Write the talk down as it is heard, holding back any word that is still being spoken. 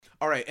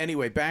All right.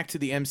 Anyway, back to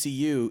the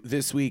MCU.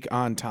 This week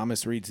on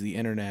Thomas Reads the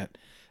Internet,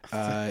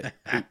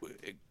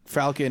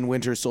 Falcon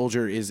Winter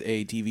Soldier is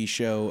a TV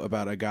show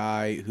about a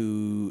guy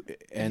who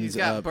ends He's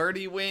got up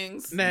birdie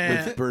wings.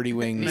 with birdie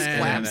wings. He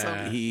slaps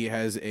and him. he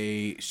has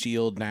a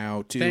shield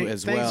now too,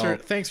 as well.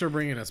 Thanks for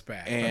bringing us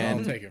back. And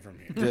I'll take it from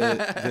you.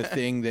 The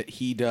thing that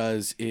he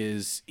does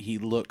is he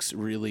looks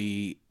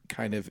really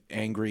kind of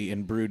angry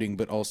and brooding,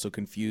 but also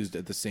confused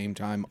at the same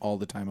time, all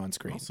the time on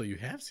screen. Also, you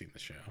have seen the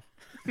show.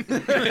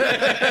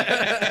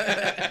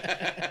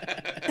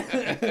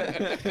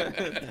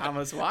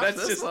 Thomas, watch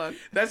this one.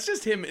 That's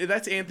just him.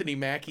 That's Anthony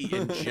Mackie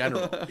in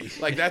general.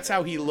 Like, that's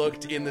how he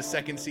looked in the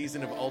second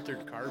season of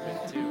Altered Carbon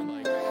too.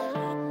 Like,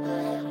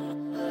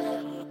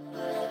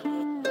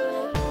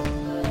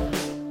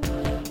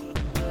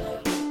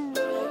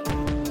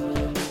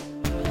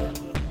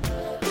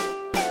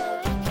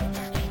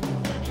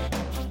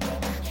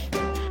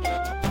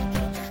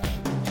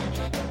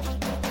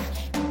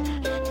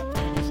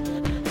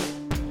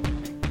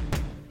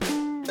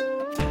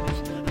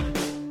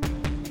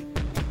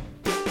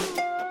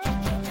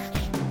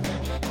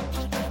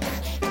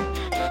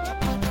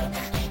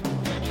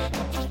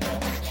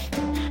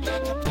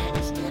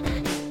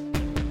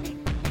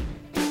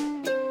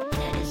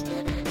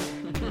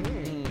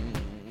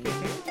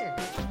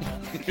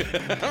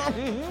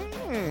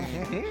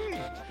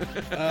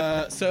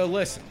 So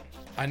listen,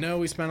 I know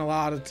we spent a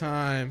lot of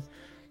time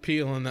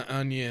peeling the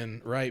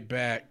onion right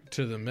back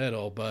to the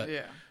middle, but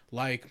Yeah.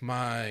 like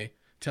my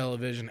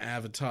television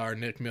avatar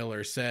Nick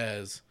Miller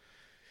says,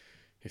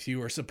 if you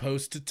were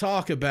supposed to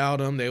talk about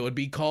them, they would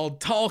be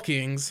called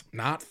talkings,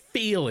 not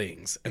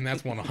feelings. And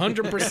that's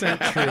 100%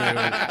 true.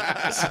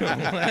 So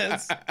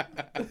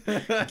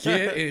let's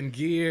get in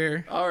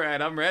gear. All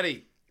right, I'm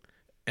ready.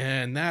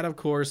 And that, of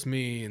course,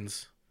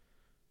 means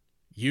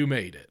you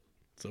made it.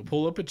 So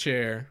pull up a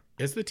chair.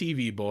 It's the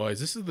TV Boys.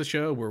 This is the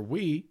show where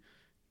we,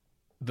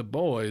 the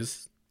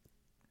boys,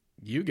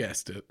 you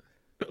guessed it,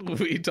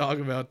 we talk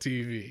about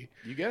TV.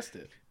 you guessed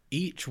it.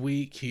 Each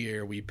week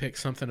here, we pick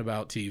something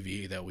about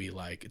TV that we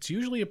like. It's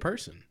usually a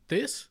person.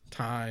 This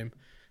time,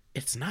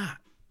 it's not.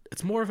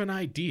 It's more of an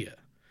idea.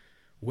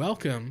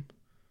 Welcome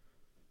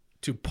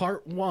to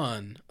part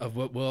 1 of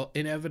what will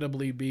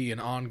inevitably be an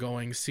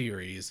ongoing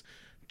series.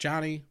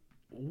 Johnny,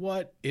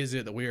 what is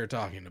it that we are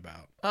talking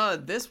about?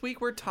 This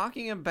week we're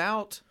talking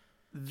about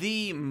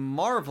the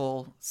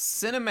Marvel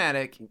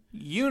Cinematic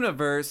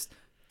Universe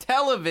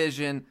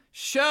television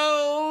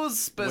shows,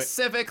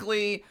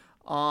 specifically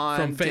on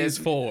From Phase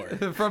 4.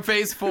 From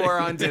Phase 4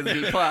 on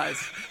Disney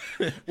Plus.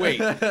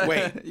 Wait.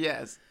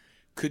 Yes.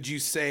 Could you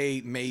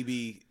say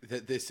maybe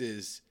that this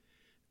is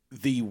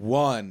the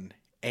one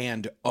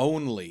and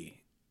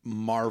only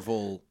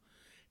Marvel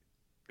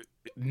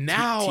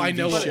Now I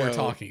know what we're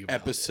talking about.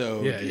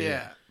 episode?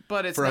 Yeah.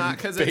 But it's From not,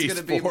 because it's Phase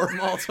going to be 4.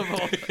 multiple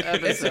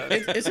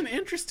episodes. It's an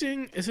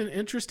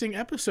interesting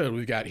episode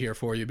we've got here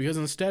for you, because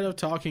instead of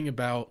talking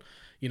about,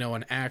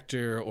 an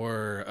actor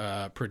or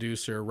a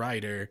producer,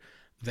 writer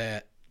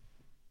that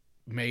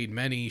made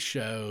many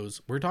shows,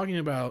 we're talking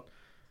about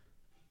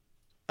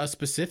a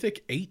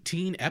specific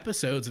 18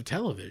 episodes of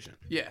television.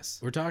 Yes.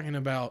 We're talking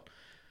about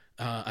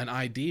an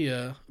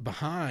idea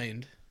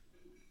behind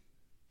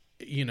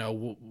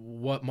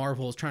what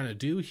Marvel is trying to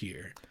do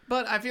here.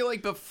 But I feel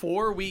like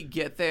before we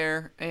get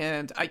there,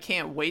 and I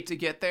can't wait to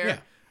get there,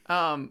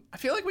 I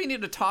feel like we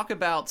need to talk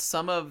about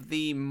some of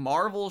the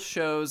Marvel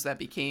shows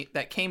that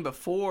came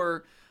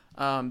before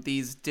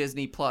these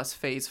Disney Plus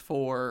Phase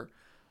 4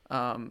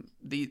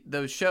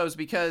 those shows,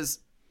 because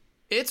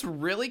it's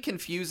really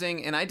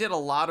confusing, and I did a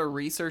lot of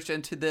research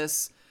into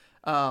this,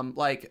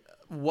 like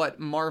what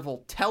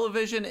Marvel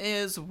Television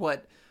is,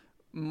 what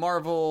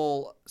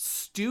Marvel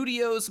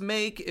Studios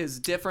make is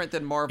different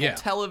than Marvel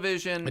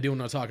Television. I do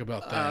want to talk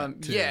about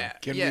that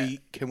too.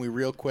 Can we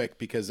real quick,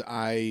 because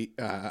I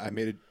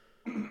made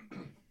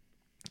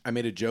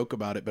a joke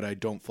about it, but I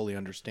don't fully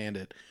understand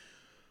it.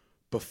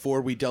 Before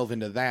we delve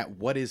into that,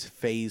 what is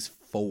Phase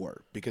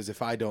 4? Because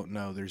if I don't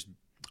know, there's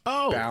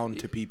bound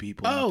to be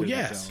people. Oh, out there that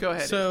yes. don't. Go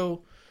ahead.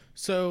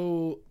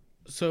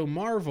 So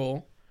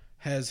Marvel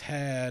has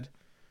had,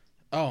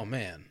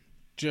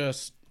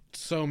 just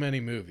so many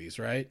movies,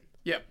 right?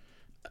 Yep.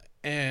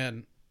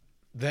 And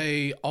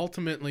they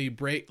ultimately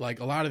break, like,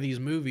 a lot of these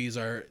movies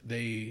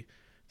they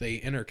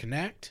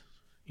interconnect,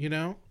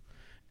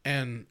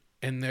 and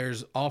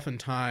there's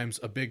oftentimes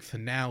a big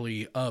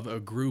finale of a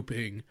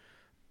grouping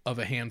of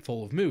a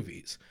handful of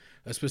movies.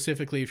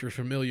 Specifically, if you're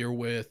familiar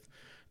with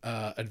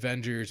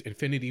Avengers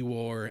Infinity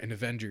War and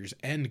Avengers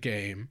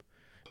Endgame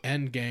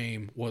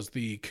was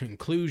the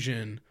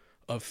conclusion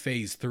of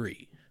Phase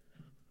 3.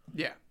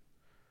 Yeah.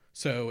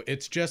 So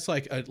it's just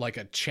like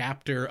a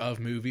chapter of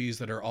movies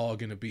that are all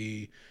going to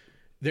be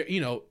there.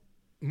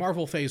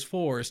 Marvel Phase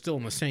 4 is still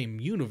in the same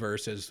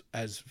universe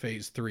as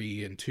Phase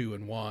 3 and 2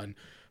 and 1,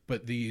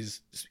 but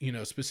these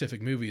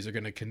specific movies are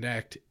going to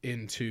connect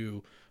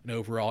into an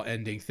overall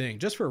ending thing.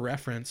 Just for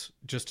reference,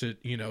 just to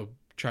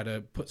try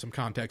to put some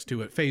context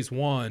to it. Phase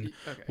 1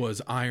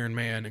 was Iron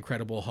Man,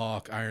 Incredible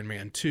Hulk, Iron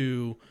Man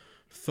 2,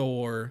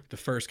 Thor, the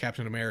first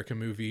Captain America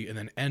movie, and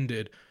then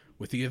ended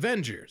with the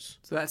Avengers.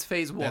 So that's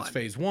phase 1. That's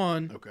phase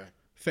 1. Okay.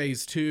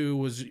 Phase 2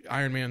 was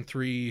Iron Man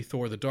 3,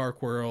 Thor the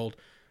Dark World,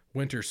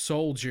 Winter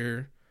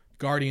Soldier,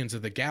 Guardians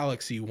of the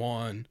Galaxy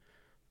 1.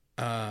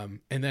 And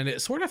then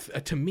it sort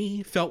of, to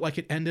me, felt like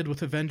it ended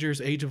with Avengers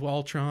Age of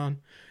Ultron.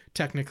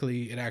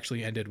 Technically, it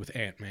actually ended with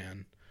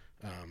Ant-Man.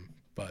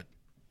 But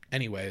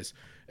anyways,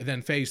 and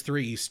then phase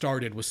 3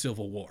 started with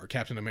Civil War,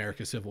 Captain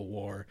America Civil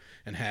War,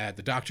 and had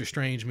the Doctor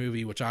Strange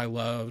movie, which I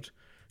loved,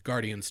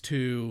 Guardians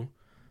 2,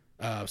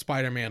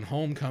 Spider-Man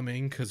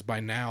Homecoming, because by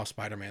now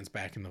Spider-Man's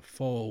back in the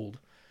fold,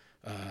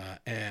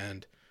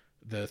 and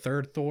the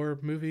third Thor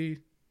movie,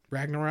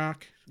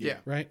 Ragnarok. Yeah.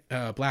 Right?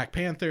 Black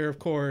Panther, of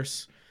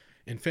course,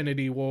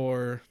 Infinity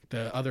War,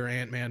 the other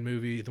Ant-Man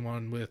movie, the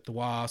one with the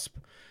Wasp,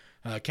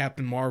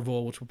 Captain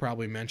Marvel, which we'll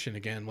probably mention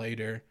again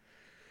later,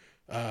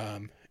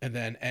 and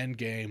then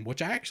Endgame,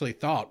 which I actually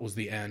thought was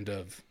the end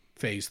of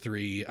phase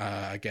 3.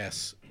 I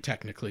guess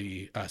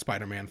technically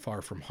Spider-Man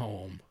Far From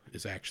Home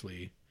is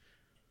actually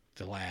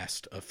the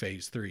last of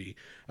phase 3.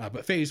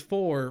 But phase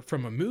 4,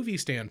 from a movie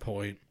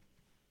standpoint,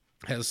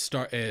 has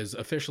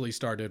officially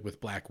started with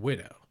Black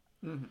Widow.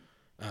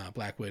 Mm-hmm.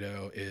 Black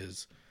Widow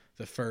is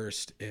the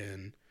first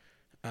in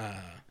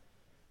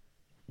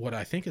what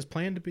I think is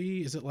planned to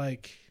be, is it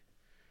like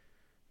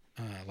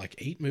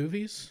 8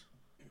 movies?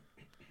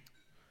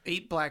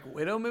 8 Black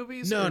Widow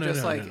movies? No.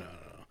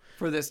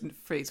 For this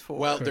phase 4.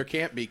 Well, there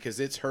can't be, because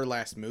it's her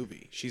last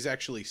movie. She's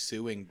actually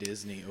suing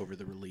Disney over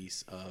the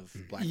release of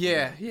Black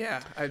Widow.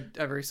 Yeah.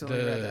 I've recently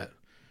read that.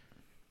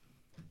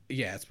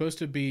 Yeah, it's supposed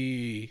to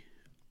be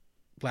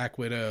Black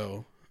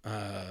Widow,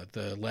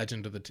 the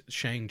Legend of the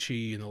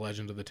Shang-Chi and the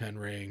Legend of the Ten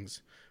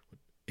Rings,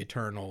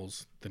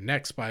 Eternals, the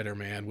next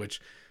Spider-Man,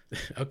 which,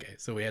 okay,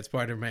 so we had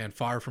Spider-Man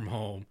Far From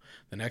Home.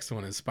 The next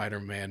one is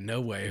Spider-Man No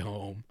Way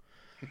Home.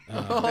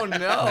 Oh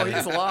no,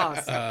 he's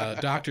lost.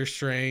 Doctor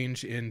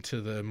Strange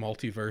Into the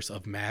Multiverse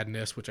of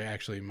Madness, which I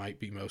actually might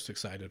be most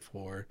excited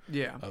for.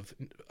 Yeah.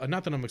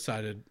 Not that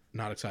I'm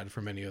not excited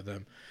for many of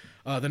them.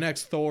 The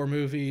next Thor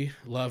movie,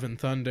 Love and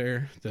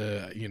Thunder.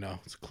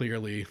 It's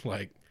clearly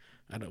like,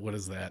 what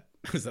is that?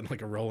 Is that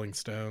like a Rolling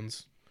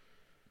Stones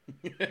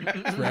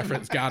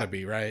reference? Gotta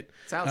be, right?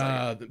 Sounds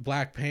like it.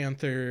 Black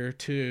Panther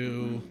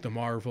 2, The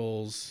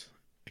Marvels.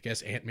 I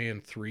guess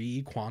Ant-Man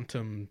 3,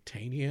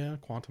 Quantumania.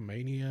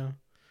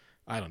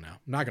 I don't know. I'm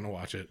not gonna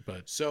watch it,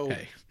 but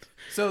hey.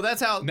 So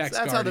that's how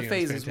the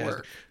phases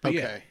work. But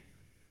okay.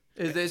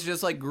 It's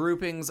just like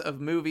groupings of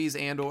movies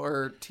and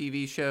or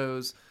TV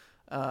shows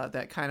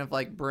that kind of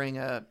like bring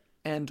a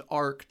end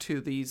arc to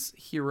these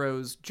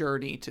heroes'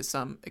 journey to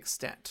some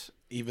extent.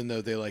 Even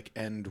though they like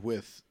end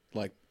with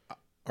like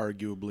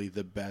arguably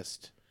the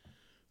best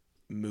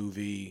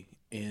movie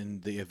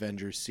in the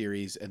Avengers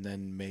series, and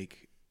then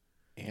make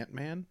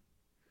Ant-Man.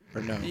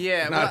 Or no,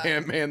 not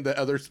Ant-Man, the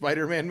other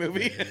Spider-Man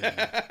movie.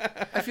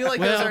 I feel like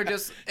those are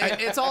just,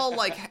 it's all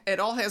like, it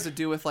all has to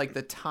do with like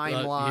the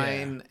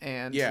timeline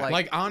and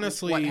like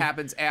honestly, what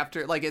happens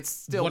after, like it's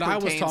still what I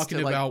was talking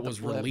to, like, about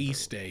was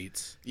release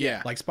dates.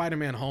 Yeah. Like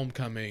Spider-Man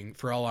Homecoming,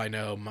 for all I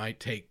know, might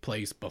take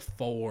place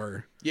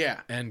before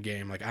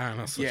Endgame. Like I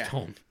honestly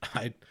don't,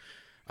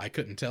 I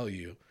couldn't tell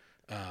you.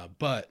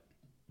 But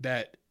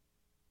that,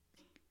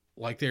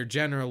 like they're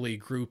generally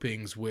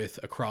groupings with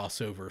a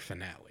crossover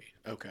finale.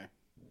 Okay.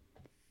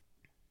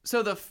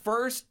 So the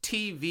first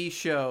TV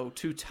show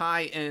to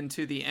tie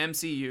into the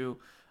MCU,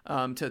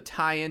 to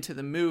tie into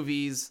the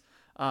movies,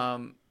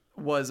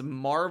 was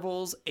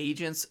Marvel's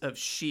Agents of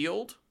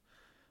S.H.I.E.L.D.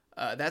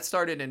 That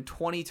started in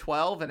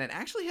 2012, and it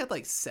actually had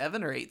like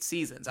 7 or 8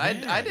 seasons. I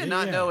did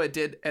not know it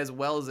did as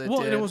well as it did.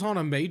 Well, it was on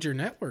a major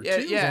network, too.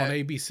 It was on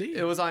ABC.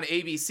 It was on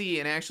ABC,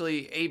 and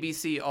actually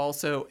ABC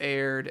also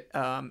aired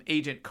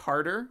Agent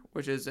Carter,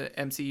 which is an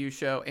MCU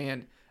show,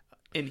 and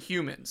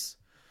Inhumans.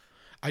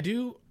 I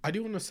do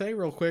want to say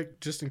real quick,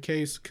 just in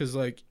case, because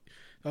like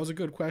that was a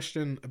good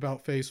question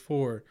about Phase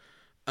 4.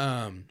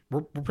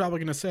 We're probably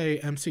gonna say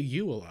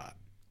MCU a lot.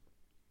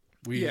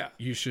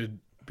 You should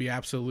be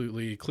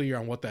absolutely clear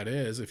on what that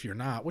is if you're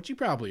not, which you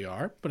probably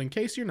are. But in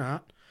case you're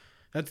not,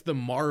 that's the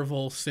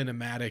Marvel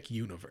Cinematic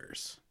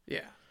Universe.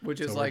 Yeah, which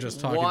is like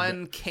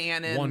one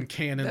canon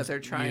that they're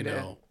trying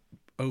to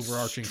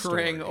overarching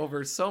string story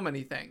over so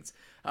many things.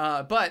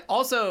 But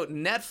also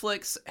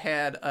Netflix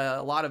had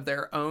a lot of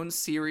their own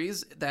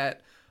series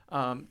that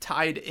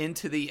tied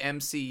into the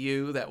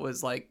MCU that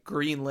was like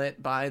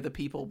greenlit by the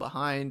people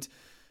behind,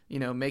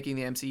 making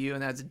the MCU.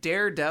 And that's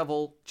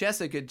Daredevil,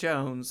 Jessica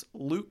Jones,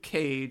 Luke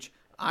Cage,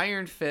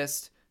 Iron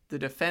Fist, The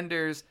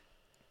Defenders,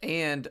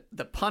 and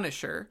The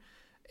Punisher.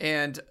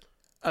 And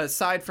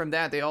aside from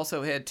that, they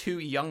also had 2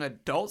 young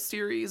adult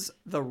series,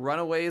 The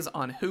Runaways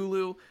on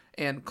Hulu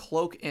and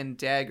Cloak and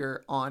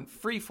Dagger on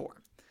Freeform.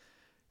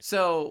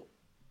 So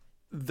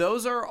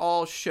those are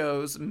all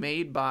shows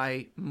made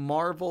by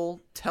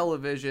Marvel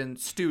Television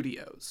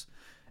Studios.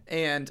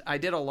 And I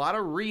did a lot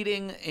of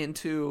reading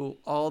into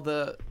all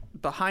the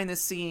behind the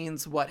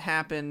scenes, what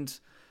happened.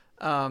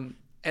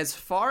 As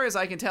far as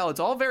I can tell, it's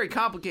all very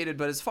complicated,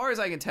 but as far as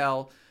I can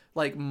tell,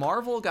 like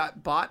Marvel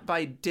got bought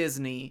by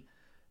Disney,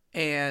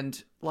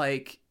 and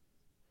like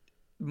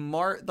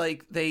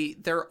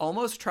they're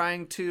almost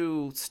trying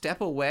to step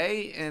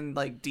away and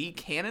like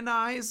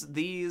decanonize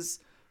these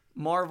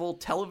Marvel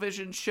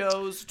television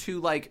shows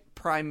to like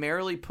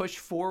primarily push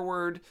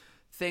forward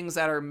things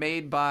that are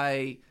made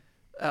by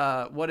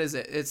what is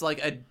it? It's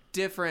like a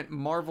different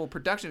Marvel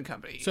production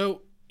company.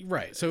 So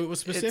right. So it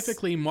was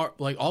specifically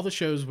like all the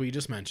shows we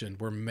just mentioned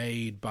were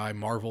made by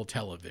Marvel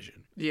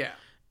Television. Yeah.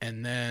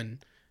 And then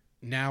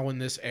now in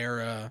this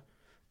era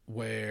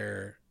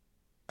where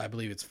I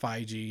believe it's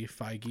Feige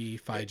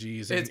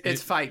is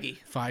it's Feige.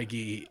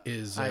 Feige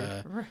is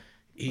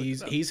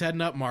he's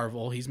heading up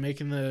Marvel. He's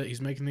making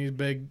these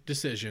big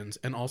decisions,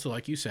 and also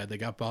like you said, they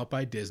got bought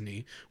by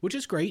Disney, which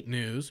is great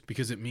news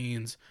because it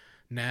means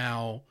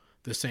now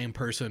the same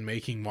person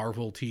making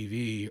Marvel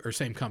TV, or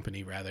same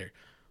company rather,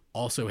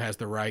 also has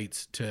the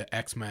rights to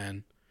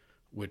X-Men,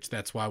 which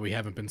that's why we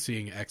haven't been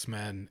seeing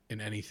X-Men in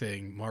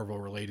anything Marvel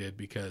related,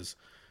 because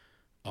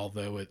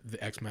although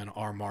the X-Men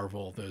are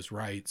Marvel, those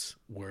rights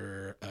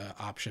were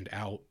optioned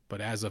out.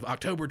 But as of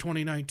October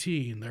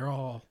 2019, they're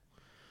all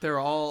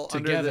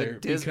under the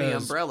Disney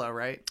umbrella,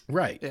 right?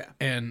 Right. Yeah.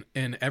 And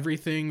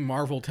everything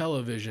Marvel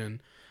Television,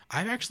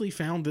 I've actually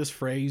found this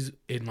phrase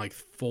in like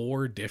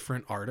 4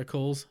 different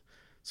articles.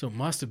 So it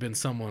must have been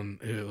someone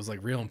who was like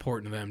real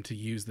important to them to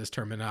use this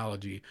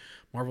terminology.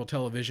 Marvel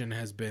Television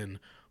has been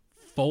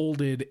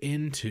folded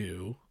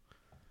into.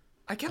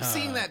 I kept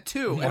seeing that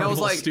too, Marvel and I was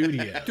like,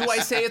 Studios. "Do I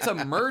say it's a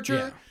merger?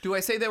 Yeah. Do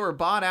I say they were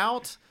bought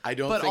out?" I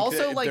don't but think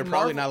also, that, like, they're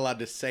probably not allowed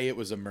to say it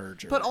was a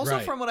merger. But also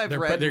Right. from what I've They're-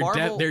 read, they're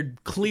Marvel they're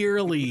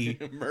clearly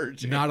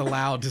Merging. not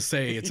allowed to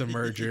say it's a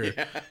merger,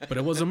 but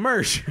it was a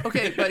merger.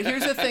 Okay, but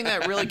here's the thing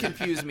that really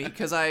confused me,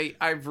 because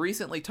I've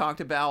recently talked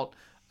about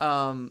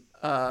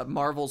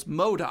Marvel's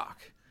MODOK,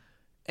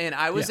 and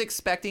I was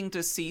expecting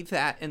to see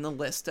that in the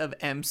list of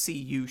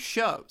MCU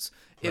shows.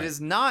 It Right.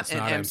 is not It's an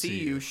not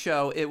MCU MCU.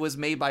 show. It was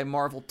made by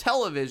Marvel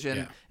Television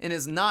Yeah. and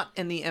is not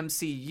in the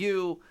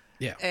MCU.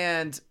 Yeah.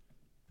 And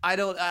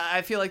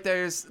I feel like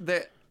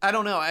I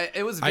don't know.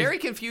 It was very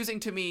confusing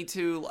to me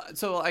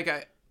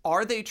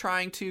are they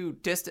trying to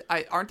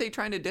aren't they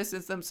trying to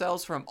distance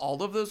themselves from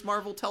all of those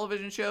Marvel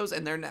Television shows?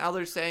 And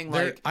they're saying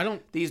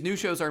these new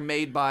shows are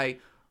made by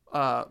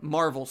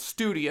Marvel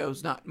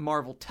Studios, not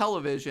Marvel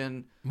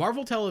Television.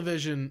 Marvel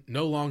Television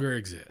no longer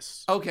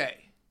exists. Okay.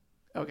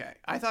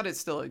 I thought it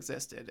still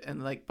existed,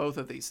 and like both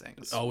of these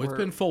things. Oh, it's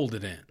been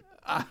folded in.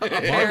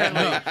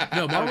 Apparently.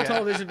 No, Marvel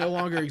Television no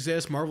longer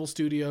exists. Marvel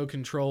Studio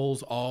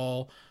controls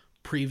all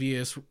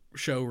previous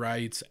show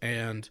rights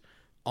and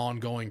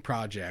ongoing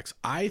projects.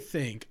 My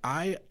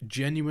theory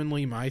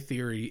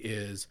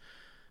is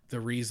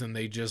the reason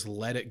they just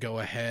let it go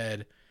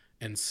ahead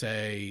and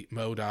say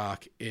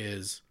MODOK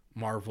is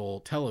Marvel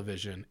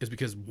Television is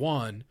because,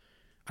 one,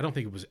 I don't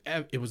think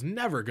it was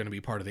never going to be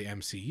part of the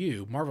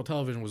MCU. Marvel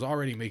Television was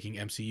already making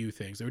MCU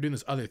things. They were doing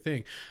this other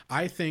thing.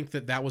 I think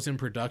that was in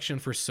production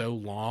for so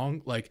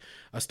long, like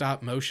a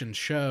stop motion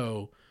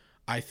show.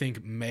 I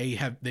think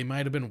they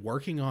might have been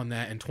working on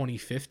that in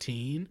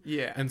 2015.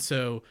 Yeah. And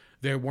so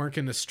they weren't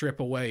going to strip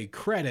away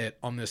credit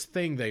on this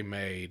thing they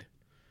made.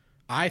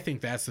 I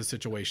think that's the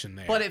situation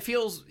there. But it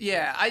feels,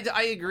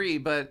 I agree.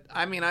 But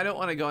I mean, I don't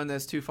want to go in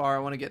this too far. I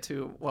want to get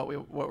to what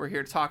we're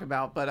here to talk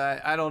about. But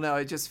I don't know.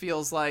 It just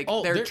feels like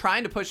they're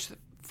trying to push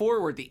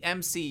forward the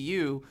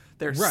MCU,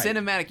 their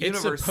cinematic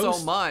universe, so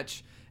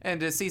much, and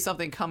to see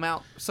something come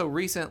out so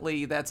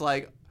recently that's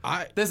like,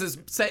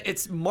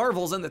 it's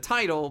Marvel's in the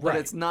title, but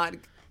it's not.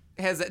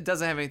 It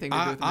doesn't have anything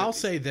to do with the I'll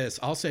say this.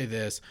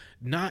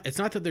 It's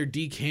not that they're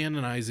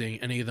decanonizing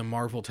any of the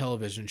Marvel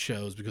Television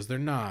shows, because they're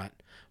not,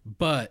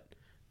 but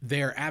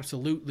they're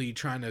absolutely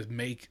trying to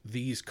make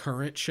these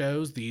current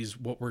shows, these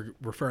what we're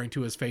referring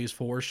to as Phase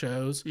 4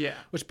 shows. Yeah.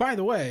 Which, by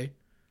the way,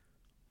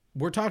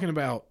 we're talking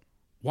about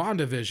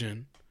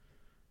WandaVision,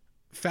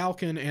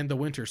 Falcon and the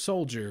Winter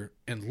Soldier,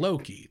 and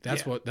Loki.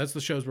 That's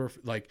the shows where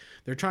like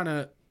they're trying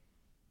to,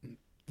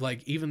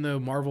 like, even though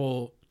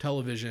Marvel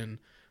Television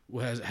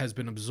has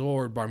been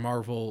absorbed by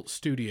Marvel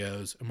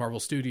Studios, and Marvel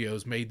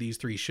Studios made these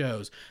 3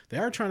 shows, they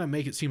are trying to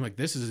make it seem like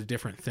this is a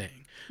different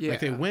thing. Yeah. Like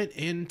they went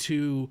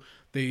into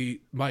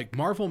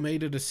Marvel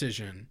made a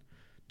decision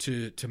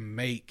to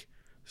make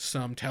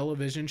some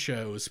television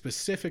shows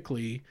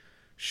specifically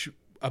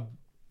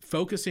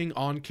focusing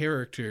on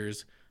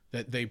characters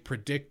that they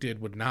predicted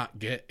would not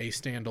get a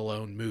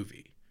standalone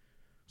movie.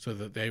 So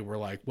that they were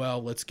like,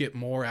 well, let's get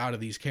more out of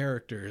these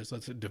characters.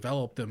 Let's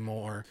develop them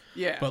more.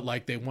 Yeah. But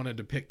like they wanted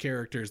to pick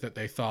characters that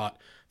they thought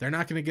they're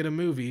not going to get a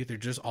movie. They're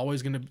just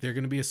always they're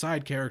going to be a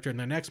side character in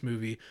the next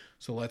movie.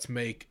 So let's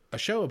make a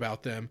show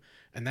about them.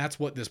 And that's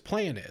what this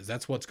plan is.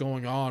 That's what's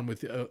going on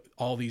with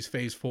all these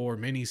Phase 4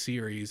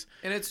 miniseries.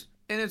 And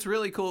it's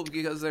really cool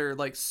because they're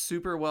like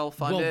super well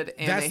funded,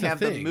 and they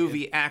have the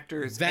movie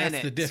actors that's in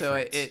it. The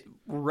difference. So it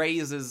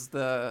raises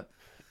the...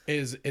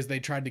 Is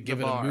they tried to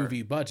give it a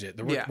movie budget.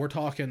 We're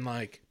talking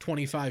like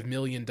 $25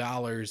 million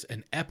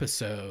an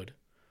episode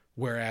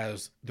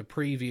Whereas the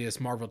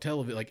previous Marvel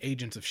television, like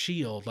Agents of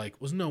S.H.I.E.L.D., like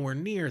was nowhere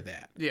near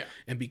that. Yeah.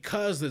 And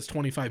because that's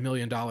 $25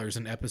 million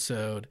an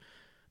episode,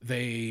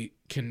 they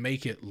can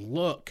make it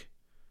look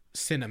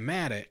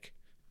cinematic,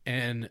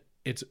 and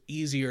it's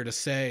easier to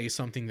say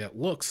something that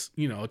looks,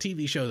 a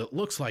TV show that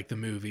looks like the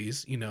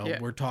movies.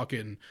 We're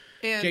talking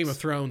Game of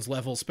Thrones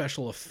level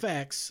special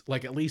effects,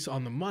 like at least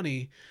on the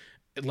money,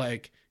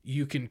 like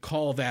you can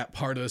call that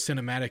part of the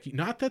cinematic.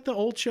 Not that the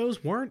old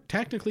shows weren't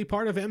technically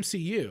part of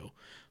MCU.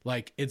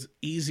 Like, it's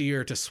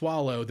easier to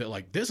swallow that,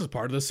 like, this is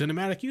part of the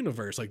cinematic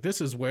universe. Like, this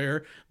is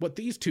what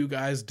these two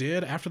guys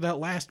did after that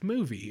last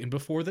movie and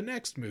before the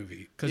next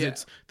movie, because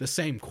it's the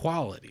same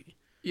quality.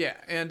 Yeah,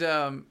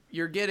 and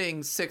you're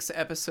getting 6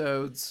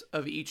 episodes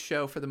of each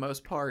show for the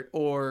most part,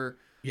 or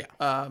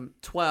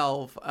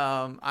 12.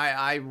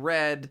 I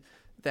read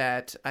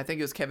that, I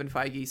think it was Kevin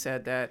Feige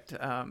said that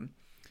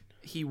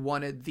he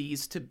wanted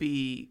these to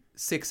be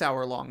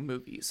 6-hour-long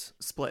movies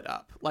split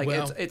up. Like,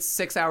 it's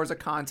 6 hours of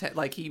content.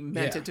 Like, he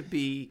meant it to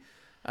be...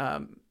 I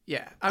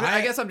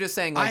guess I'm just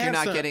saying, like, you're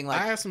not getting, like,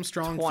 I have some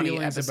strong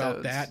feelings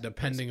about that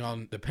depending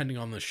on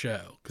the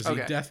show, because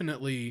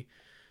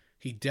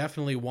he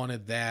definitely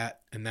wanted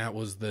that, and that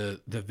was the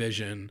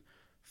vision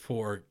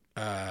for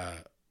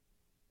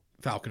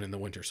Falcon and the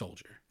Winter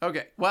Soldier.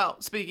 Okay,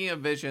 well, speaking of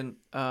vision,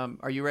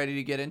 are you ready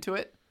to get into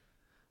it?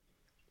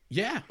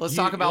 Yeah. Let's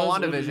talk about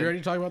WandaVision. You ready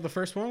to talk about the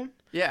first one?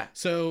 Yeah.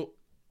 So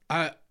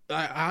I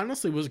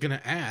honestly was going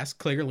to ask,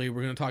 clearly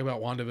we're going to talk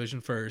about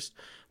WandaVision first,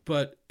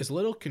 but it's a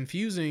little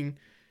confusing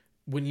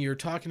when you're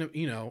talking,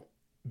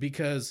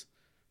 because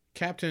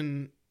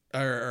the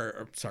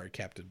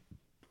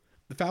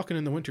Falcon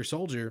and the Winter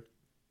Soldier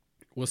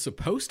was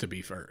supposed to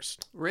be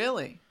first.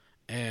 Really?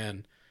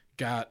 And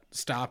got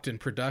stopped in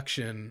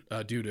production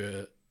due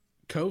to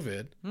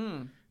COVID,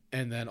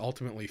 and then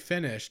ultimately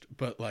finished,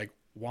 but like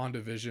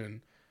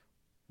WandaVision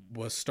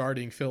was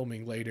starting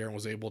filming later and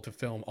was able to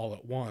film all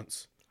at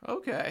once.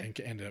 Okay. And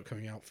ended up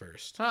coming out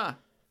first. Huh.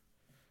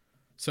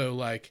 So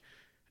like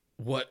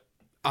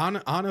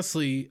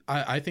honestly,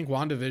 I think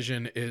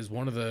WandaVision is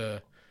one of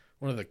the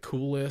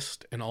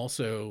coolest and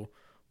also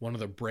one of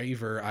the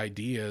braver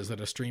ideas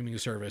that a streaming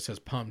service has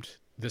pumped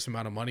this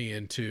amount of money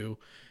into.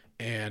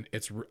 And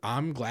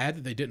I'm glad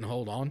that they didn't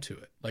hold on to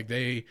it. Like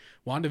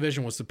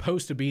WandaVision was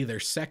supposed to be their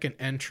second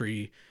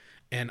entry.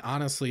 And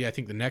honestly, I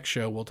think the next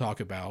show we'll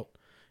talk about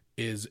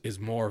is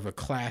more of a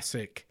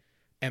classic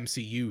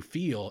MCU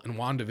feel, and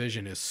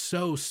WandaVision is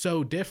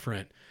so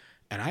different.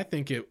 And I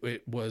think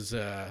it was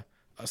a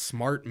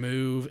smart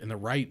move and the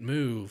right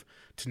move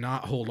to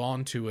not hold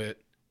on to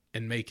it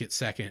and make it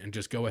second and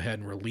just go ahead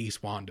and release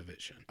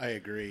WandaVision. I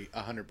agree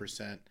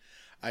 100%.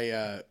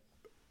 I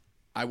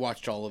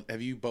watched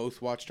have you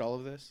both watched all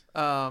of this?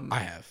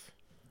 I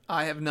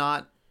have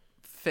not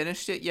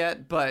finished it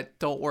yet, but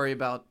don't worry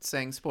about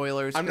saying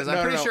spoilers, because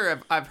I'm pretty sure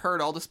I've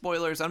heard all the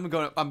spoilers. I'm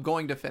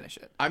going to finish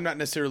it. I'm not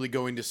necessarily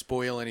going to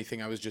spoil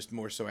anything. I was just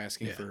more so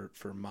asking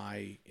for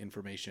my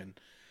information.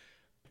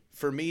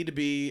 For me to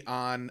be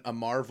on a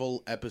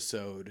Marvel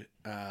episode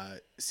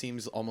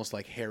seems almost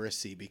like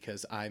heresy,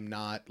 because I'm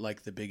not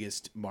like the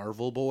biggest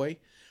Marvel boy.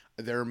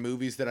 There are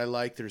movies that I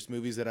like. There's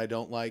movies that I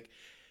don't like.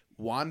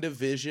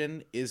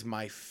 WandaVision is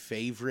my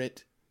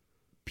favorite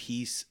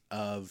piece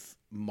of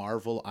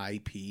Marvel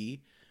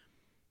IP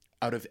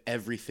out of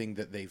everything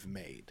that they've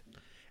made.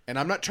 And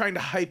I'm not trying to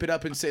hype it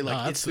up and say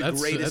like it's the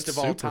greatest of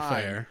all time.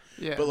 Fair.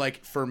 Yeah. But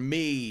like for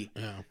me,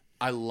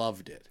 I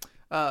loved it.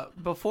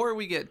 Before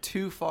we get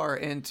too far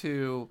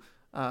into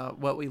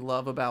what we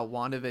love about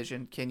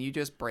WandaVision, can you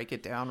just break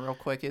it down real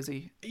quick,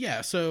 Izzy?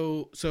 Yeah,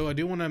 so I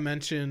do want to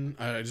mention,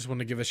 I just want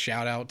to give a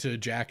shout out to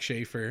Jac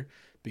Schaeffer,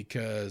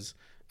 because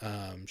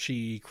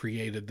she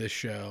created this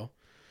show.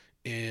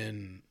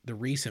 In the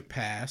recent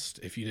past,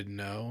 if you didn't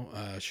know,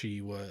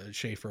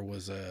 Schaefer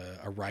was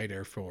a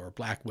writer for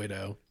Black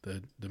Widow,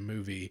 the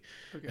movie,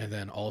 and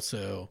then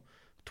also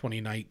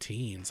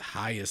 2019's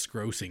highest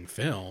grossing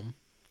film,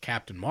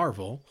 Captain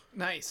Marvel.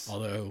 Nice.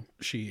 Although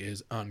she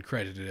is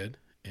uncredited,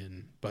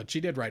 but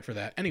she did write for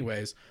that.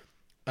 Anyways,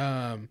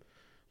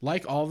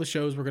 like all the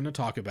shows we're going to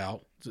talk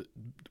about,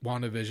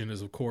 WandaVision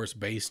is of course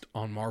based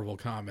on Marvel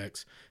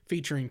Comics,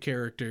 featuring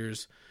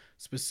characters,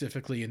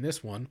 specifically in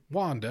this one,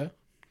 Wanda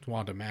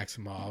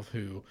Maximoff,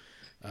 who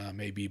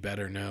may be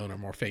better known or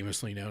more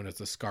famously known as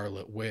the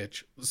Scarlet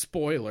Witch.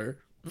 Spoiler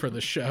for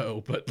the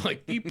show, but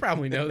like you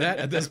probably know that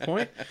at this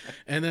point.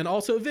 And then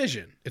also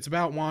Vision. It's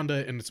about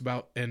Wanda and it's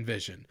about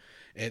Vision.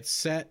 It's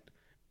set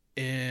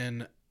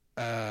in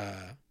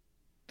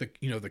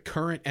the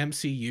current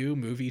MCU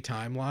movie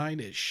timeline.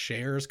 It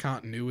shares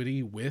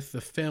continuity with the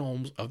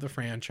films of the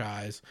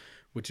franchise,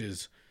 which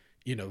is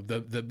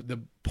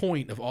the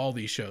point of all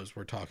these shows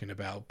we're talking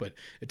about, but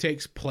it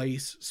takes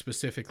place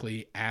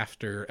specifically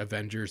after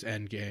Avengers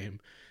Endgame,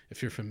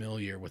 if you're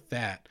familiar with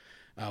that.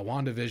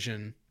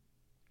 WandaVision,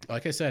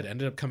 like I said,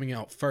 ended up coming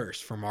out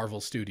first for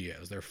Marvel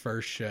Studios, their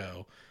first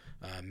show.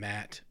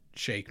 Matt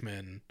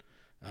Shakman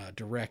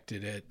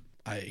directed it.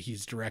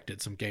 He's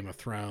directed some Game of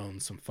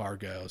Thrones, some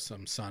Fargo,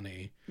 some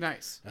Sunny.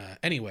 Nice.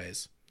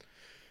 Anyways,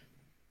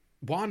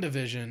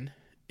 WandaVision,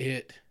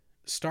 it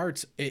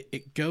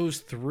goes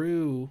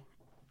through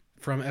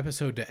from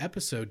episode to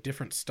episode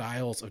different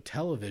styles of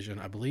television,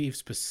 I believe,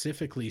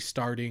 specifically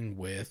starting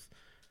with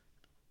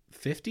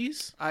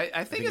 50s.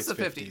 I think it's the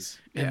 50s.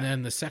 And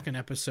then the second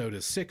episode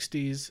is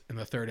 60s and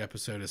the third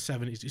episode is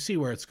 70s. You see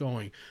where it's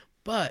going.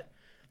 But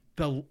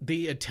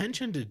the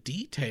attention to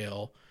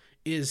detail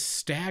is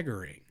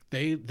staggering.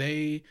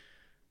 They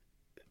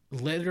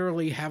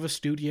literally have a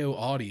studio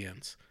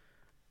audience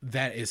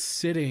that is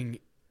sitting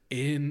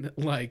in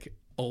like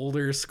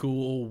older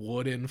school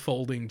wooden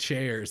folding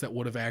chairs that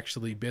would have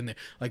actually been there.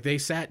 Like they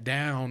sat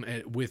down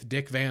with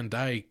Dick Van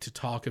Dyke to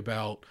talk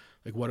about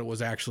like what it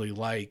was actually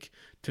like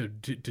to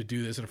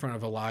do this in front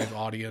of a live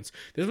audience.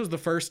 This was the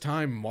first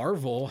time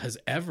Marvel has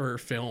ever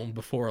filmed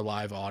before a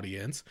live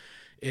audience.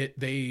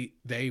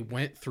 They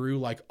went through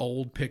like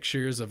old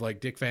pictures of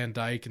like Dick Van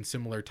Dyke and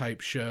similar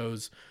type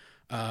shows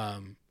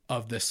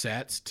of the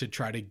sets to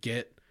try to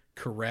get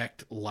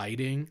correct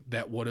lighting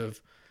that would have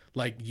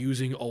like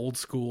using old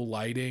school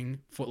lighting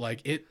for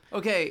like it.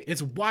 Okay,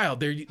 it's wild.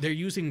 They're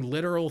using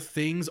literal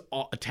things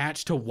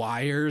attached to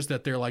wires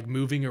that they're like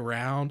moving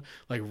around,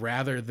 like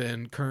rather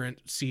than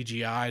current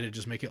CGI to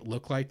just make it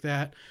look like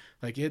that.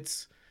 Like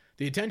it's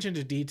the attention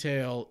to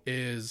detail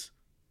is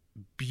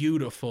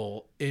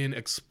beautiful in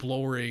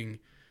exploring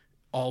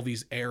all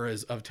these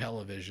eras of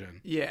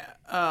television. Yeah.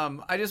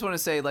 I just want to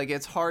say like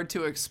it's hard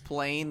to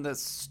explain the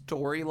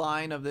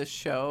storyline of this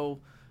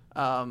show,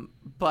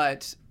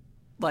 but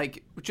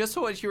like just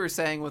what you were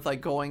saying with like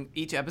going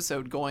each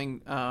episode going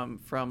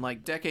from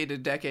like decade to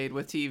decade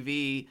with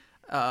TV,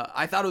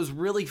 I thought it was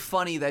really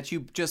funny that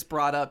you just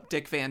brought up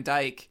Dick Van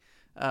Dyke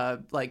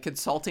like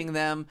consulting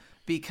them,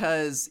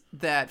 because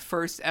that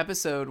first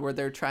episode where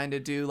they're trying to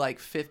do like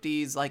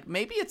 50s, like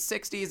maybe it's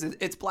 60s,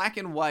 it's black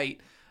and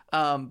white,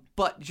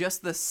 but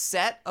just the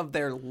set of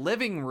their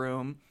living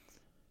room,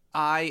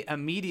 I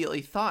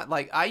immediately thought,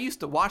 like, I used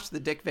to watch the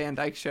Dick Van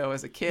Dyke Show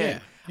as a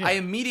kid. Yeah. I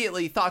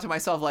immediately thought to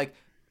myself, like,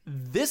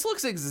 this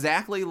looks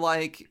exactly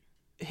like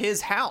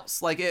his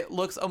house. Like, it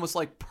looks almost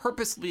like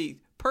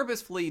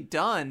purposefully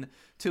done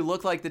to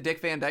look like the Dick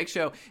Van Dyke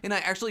Show. And I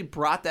actually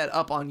brought that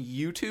up on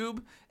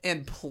YouTube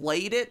and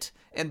played it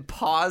and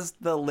paused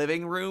the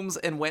living rooms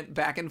and went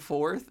back and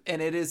forth.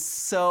 And it is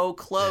so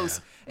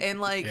close. Yeah. And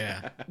like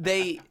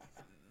they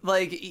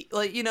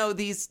like, you know,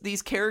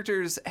 these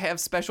characters have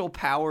special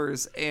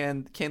powers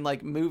and can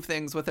like move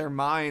things with their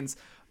minds.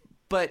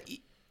 But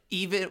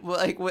even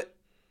like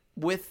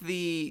with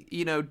the,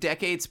 you know,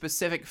 decade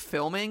specific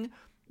filming,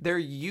 they're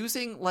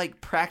using like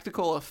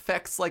practical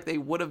effects like they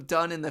would have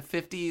done in the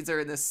 50s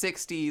or in the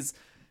 60s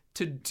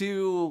to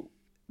do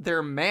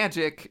their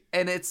magic.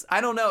 And it's,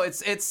 I don't know,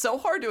 it's so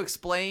hard to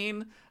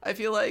explain, I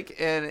feel like,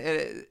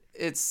 and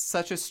it's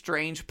such a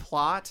strange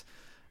plot.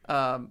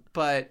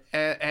 But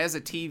as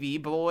a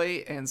TV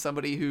boy and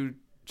somebody who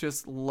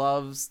just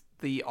loves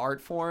the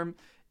art form,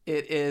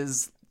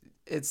 it's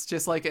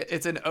just like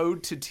it's an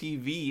ode to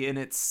TV in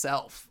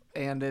itself.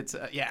 And it's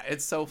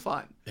it's so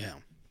fun. Yeah.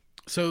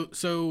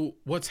 So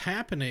what's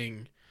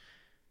happening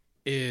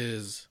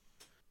is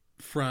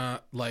from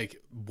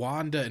like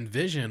Wanda and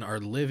Vision are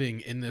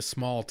living in this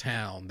small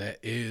town that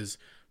is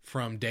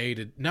from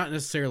not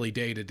necessarily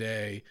day to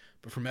day,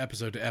 but from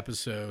episode to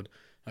episode,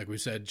 like we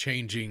said,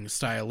 changing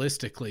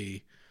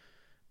stylistically,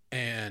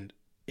 and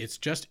it's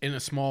just in a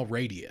small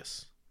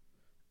radius.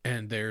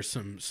 And there's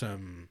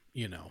some,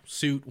 you know,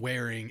 suit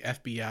wearing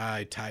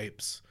FBI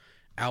types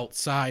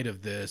outside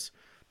of this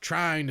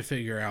trying to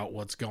figure out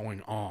what's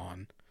going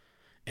on.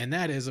 And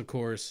that is, of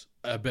course,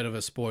 a bit of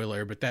a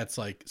spoiler, but that's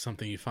like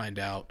something you find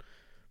out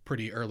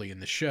pretty early in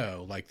the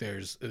show. Like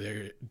there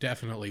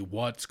definitely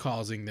what's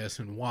causing this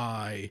and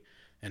why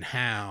and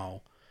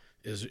how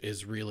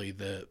is really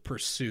the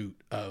pursuit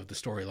of the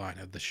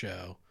storyline of the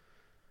show.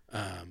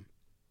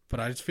 But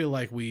I just feel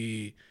like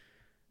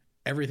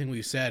everything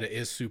we've said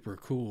is super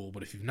cool,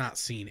 but if you've not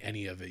seen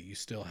any of it, you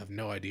still have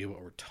no idea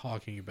what we're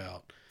talking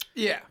about.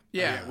 Yeah.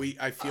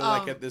 I feel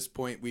like at this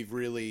point we've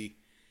really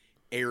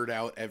aired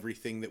out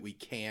everything that we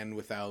can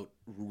without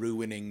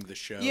ruining the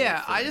show.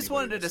 Yeah, I just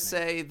wanted to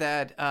say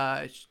that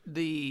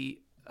the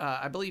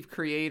I believe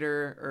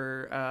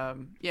creator or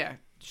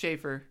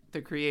Schaefer,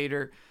 the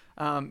creator,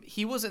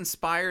 he was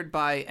inspired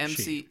by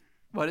MC. She.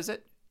 What is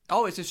it?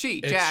 Oh, it's a she.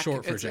 It's Jack.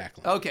 short for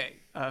Jacqueline. Okay,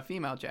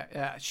 female Jack.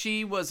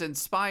 She was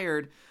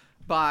inspired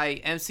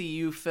by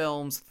MCU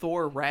films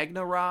Thor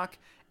Ragnarok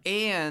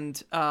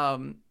and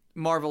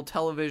Marvel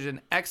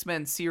Television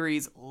X-Men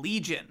series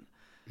Legion.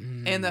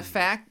 And the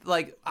fact,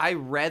 like, I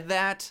read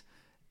that,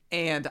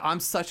 and I'm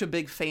such a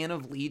big fan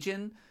of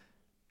Legion.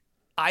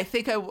 I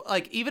think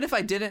even if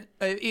I didn't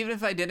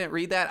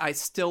read that, I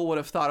still would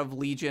have thought of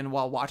Legion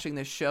while watching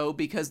this show,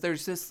 because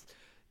there's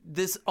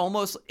this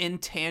almost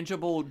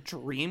intangible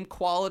dream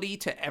quality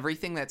to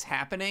everything that's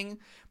happening,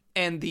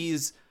 and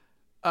these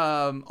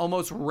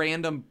almost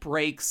random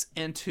breaks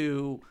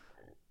into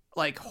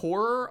like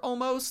horror,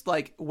 almost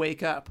like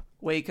wake up,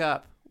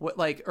 what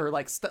like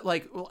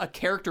a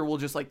character will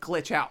just like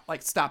glitch out,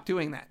 like stop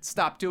doing that,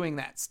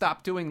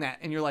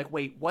 and you're like,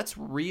 wait, what's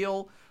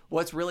real?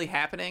 What's really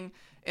happening?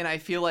 And I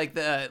feel like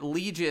the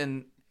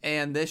Legion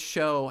and this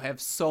show have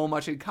so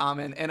much in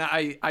common, and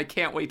I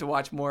can't wait to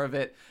watch more of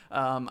it.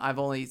 I've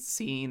only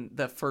seen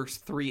the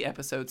first 3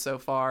 episodes so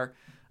far.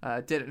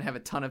 Didn't have a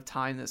ton of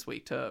time this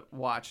week to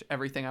watch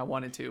everything I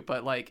wanted to,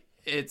 but like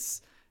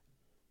it's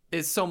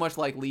so much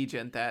like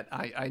Legion that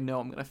I know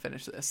I'm gonna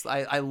finish this.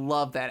 I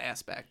love that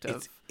aspect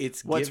of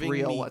it's what's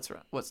real, me,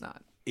 what's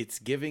not. It's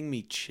giving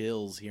me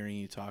chills hearing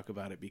you talk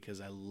about it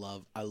because I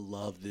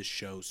love this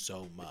show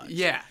so much.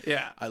 Yeah.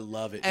 I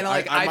love it, and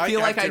like I feel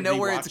like I know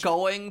where it's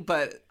going,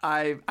 but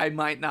I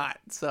might not.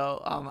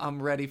 So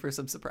I'm ready for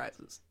some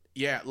surprises.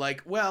 Yeah,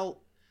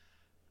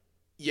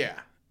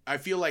 I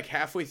feel like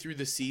halfway through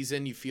the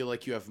season, you feel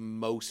like you have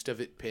most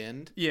of it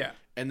pinned. Yeah.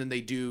 And then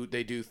they do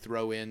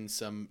throw in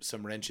some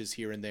wrenches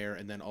here and there,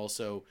 and then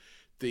also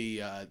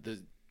the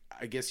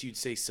I guess you'd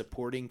say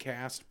supporting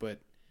cast,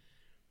 but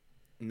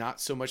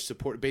not so much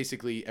support.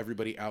 Basically,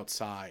 everybody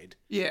outside.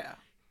 Yeah.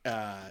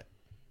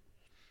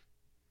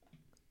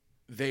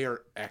 They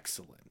are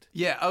excellent.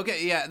 Yeah.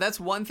 Okay. Yeah. That's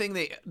one thing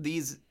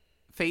these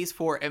Phase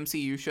 4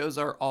 MCU shows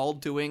are all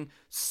doing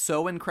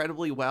so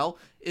incredibly well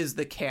is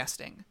the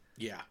casting.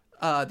 Yeah.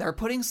 They're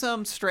putting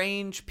some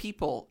strange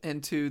people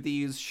into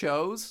these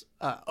shows.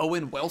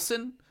 Owen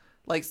Wilson,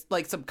 like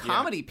some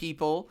comedy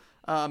people.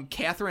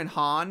 Catherine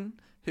Hahn,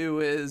 who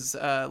is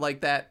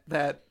like that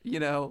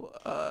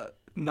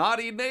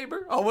naughty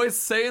neighbor, always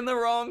saying the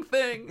wrong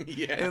thing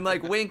and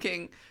like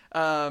winking.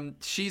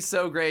 She's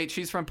so great.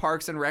 She's from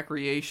Parks and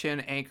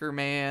Recreation,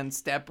 Anchorman,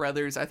 Step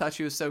Brothers. I thought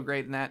she was so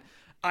great in that.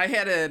 I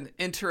had an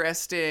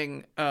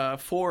interesting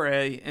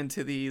foray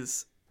into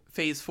these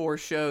Phase 4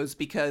 shows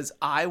because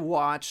I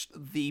watched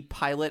the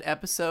pilot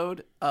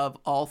episode of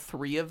all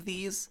 3 of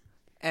these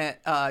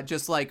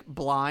just like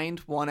blind,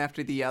 one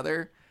after the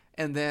other.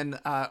 And then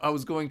I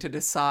was going to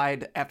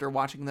decide after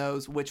watching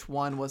those which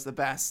one was the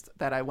best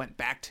that I went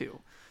back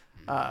to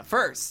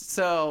first.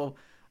 So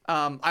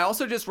I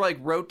also just like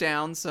wrote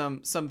down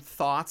some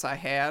thoughts I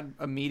had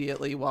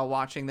immediately while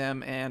watching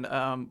them. And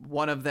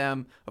one of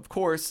them, of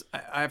course,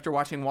 after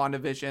watching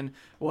WandaVision,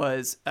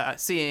 was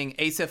seeing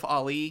Asif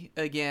Ali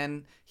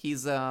again.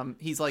 He's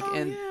like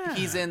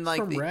he's in like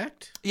from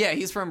Wrecked? Yeah,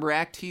 he's from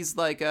Wrecked. He's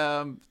like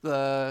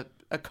a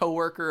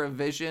coworker of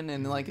Vision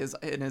in like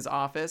in his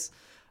office.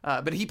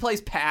 But he plays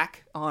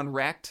Pac on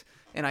Wrecked,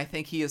 and I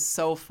think he is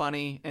so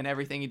funny in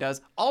everything he does.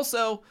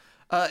 Also,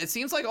 it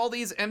seems like all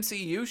these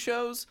MCU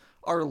shows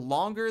are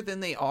longer than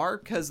they are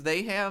because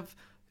they have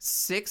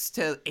 6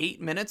 to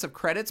 8 minutes of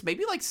credits,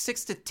 maybe like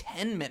 6 to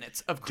 10 minutes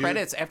of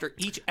credits after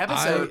each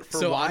episode. For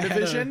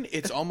WandaVision,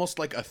 it's almost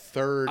like a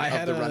third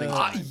of the running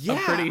time. A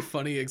pretty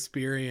funny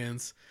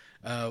experience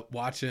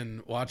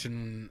watching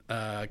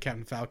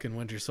Captain Falcon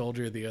Winter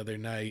Soldier the other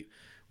night,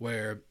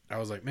 where I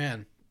was like,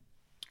 man,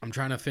 I'm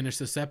trying to finish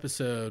this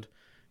episode,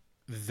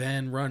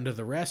 then run to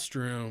the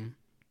restroom,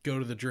 go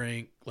to the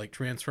drink, like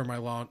transfer my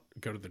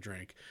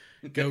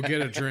go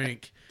get a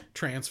drink,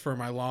 transfer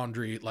my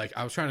laundry. Like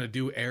I was trying to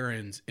do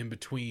errands in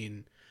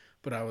between,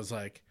 but I was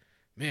like,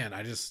 man,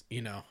 I just,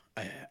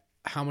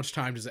 how much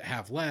time does it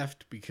have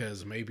left?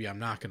 Because maybe I'm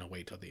not going to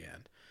wait till the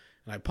end.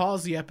 And I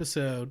paused the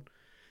episode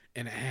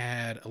and it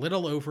had a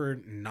little over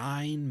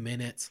 9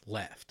 minutes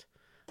left.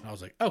 And I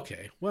was like,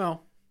 okay,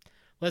 well,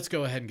 let's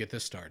go ahead and get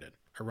this started.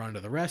 I run to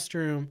the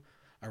restroom.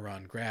 I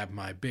grab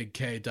my Big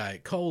K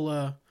Diet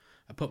Cola.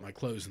 I put my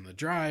clothes in the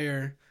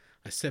dryer.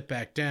 I sit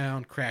back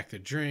down, crack the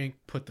drink,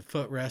 put the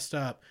footrest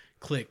up,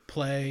 click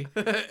play.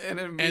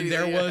 and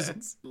there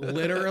was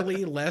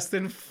literally less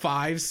than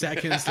 5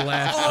 seconds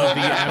left of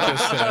the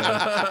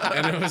episode.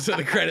 And it was to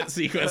the credit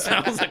sequence. And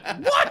I was like,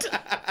 what?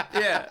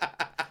 Yeah.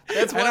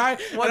 That's one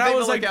thing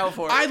to look out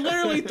for. I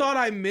literally thought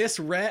I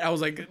misread. I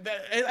was like,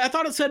 I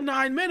thought it said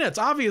 9 minutes.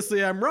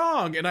 Obviously, I'm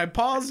wrong. And I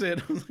paused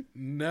it. I was like,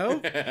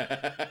 no.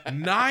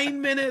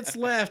 9 minutes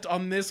left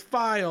on this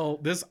file,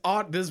 this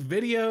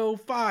video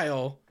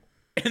file.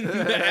 And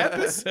the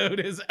episode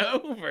is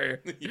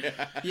over.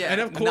 Yeah. And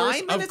of course,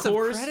 9 minutes of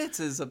credits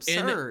is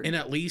absurd. In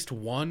at least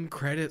one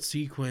credit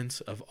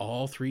sequence of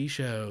all 3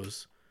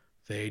 shows,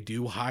 they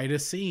do hide a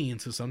scene,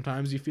 so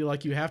sometimes you feel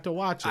like you have to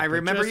watch it. I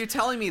remember you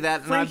telling me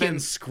that, and I've been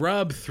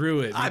scrub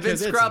through it. I've been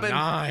scrubbing. It's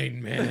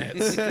 9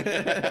 minutes.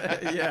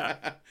 Yeah.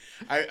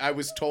 I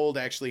was told,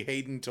 actually,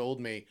 Hayden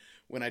told me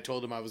when I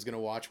told him I was going to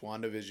watch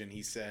WandaVision,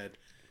 he said,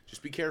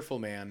 just be careful,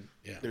 man.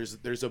 Yeah.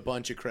 There's a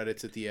bunch of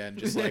credits at the end,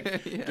 just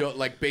like don't,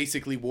 like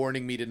basically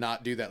warning me to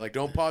not do that. Like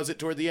don't pause it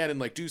toward the end and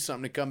like do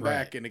something to come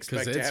back and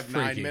expect to have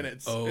 9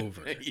 minutes.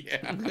 Over.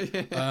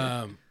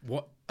 Yeah.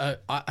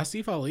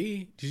 Asif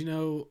Ali, did you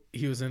know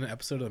he was in an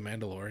episode of The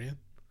Mandalorian?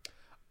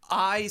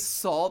 I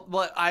saw,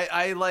 but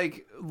I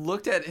like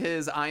looked at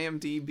his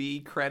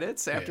IMDb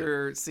credits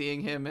after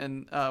seeing him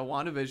in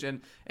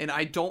WandaVision, and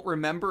I don't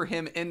remember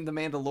him in The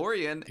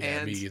Mandalorian. Yeah,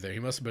 and me either. He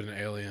must have been an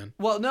alien.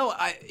 Well, no,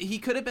 he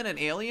could have been an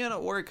alien,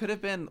 or it could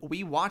have been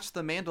we watched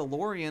The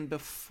Mandalorian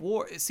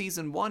before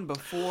season 1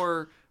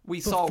 before we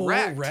saw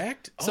Wrecked.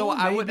 Wrecked? So Oh,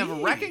 I wouldn't maybe.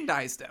 have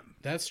recognized him.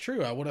 That's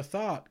true. I would have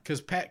thought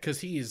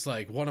because he's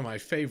like one of my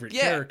favorite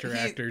character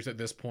actors at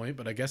this point.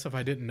 But I guess if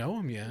I didn't know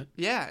him yet,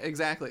 Yeah,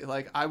 exactly.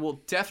 Like I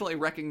will definitely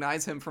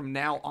recognize him from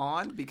now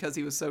on because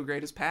he was so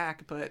great as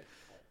Pac. But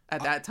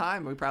at that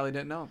time, we probably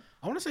didn't know him.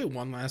 I want to say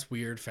one last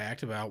weird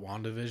fact about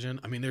WandaVision.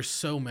 I mean, there's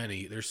so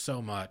many, there's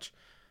so much,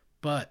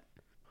 but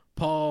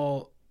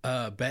Paul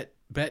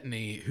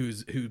Bettany,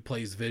 who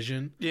plays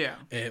Vision, Yeah.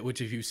 which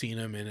if you've seen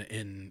him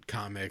in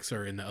comics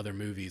or in the other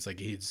movies,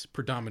 like he's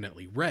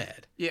predominantly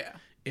red. Yeah.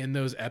 In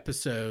those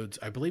episodes,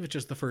 I believe it's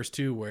just the first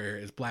two where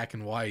it's black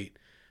and white.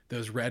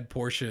 Those red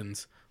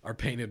portions are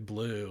painted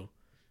blue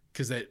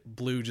because that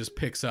blue just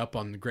picks up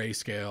on the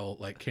grayscale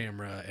like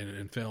camera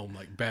and film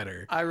like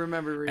better. I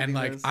remember reading And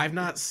like those. I've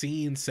not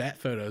seen set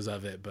photos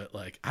of it, but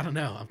like I don't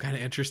know, I'm kind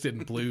of interested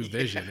in blue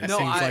Vision. It No,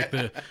 seems like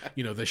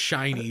the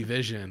shiny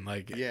Vision.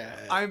 Like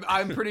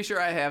I'm pretty sure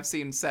I have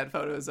seen set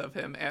photos of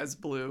him as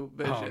Blue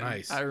Vision. Oh,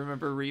 nice. I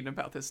remember reading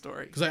about this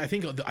story. because I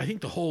think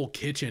the whole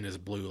kitchen is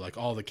blue, like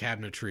all the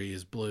cabinetry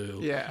is blue.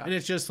 Yeah. and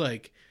it's just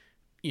like,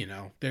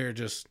 they're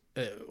just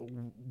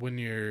when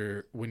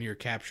you're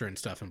capturing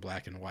stuff in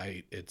black and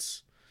white,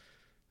 it's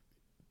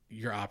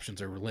your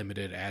options are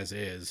limited as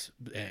is,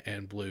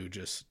 and blue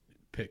just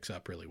picks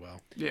up really well.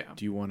 Yeah.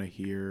 Do you want to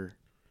hear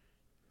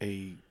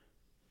a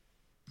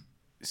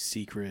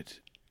secret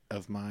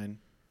of mine?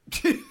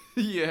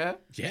 Yeah.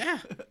 Yeah.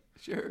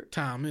 Sure.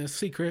 Thomas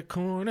Secret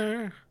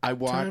Corner. I Time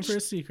for a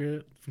watched.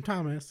 secret from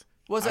Thomas.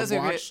 Was I as a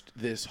watched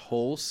this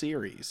whole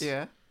series.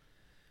 Yeah.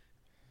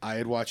 I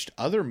had watched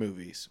other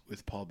movies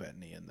with Paul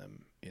Bettany in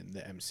them in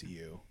the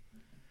MCU.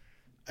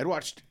 I'd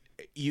watched,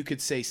 you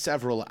could say,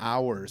 several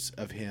hours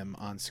of him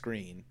on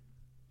screen.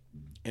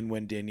 And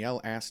when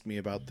Danielle asked me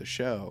about the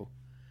show,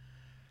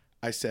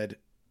 I said,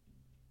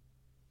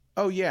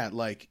 "Oh yeah,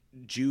 like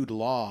Jude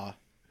Law,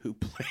 who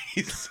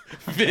plays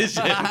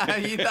Vision."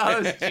 You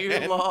thought it was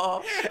Jude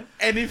Law.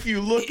 And if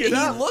you look it He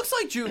up, looks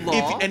like Jude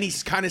Law. and he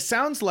kind of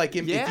sounds like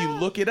him. If you Yeah.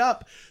 look it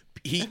up,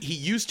 he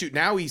used to.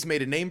 Now he's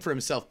made a name for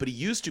himself, but he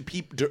used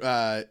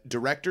to.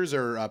 Directors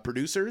or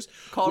producers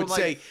Called would him,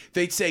 say like-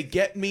 they'd say,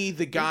 "Get me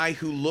the guy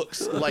who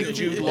looks like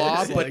Jude Law,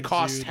 Looks but like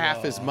costs Jude half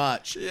Law." as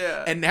much."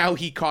 Yeah. And now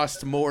he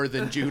costs more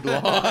than Jude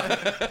Law.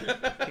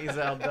 He's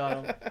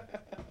outdone him.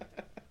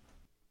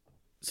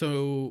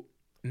 So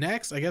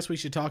next, I guess we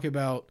should talk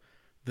about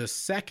the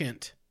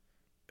second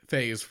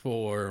Phase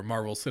 4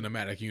 Marvel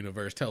Cinematic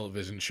Universe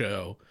television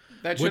show.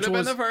 That should have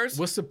been the first.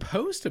 Was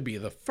supposed to be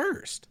the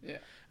first. Yeah.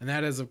 And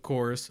that is, of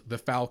course, The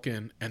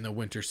Falcon and the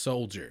Winter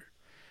Soldier,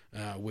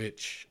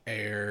 which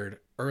aired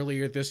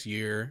earlier this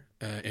year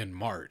in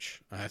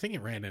March. I think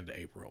it ran into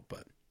April,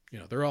 but,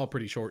 they're all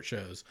pretty short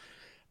shows.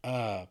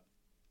 Of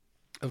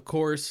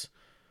course,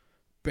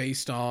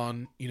 based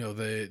on,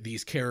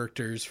 these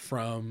characters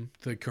from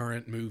the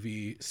current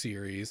movie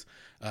series,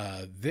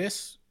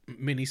 this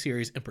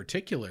miniseries in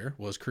particular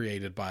was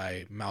created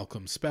by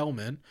Malcolm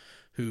Spellman,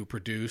 who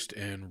produced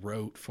and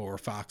wrote for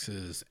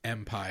Fox's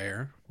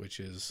Empire, which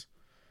is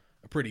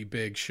a pretty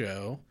big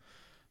show.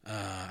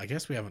 I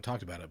guess we haven't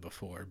talked about it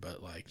before, but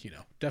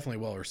definitely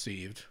well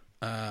received.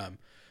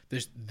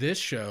 This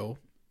show,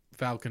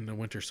 Falcon and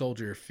Winter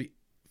Soldier,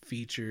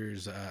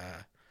 features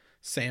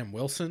Sam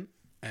Wilson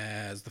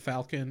as the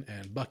Falcon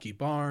and Bucky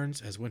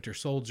Barnes as Winter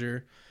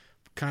Soldier.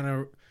 Kind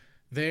of,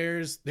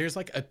 there's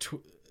like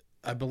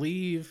I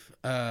believe,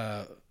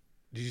 did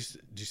you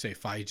say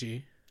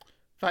Feige?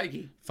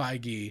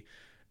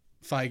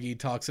 Feige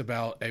talks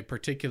about a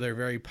particular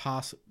very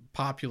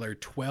popular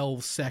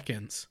 12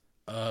 seconds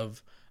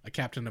of a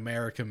Captain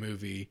America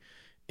movie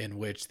in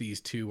which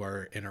these two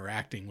are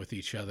interacting with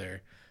each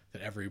other,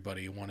 that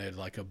everybody wanted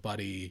like a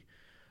buddy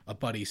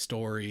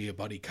story, a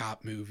buddy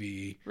cop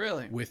movie.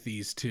 Really? With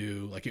these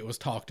two. Like it was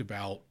talked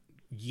about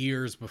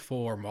years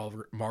before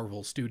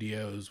Marvel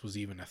Studios was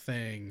even a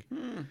thing.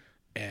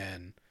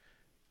 And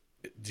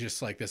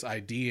just like this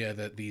idea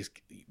that these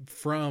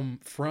from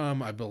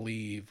I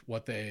believe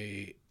what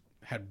they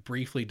had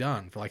briefly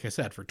done for, like I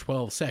said, for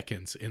 12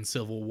 seconds in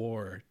Civil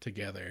War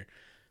together,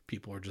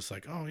 people are just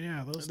like, oh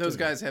yeah, Those two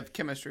guys have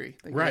chemistry.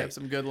 They Right. have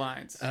some good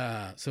lines.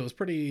 So it's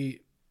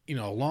pretty,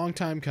 a long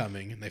time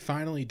coming, and they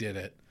finally did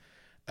it.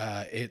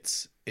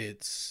 It's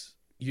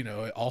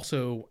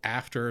also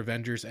after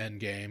Avengers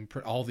Endgame.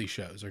 All these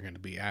shows are going to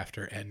be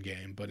after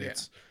Endgame, but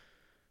it's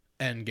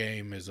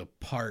Endgame is a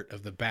part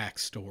of the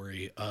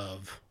backstory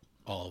of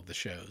all of the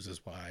shows, is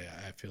why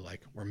I feel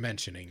like we're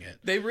mentioning it.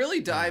 They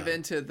really dive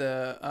into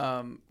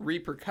the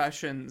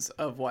repercussions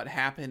of what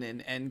happened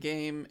in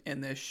Endgame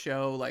in this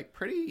show, like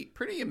pretty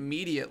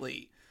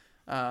immediately.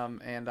 That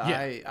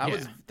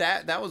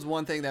was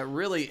one thing that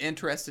really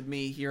interested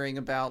me, hearing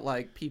about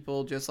like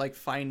people just like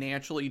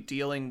financially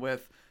dealing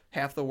with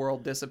half the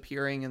world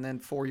disappearing, and then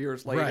 4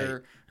 years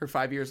later or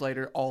 5 years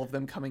later, all of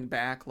them coming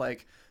back.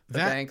 Like the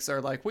banks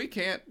are like, we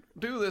can't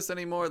do this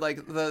anymore.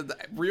 Like the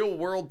real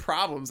world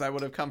problems that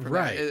would have come from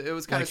that. It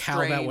was kind of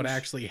strange. How that would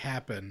actually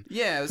happen.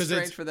 Yeah, it was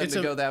strange for them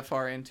to go that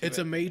far into it. It's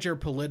a major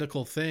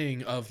political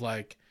thing of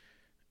like,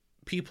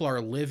 people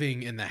are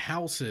living in the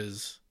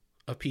houses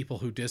of people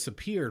who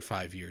disappeared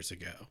 5 years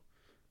ago.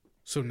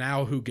 So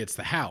now who gets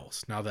the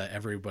house now that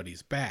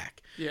everybody's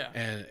back? Yeah.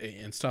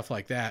 And stuff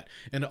like that.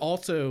 And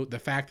also the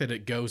fact that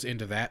it goes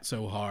into that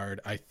so hard,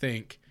 I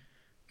think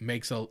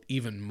makes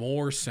even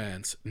more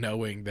sense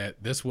knowing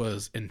that this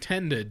was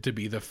intended to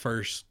be the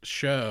first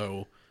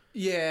show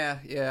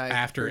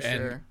after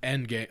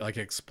Endgame, like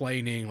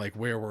explaining like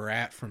where we're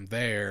at from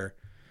there.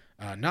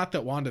 Not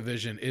that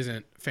WandaVision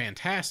isn't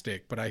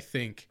fantastic, but I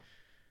think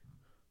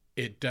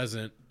it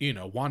doesn't,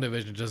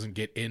 WandaVision doesn't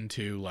get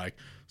into like,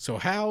 so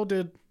how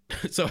did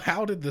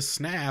the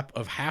snap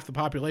of half the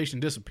population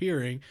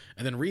disappearing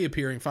and then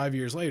reappearing 5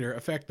 years later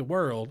affect the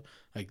world?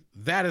 Like,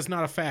 that is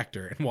not a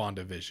factor in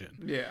WandaVision.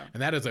 Yeah.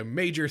 And that is a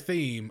major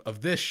theme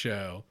of this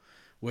show,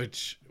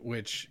 which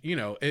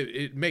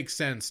it makes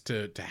sense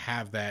to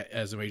have that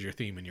as a major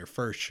theme in your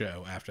first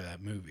show after that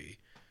movie.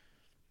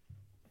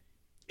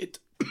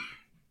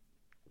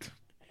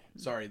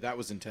 Sorry, that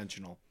was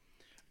intentional.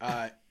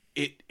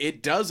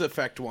 It does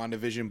affect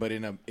WandaVision, but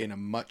in a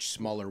much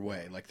smaller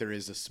way. Like, there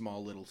is a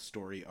small little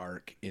story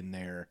arc in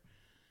there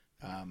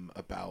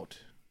about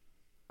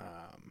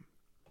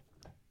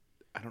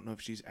I don't know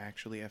if she's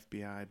actually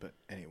FBI, but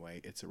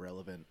anyway, it's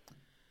irrelevant.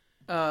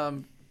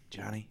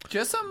 Johnny,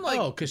 just some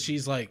because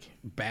she's like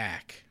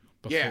back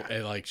before,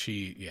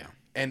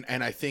 and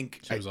I think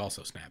she was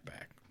also snapped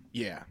back.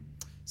 Yeah.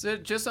 So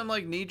just some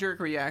like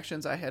knee-jerk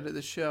reactions I had to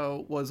the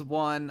show was,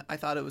 one, I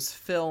thought it was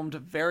filmed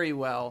very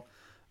well.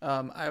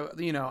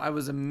 I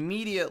was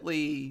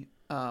immediately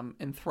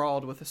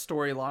enthralled with the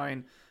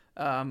storyline.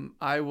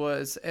 I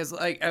was, as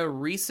like a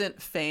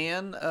recent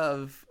fan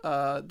of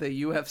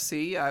the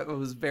UFC, I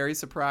was very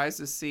surprised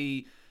to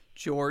see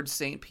George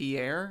St.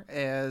 Pierre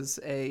as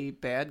a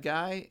bad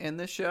guy in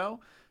the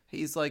show.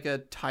 He's like a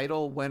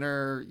title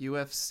winner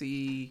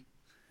UFC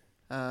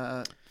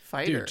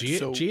fighter.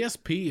 Dude,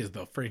 GSP is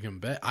the freaking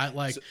best.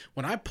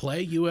 When I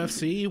play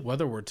UFC,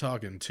 whether we're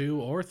talking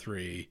 2 or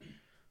 3,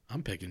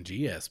 I'm picking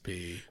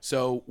GSP.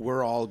 So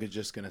we're all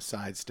just going to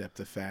sidestep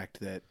the fact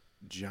that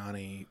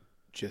Johnny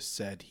just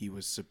said he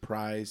was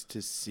surprised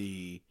to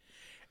see,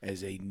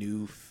 as a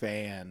new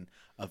fan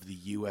of the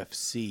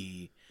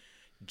UFC,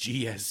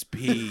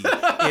 GSP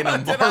in a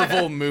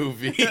Marvel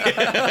movie.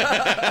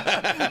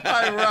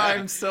 I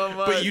rhymed so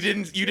much. But you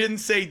didn't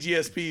say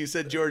GSP. You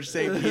said George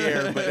St.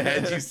 Pierre. But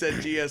had you said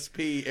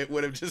GSP, it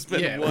would have just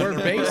been one. We're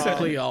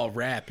basically all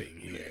rapping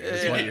here.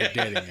 Is what you're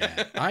getting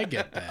at. I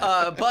get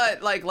that.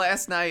 But like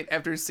last night,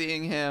 after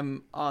seeing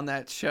him on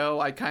that show,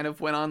 I kind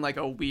of went on like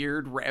a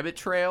weird rabbit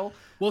trail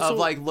of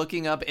like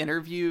looking up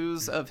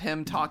interviews of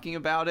him talking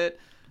about it.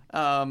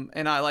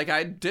 And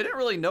I didn't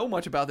really know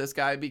much about this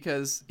guy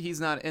because he's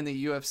not in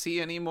the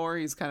UFC anymore.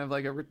 He's kind of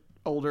like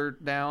older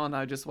now, and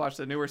I just watched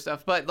the newer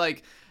stuff. But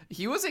like,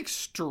 he was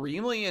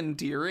extremely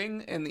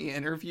endearing in the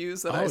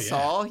interviews that I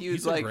saw.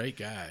 He's like a great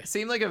guy.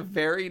 Seemed like a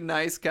very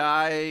nice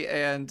guy,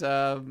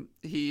 and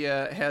he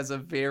has a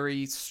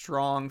very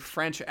strong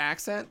French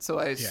accent. So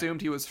I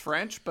assumed he was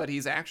French, but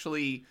he's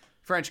actually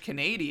French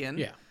Canadian.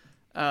 Yeah.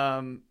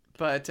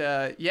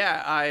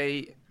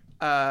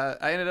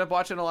 I ended up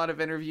watching a lot of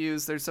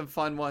interviews. There's some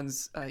fun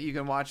ones you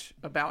can watch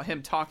about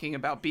him talking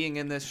about being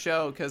in this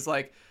show, because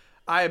like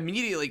I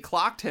immediately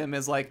clocked him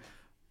as like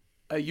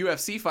a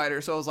UFC fighter.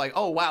 So I was like,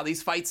 oh wow,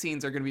 these fight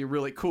scenes are going to be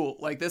really cool.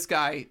 Like, this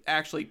guy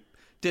actually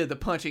did the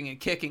punching and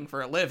kicking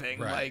for a living.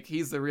 Right. Like,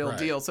 he's the real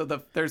deal. So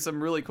there's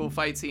some really cool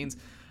fight scenes.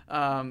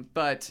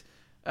 But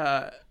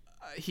there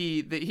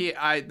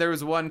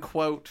was one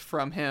quote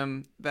from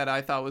him that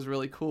I thought was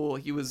really cool.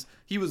 He was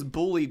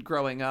bullied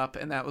growing up,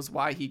 and that was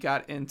why he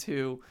got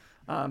into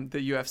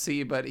the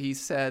UFC. But he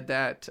said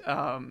that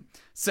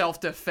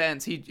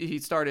self-defense, he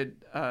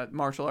started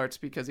martial arts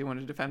because he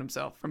wanted to defend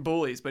himself from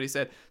bullies. But he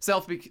said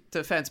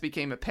self-defense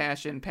became a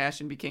passion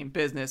became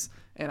business,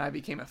 and I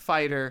became a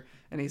fighter.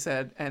 And he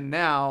said, and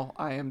now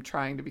I am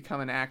trying to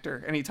become an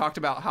actor. And he talked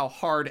about how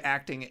hard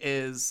acting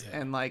is,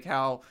 and like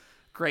how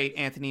great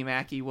Anthony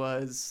Mackie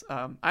was.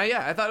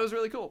 I thought it was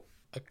really cool.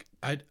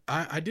 I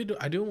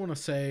do want to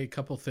say a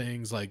couple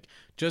things, like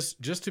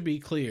just to be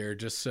clear,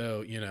 just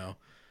so you know,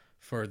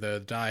 for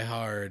the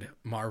diehard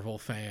Marvel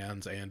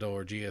fans and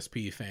or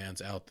GSP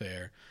fans out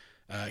there,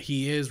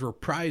 he is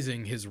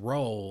reprising his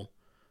role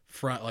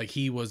from, like,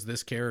 he was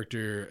this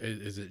character.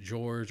 Is it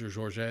George or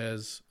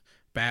Georges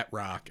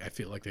Batroc? I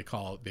feel like they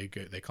call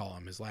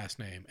him his last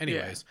name.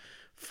 Anyways,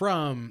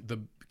 from the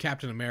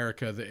Captain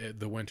America,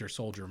 the Winter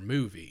Soldier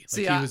movie.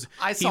 See,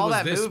 I saw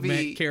that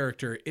movie.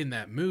 Character in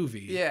that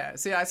movie. Yeah.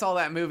 See, I saw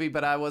that movie,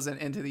 but I wasn't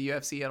into the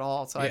UFC at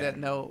all, so I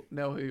didn't know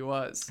who he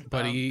was.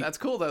 But that's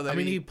cool though.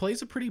 He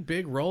plays a pretty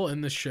big role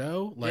in the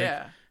show. Like,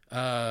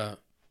 I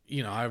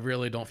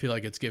really don't feel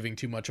like it's giving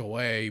too much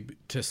away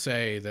to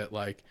say that,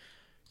 like,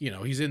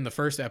 he's in the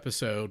first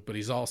episode, but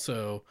he's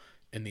also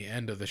in the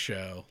end of the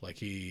show. Like,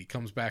 he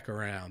comes back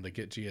around to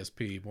get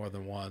GSP more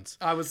than once.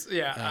 I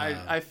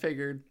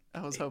figured.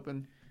 I was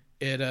hoping.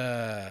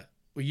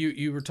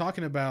 You were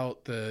talking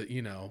about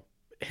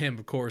him,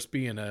 of course,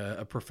 being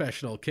a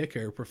professional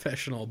kicker,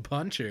 professional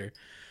puncher.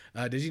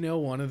 Did you know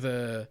one of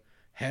the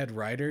head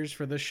writers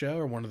for the show,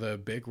 or one of the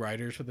big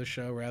writers for the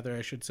show, rather,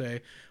 I should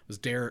say, was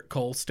Derek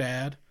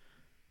Kolstad,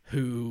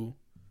 who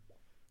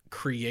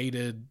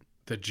created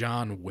the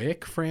John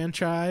Wick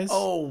franchise.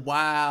 Oh,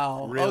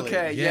 wow. Really?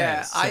 Okay,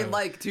 Yeah, I so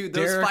like, dude,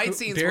 those fight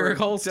scenes Derek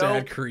were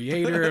Kolstad, dope.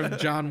 creator of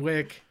John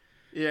Wick,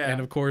 Yeah. and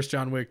of course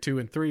John Wick 2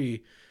 and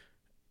 3.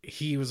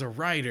 He was a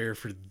writer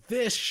for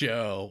this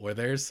show where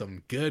there's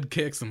some good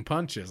kicks and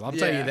punches. I'll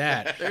tell you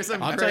that. There's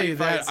some I'll great tell you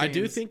that. fight I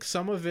do scenes. think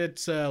some of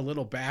it's a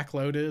little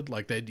backloaded,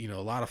 like they, a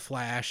lot of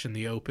flash in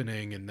the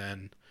opening and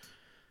then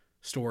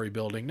story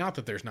building. Not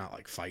that there's not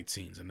like fight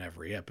scenes in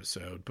every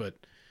episode, but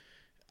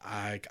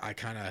I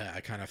kind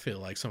of feel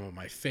like some of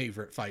my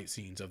favorite fight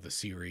scenes of the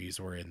series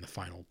were in the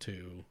final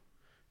 2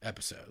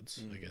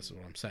 episodes. I guess is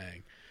what I'm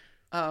saying.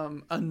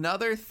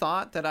 Another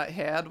thought that I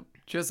had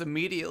just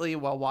immediately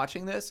while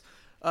watching this,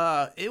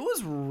 it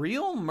was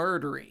real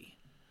murdery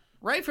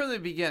right from the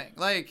beginning.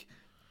 Like,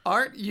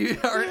 aren't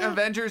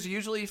Avengers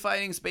usually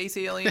fighting space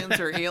aliens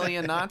or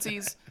alien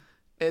Nazis?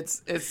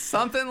 It's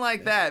something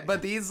like that.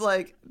 But these,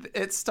 like,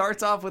 it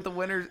starts off with the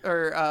winter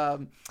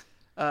or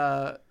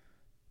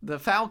the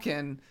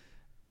Falcon.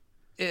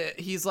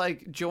 He's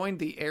like joined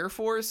the Air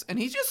Force, and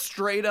he's just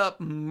straight up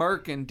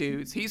murking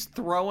dudes. He's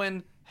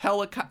throwing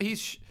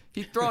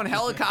He's throwing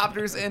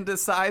helicopters into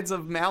sides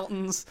of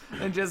mountains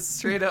and just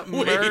straight up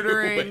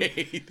murdering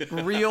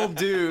real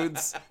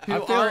dudes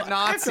who aren't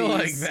Nazis. I feel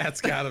like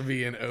that's got to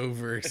be an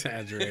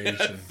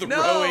over-exaggeration.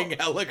 Throwing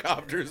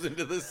helicopters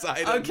into the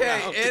side of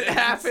mountains. It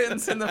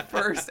happens in the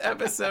first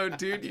episode,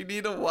 dude. You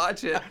need to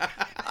watch it.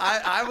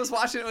 I was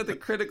watching it with a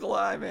critical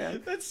eye,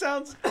 man. That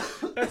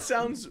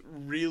sounds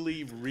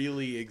really,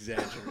 really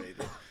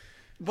exaggerated.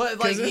 But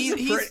like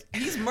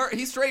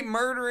he's straight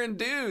murdering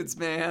dudes,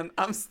 man.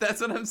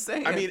 That's what I'm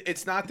saying. I mean,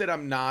 it's not that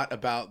I'm not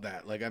about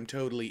that. Like, I'm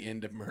totally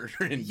into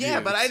murdering dudes. Yeah,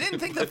 but I didn't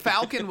think the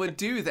Falcon would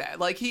do that.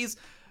 Like he's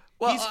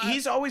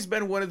always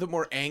been one of the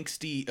more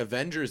angsty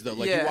Avengers, though.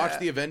 Like, you watch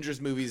the Avengers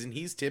movies, and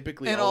he's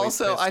typically and always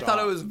also pissed I thought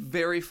off. it was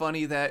very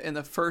funny that in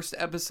the first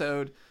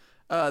episode,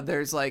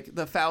 there's like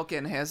the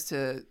Falcon has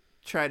to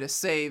try to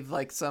save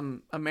like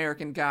some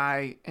American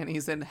guy, and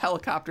he's in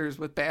helicopters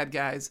with bad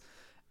guys,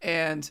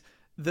 and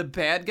the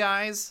bad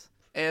guys,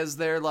 as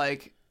their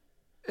like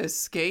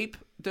escape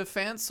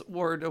defense,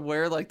 were to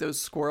wear like those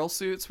squirrel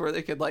suits where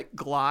they could like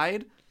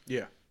glide.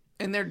 Yeah.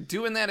 And they're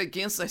doing that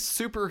against a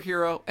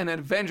superhero, an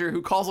Avenger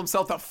who calls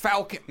himself the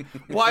Falcon.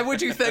 Why would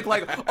you think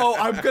like, oh,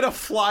 I'm gonna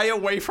fly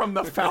away from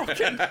the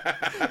Falcon?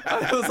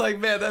 I was like,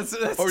 man, that's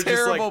Or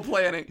terrible just,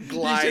 like, planning.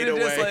 glide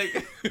away.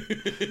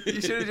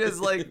 You should have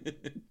just like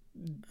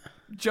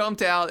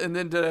jumped out and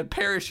then did a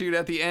parachute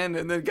at the end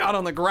and then got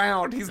on the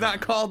ground. He's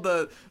not called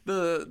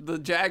the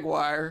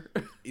Jaguar.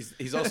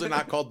 He's also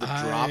not called the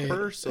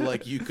Dropper, so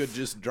like you could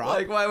just drop.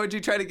 Like, why would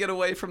you try to get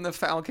away from the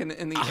Falcon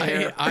in the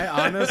air? I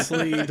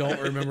honestly don't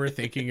remember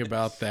thinking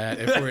about that.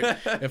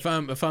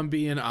 If I'm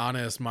being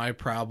honest, my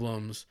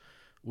problems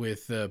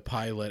with the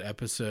pilot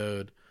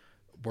episode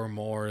were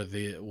more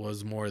the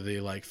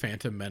like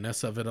Phantom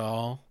Menace of it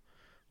all,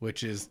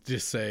 which is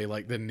just say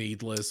like the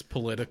needless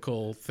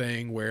political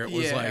thing where it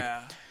was like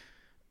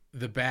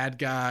the bad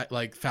guy,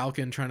 like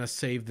Falcon trying to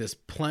save this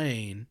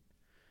plane,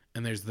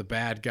 and there's the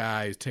bad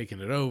guy who's taking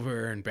it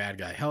over and bad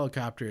guy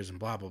helicopters and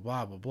blah, blah,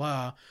 blah, blah,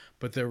 blah.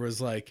 But there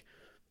was like,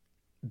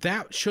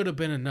 that should have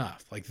been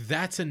enough. Like,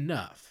 that's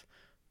enough.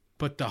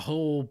 But the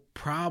whole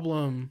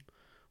problem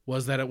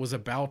was that it was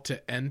about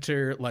to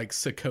enter like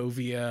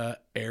Sokovia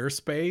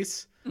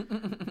airspace.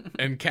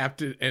 And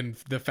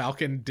the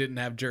Falcon didn't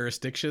have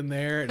jurisdiction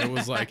there, and it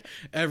was like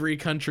every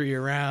country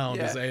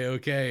around is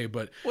A-okay,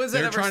 but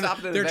they're trying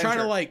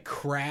to like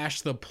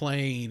crash the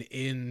plane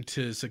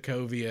into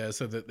Sokovia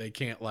so that they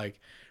can't like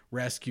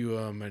rescue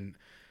him, and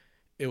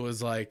it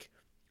was like,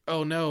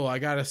 oh no, I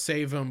gotta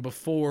save him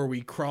before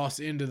we cross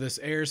into this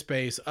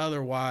airspace,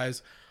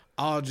 otherwise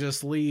I'll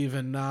just leave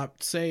and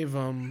not save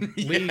them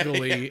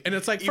legally. And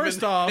it's like,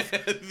 first off,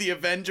 the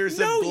Avengers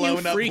have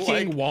blown up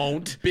like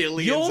won't.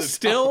 billions You'll of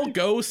still times.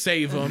 go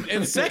save them.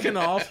 And second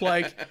off,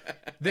 like,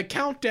 the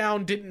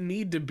countdown didn't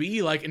need to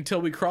be like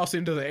until we cross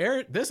into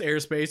this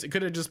airspace. It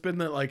could have just been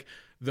that like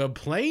the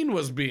plane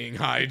was being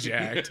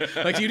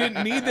hijacked. Like, you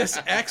didn't need this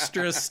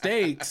extra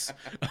stakes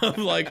of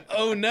like,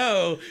 oh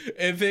no,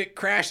 if it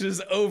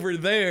crashes over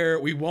there,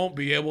 we won't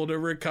be able to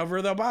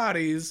recover the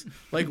bodies.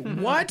 Like,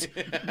 what?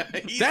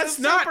 That's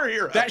not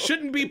superhero. That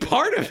shouldn't be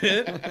part of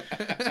it.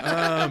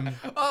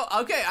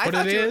 Oh, okay. I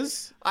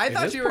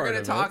thought you were going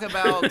to talk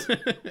about.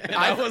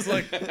 I was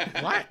like,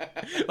 what?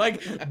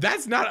 Like,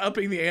 that's not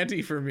upping the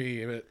ante for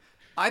me. But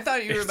I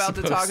thought you were about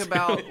to talk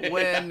about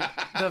when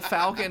the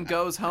Falcon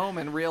goes home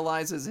and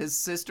realizes his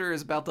sister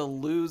is about to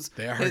lose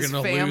his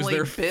family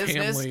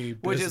business,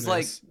 which is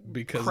like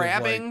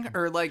crabbing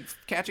or like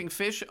catching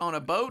fish on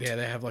a boat. Yeah,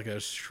 they have like a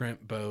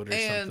shrimp boat or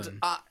something.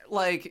 And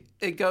like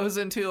it goes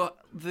into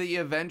the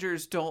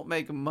Avengers don't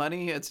make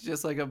money. It's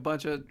just like a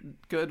bunch of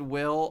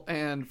goodwill,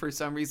 and for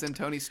some reason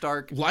Tony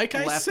Stark like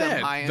I left said,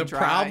 them high and the dry.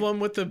 problem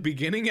with the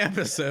beginning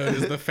episode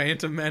is the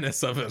Phantom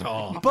Menace of it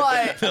all.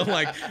 But the,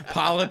 like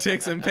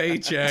politics and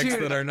paychecks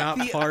Dude, that are not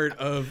part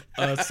of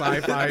a sci-fi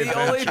the adventure.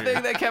 only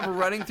thing that kept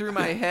running through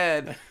my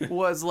head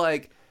was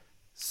like,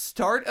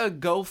 start a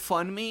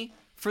GoFundMe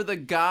for the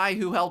guy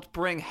who helped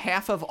bring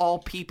half of all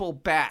people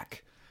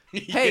back.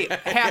 Hey,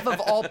 half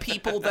of all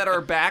people that are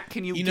back,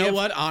 can you know give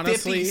what?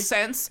 Honestly, 50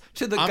 cents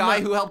to the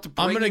guy who helped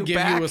bring you back? I'm going to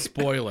give you a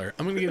spoiler.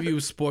 I'm going to give you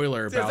a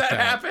spoiler about that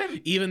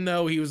happen? Even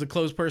though he was a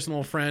close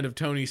personal friend of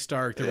Tony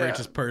Stark, the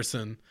richest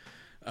person,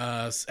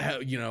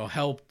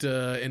 helped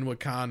in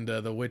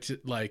Wakanda, the witch,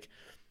 like,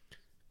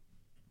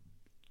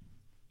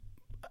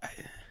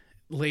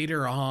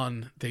 later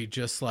on, they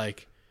just,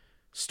 like,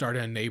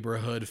 started a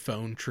neighborhood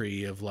phone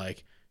tree of,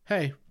 like,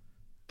 hey,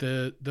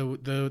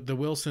 the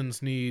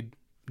Wilsons need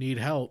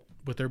help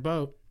with their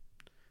boat,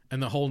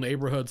 and the whole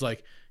neighborhood's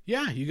like,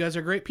 yeah, you guys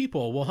are great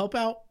people, we'll help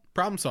out,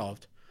 problem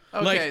solved.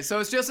 Okay, like, so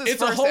it's just his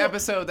first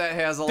episode that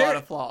has a lot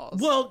of flaws.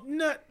 Well,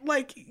 not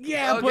like,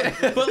 yeah,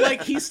 Okay. but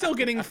like he's still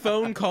getting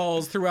phone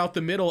calls throughout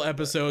the middle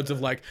episodes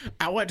of like,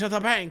 I went to the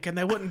bank and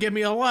they wouldn't give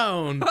me a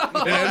loan,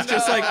 and it's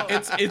just like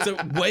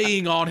it's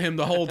weighing on him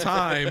the whole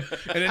time,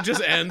 and it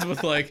just ends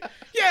with like,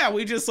 yeah,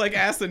 we just like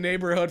asked the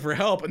neighborhood for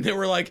help, and they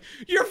were like,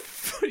 you're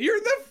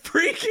the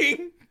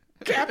freaking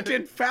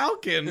Captain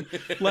Falcon,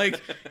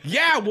 like,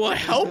 yeah, we'll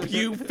help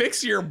you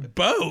fix your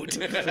boat.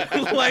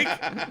 Like,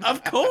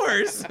 of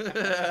course.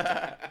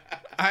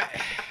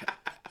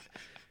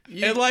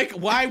 And like,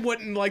 why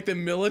wouldn't like the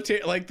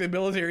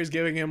military's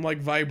giving him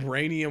like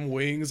vibranium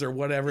wings or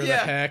whatever the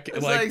heck?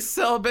 It's like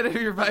sell a bit of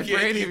your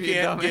vibranium. You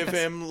can't give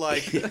him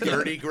like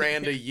 30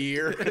 grand a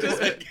year.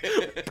 Just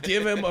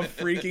give him a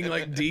freaking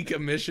like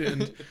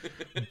decommissioned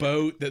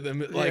boat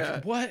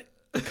that what?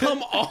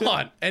 Come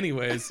on.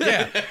 Anyways,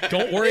 yeah,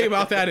 don't worry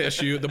about that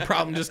issue. The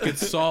problem just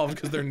gets solved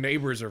because their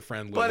neighbors are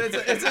friendly. But it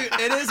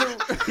is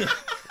a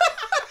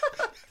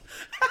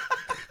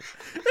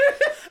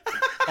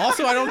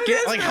also, I don't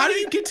get, like, how do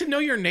you get to know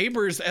your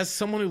neighbors as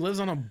someone who lives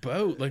on a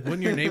boat? Like,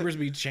 wouldn't your neighbors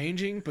be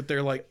changing? But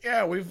they're like,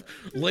 yeah, we've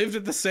lived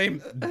at the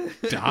same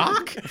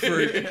dock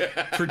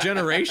for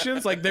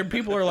generations. Like, their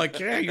people are like,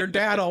 yeah, your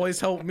dad always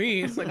helped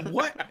me. It's like,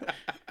 what?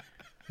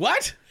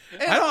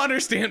 I don't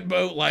understand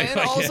boat life. And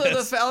I also,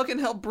 guess. the Falcon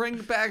helped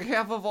bring back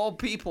half of all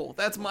people.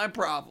 That's my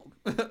problem.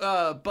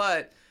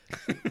 But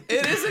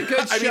it is a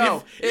good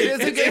show.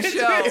 It's a good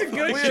show. It's a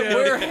good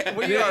show.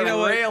 We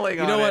are railing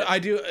on it. You know what? I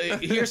do.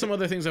 Here's some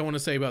other things I want to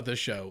say about this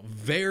show.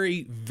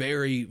 Very,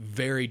 very,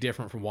 very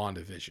different from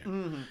WandaVision.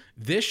 Mm-hmm.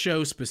 This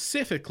show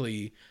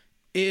specifically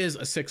is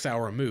a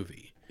 6-hour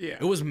movie. Yeah.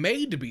 It was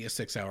made to be a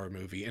 6-hour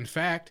movie. In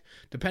fact,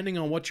 depending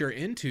on what you're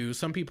into,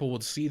 some people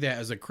would see that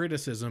as a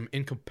criticism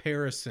in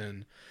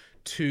comparison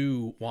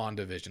to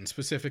WandaVision,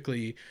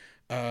 specifically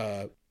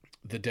the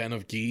Den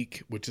of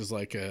Geek, which is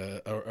like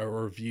a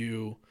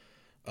review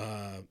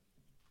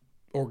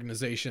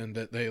organization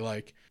that they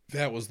like,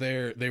 that was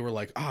there. They were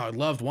like, oh, I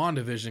loved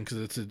WandaVision because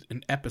it's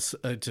an episode,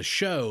 it's a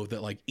show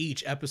that like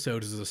each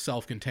episode is a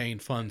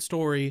self-contained fun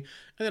story,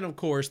 and then of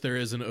course there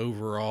is an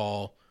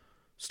overall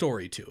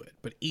story to it,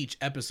 but each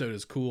episode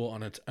is cool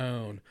on its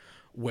own,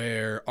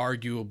 where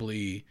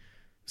arguably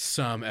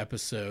some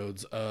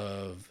episodes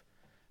of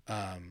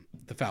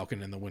the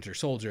Falcon and the Winter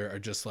Soldier are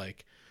just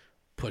like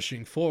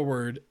pushing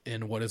forward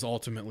in what is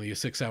ultimately a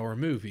 6-hour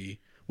movie,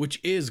 which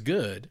is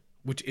good,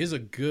 which is a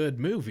good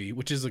movie,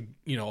 which is a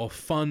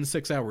fun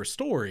 6-hour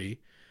story.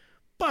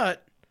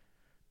 But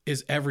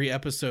is every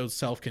episode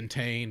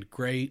self-contained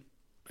great?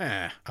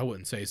 I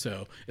wouldn't say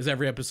so. Is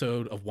every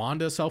episode of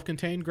Wanda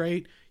self-contained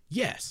great?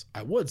 Yes,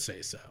 I would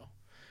say so.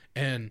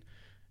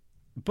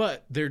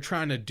 But they're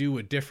trying to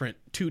do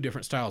two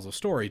different styles of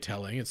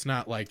storytelling. It's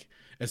not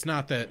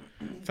that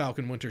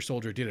Falcon Winter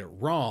Soldier did it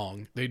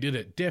wrong. They did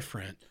it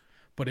different.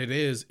 But it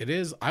is,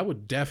 I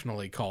would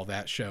definitely call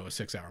that show a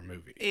 6-hour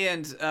movie.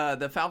 And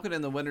the Falcon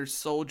and the Winter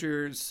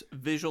Soldier's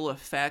visual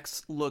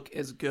effects look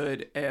as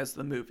good as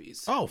the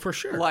movies. Oh, for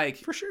sure.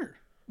 For sure.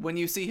 When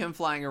you see him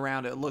flying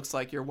around, it looks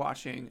like you're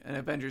watching an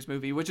Avengers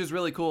movie, which is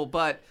really cool.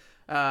 But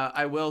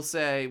I will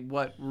say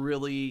what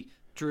really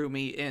drew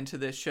me into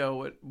this show,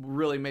 what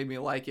really made me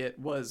like it,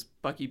 was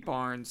Bucky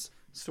Barnes'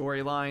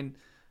 storyline.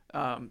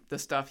 The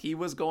stuff he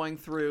was going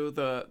through,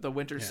 the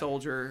Winter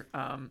Soldier,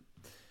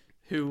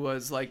 who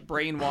was like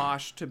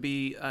brainwashed to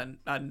be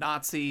a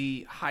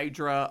Nazi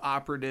Hydra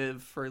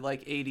operative for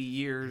like 80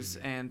 years.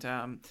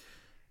 And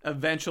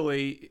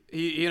eventually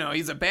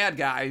he's a bad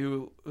guy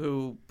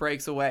who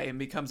breaks away and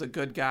becomes a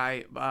good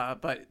guy.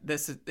 But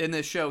in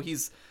this show,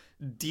 he's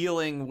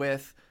dealing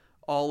with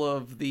all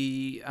of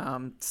the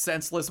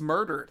senseless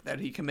murder that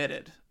he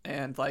committed.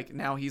 And like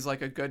now he's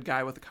like a good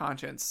guy with a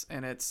conscience,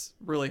 and it's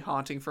really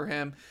haunting for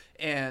him.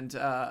 And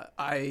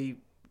I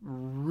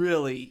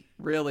really,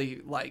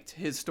 really liked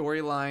his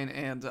storyline,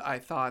 and I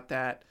thought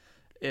that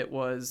it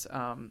was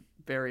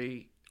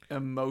very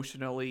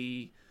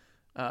emotionally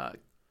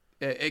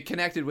it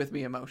connected with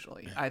me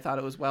emotionally. I thought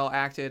it was well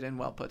acted and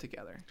well put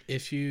together.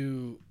 If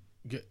you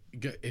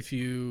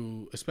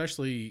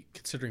especially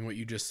considering what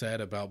you just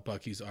said about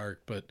Bucky's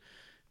arc, but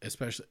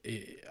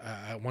especially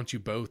I want you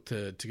both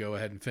to go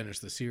ahead and finish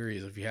the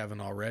series if you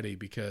haven't already,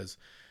 because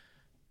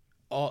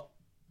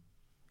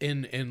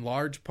in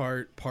large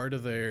part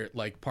of their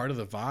part of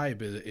the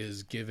vibe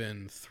is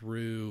given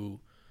through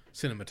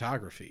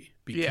cinematography,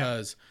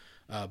 because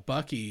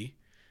Bucky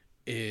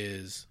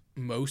is,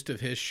 most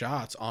of his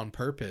shots on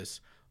purpose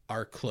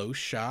are close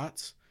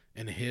shots,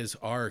 and his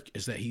arc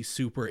is that he's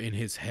super in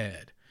his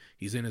head.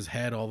 He's in his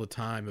head all the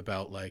time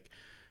about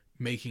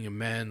making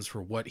amends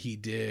for what he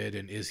did,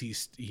 and is he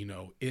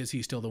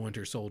still the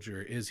Winter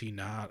Soldier? Is he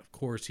not? Of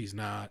course he's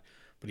not,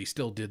 but he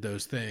still did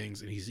those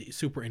things, and he's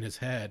super in his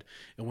head.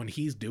 And when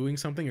he's doing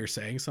something or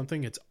saying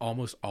something, it's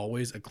almost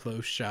always a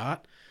close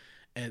shot.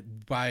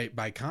 And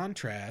by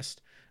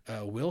contrast,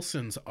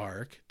 Wilson's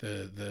arc,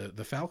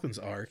 the Falcon's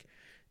arc,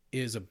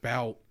 is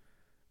about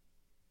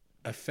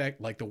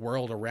the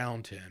world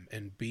around him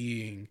and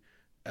being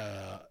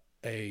a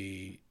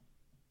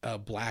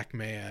black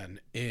man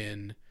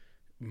in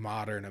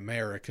modern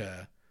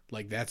America.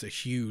 That's a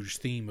huge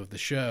theme of the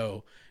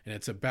show, and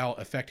it's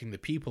about affecting the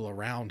people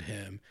around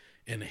him,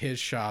 and his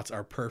shots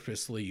are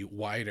purposely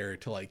wider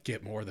to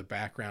get more of the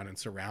background and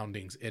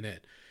surroundings in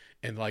it.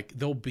 And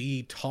they'll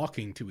be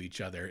talking to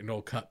each other, and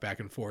it'll cut back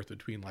and forth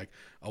between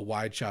a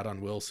wide shot on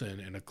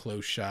Wilson and a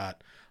close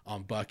shot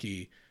on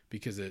Bucky,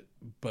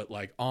 but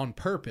on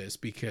purpose,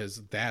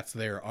 because that's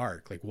their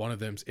arc. One of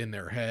them's in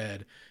their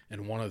head,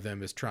 and one of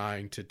them is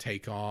trying to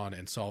take on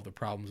and solve the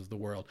problems of the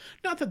world.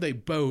 Not that they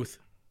both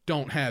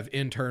don't have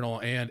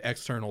internal and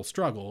external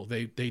struggle.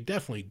 They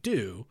definitely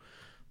do.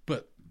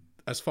 But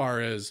as far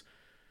as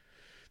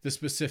the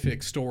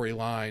specific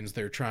storylines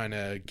they're trying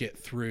to get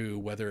through,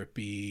 whether it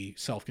be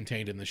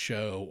self-contained in the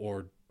show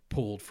or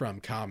pulled from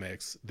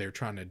comics, they're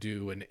trying to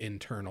do an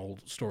internal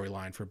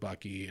storyline for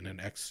Bucky and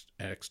an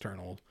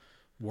external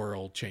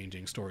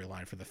world-changing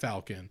storyline for the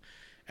Falcon.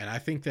 And I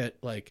think that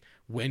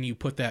when you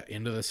put that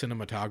into the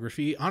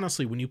cinematography,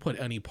 honestly, when you put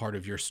any part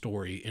of your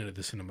story into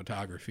the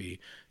cinematography,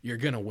 you're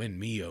gonna win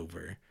me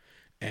over.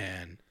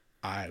 And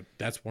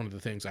that's one of the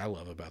things I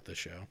love about this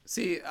show.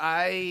 See,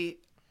 I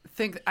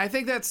think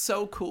that's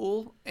so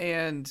cool.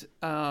 And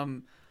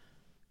I'm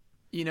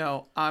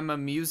a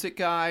music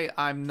guy.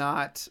 I'm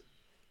not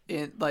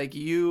in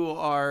you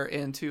are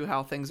into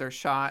how things are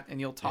shot,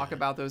 and you'll talk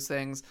about those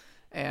things.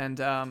 And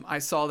I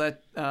saw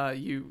that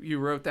you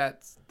wrote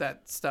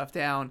that stuff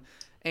down,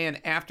 and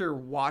after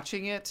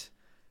watching it,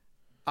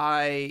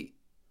 in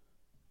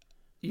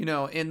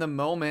the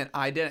moment,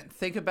 I didn't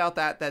think about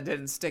that. That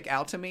didn't stick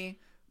out to me.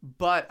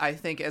 But I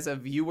think as a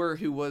viewer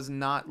who was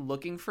not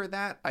looking for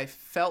that, I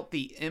felt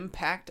the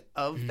impact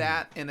of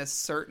that in a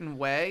certain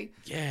way.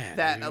 Yeah,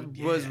 that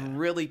was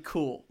really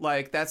cool.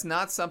 That's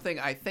not something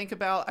I think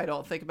about. I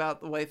don't think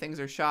about the way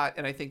things are shot,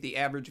 and I think the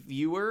average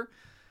viewer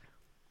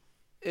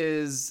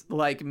is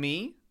like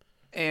me,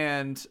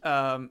 and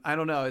I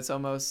don't know. It's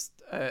almost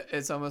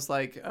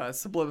like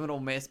subliminal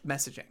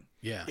messaging.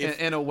 Yeah,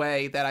 in a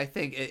way that I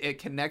think it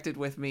connected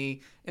with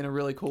me in a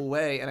really cool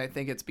way, and I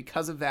think it's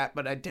because of that.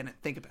 But I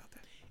didn't think about that.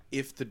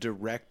 If the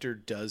director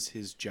does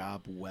his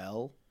job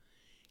well,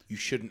 you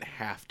shouldn't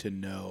have to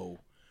know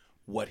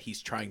what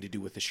he's trying to do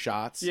with the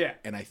shots. Yeah.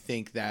 And I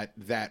think that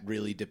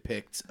really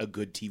depicts a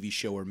good TV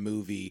show or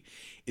movie,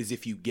 is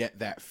if you get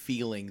that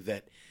feeling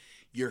that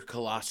you're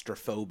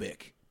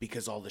claustrophobic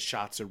because all the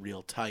shots are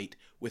real tight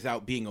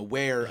without being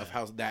aware of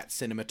how that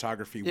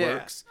cinematography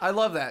works. I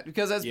love that,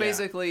 because that's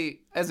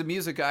basically, as a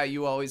music guy,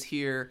 you always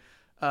hear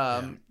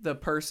the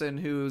person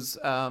who's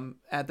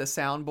at the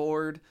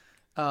soundboard.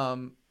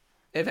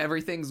 If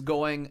everything's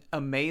going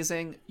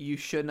amazing, you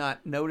should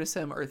not notice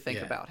him or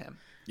think about him.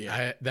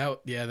 Yeah,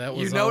 that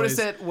was. You notice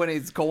it when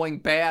it's going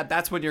bad.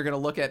 That's when you're going to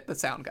look at the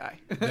sound guy.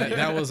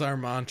 that was our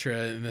mantra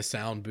in the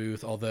sound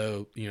booth.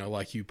 Although,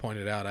 like you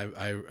pointed out,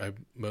 I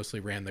mostly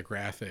ran the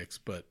graphics,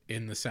 but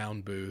in the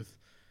sound booth,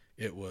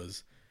 it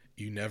was,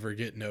 you never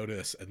get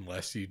noticed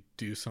unless you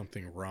do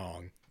something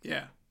wrong.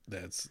 Yeah,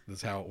 that's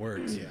how it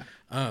works.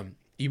 Yeah.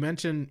 You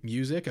mentioned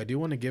music. I do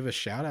want to give a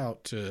shout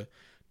out to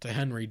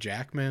Henry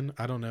Jackman.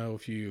 I don't know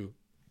if you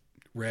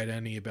read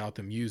any about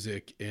the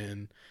music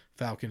in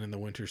Falcon and the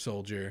Winter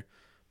Soldier,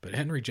 but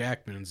Henry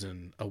Jackman's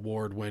an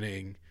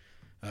award-winning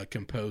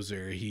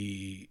composer.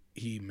 He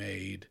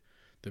made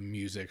the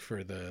music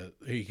for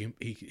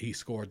he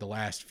scored the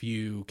last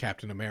few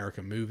Captain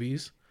America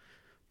movies.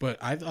 But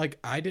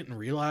I didn't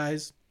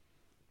realize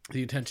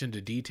the attention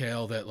to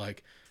detail that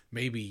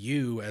maybe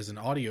you as an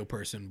audio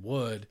person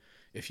would,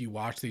 if you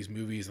watch these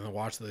movies and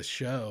watch this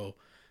show,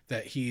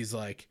 that he's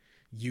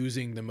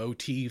using the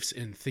motifs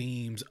and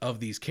themes of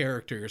these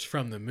characters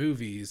from the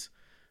movies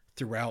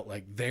throughout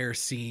their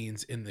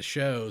scenes in the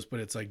shows, but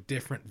it's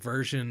different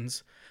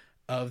versions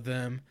of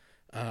them.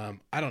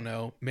 I don't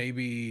know,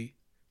 maybe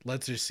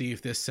let's just see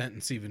if this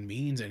sentence even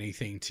means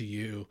anything to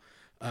you.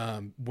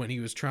 When he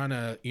was trying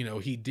to,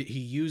 he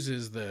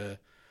uses the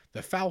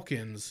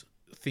Falcon's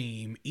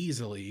theme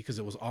easily because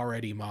it was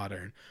already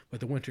modern. But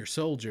the Winter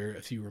Soldier,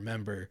 if you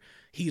remember,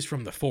 he's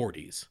from the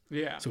 40s.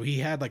 Yeah. So he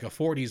had like a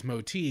 40s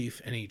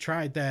motif, and he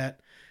tried that,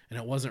 and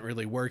it wasn't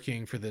really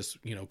working for this,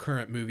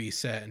 current movie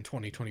set in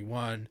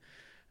 2021.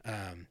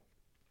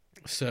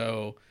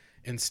 So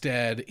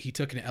instead, he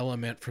took an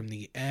element from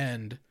the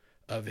end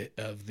of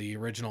the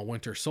original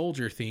Winter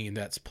Soldier theme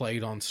that's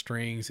played on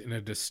strings in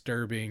a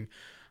disturbing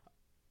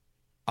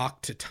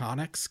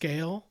octatonic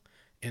scale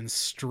and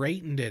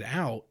straightened it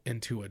out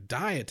into a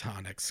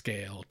diatonic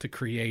scale to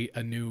create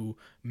a new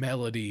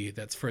melody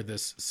that's for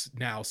this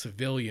now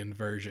civilian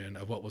version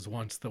of what was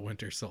once the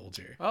Winter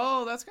Soldier.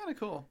 Oh, that's kind of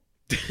cool.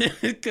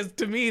 Because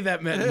to me,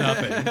 that meant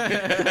nothing.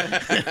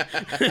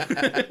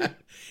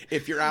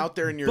 If you're out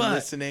there and you're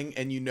listening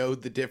and you know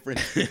the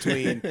difference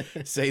between,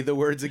 say the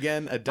words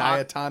again, a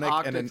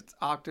diatonic and an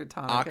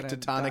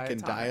octatonic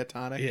and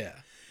diatonic, yeah,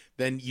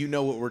 then you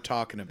know what we're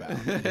talking about.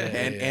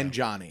 And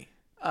Johnny.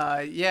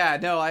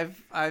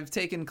 I've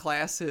taken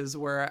classes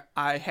where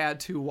I had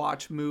to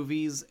watch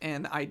movies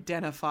and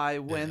identify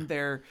when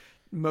their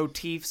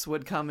motifs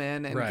would come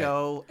in and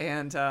go.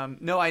 And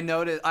I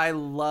noticed I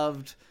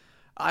loved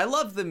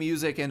the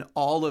music in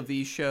all of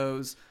these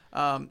shows.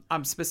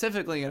 I'm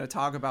specifically going to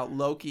talk about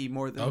Loki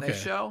more than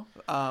this show.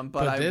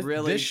 But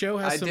this show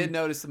has did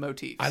notice the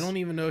motifs. I don't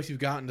even know if you've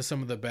gotten to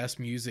some of the best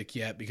music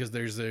yet, because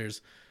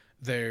there's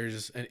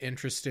an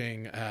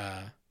interesting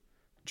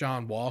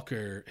John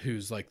Walker,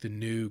 who's like the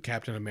new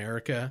Captain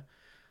America.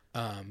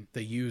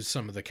 They use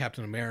some of the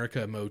Captain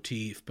America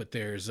motif, but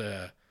there's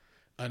an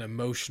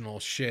emotional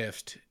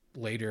shift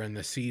later in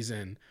the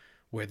season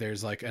where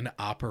there's like an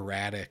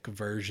operatic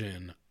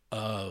version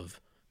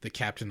of the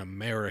Captain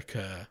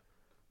America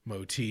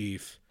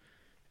motif.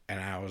 And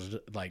I was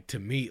like, to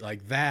me,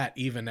 like that,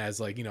 even as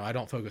like, I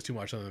don't focus too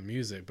much on the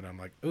music, but I'm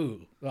like,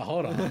 ooh, well,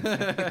 hold on.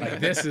 Like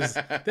this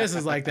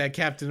is like that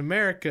Captain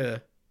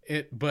America,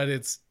 but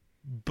it's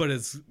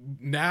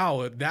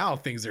now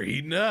things are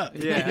heating up.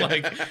 Yeah.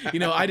 Like,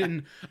 I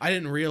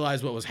didn't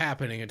realize what was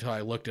happening until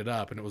I looked it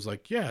up, and it was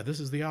like, yeah,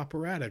 this is the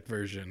operatic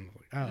version.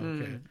 Like, oh,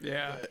 okay.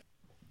 Yeah.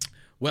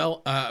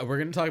 Well, we're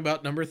going to talk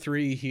about number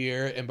 3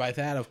 here. And by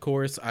that, of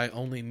course, I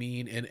only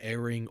mean in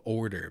airing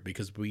order,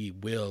 because we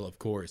will, of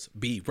course,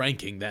 be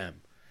ranking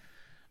them.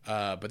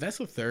 But that's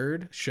the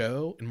third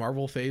show in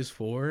Marvel Phase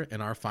 4,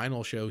 and our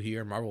final show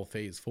here, Marvel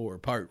Phase 4,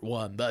 Part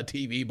 1, The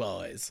TV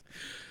Boys.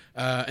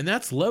 And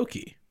that's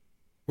Loki.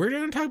 We're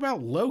going to talk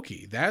about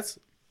Loki. That's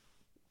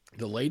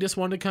the latest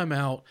one to come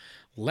out.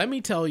 Let me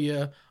tell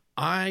you,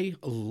 I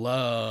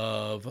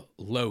love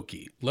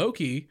Loki.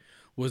 Loki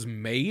was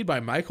made by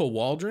Michael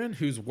Waldron,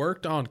 who's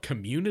worked on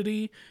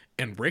Community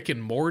and Rick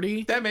and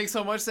Morty. That makes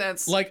so much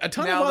sense. Like a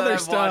ton of other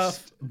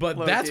stuff, but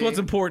Loki. That's what's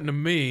important to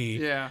me.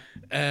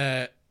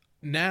 Yeah.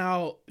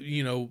 Now,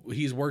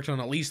 he's worked on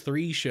at least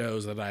 3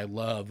 shows that I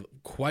love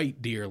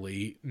quite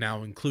dearly,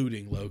 now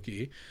including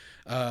Loki.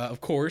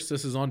 Of course,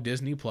 this is on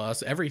Disney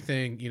Plus.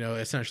 Everything,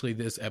 essentially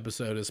this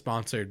episode is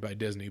sponsored by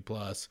Disney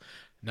Plus.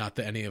 Not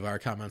that any of our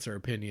comments or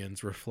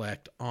opinions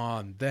reflect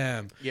on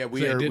them. Yeah,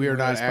 we are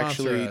not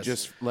actually,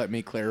 just let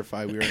me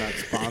clarify, we are not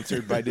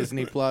sponsored by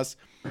Disney Plus.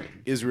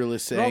 Israel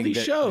is saying but all these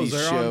that shows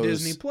these are on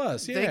Disney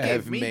Plus. Yeah. They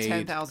gave me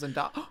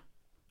 $10,000.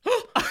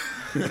 Oh,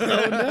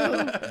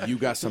 no. You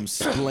got some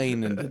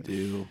splaining to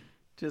do.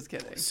 Just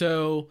kidding.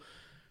 So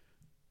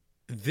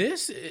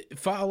this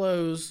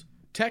follows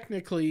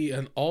technically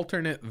an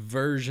alternate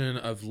version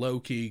of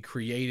Loki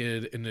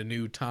created in the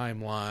new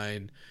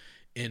timeline,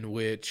 in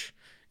which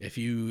if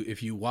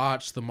you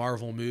watch the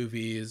Marvel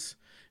movies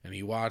and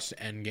you watched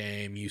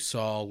Endgame, you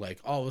saw like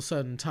all of a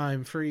sudden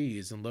time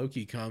freeze and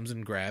Loki comes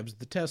and grabs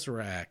the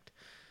Tesseract.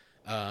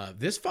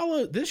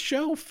 This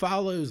show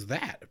follows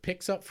that. It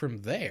picks up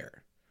from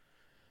there.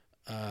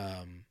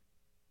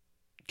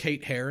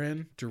 Kate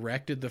Herron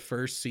directed the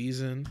first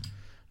season.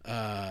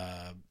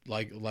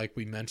 Like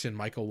we mentioned,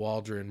 Michael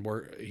Waldron,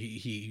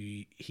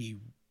 he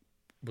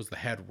was the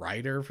head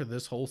writer for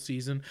this whole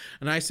season.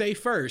 And I say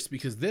first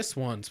because this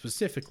one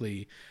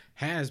specifically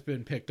has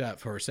been picked up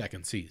for a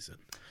second season.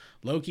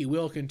 Loki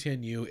will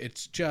continue.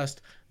 It's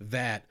just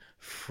that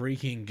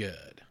freaking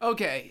good.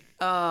 Okay.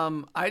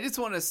 I just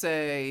want to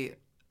say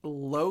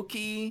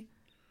Loki,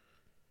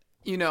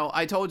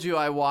 I told you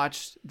I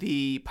watched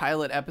the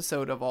pilot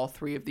episode of all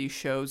 3 of these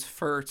shows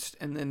first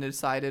and then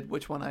decided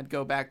which one I'd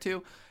go back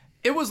to.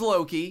 It was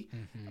Loki.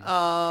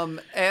 Mm-hmm.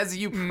 As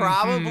you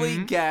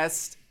probably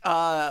guessed,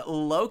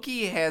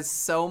 Loki has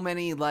so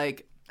many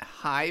like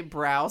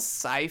highbrow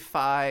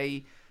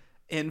sci-fi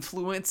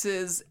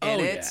influences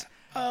in it.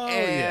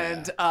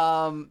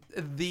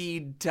 The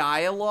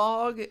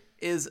dialogue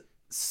is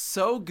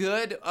so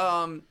good.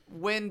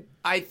 When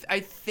I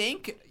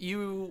think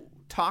you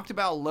talked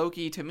about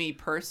Loki to me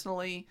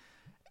personally,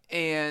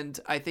 and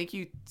I think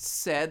you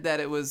said that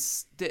it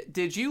was...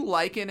 Did you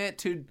liken it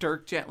to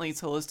Dirk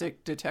Gently's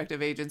Holistic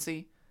Detective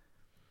Agency?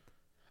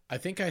 I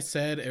think I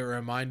said it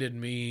reminded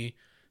me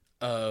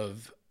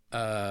of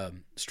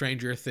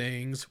Stranger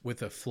Things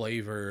with a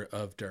flavor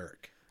of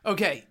Dirk.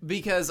 Okay,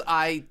 because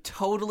I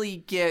totally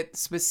get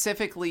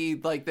specifically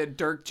like the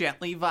Dirk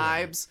Gently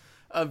vibes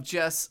of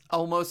just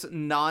almost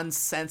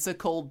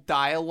nonsensical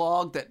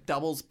dialogue that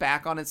doubles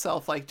back on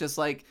itself, like just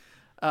like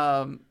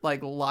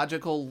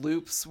logical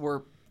loops.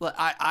 Where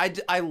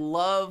I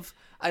love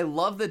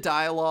the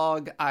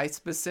dialogue. I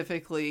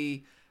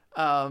specifically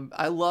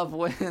I love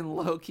when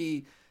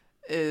Loki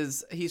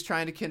he's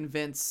trying to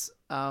convince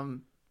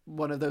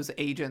one of those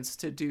agents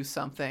to do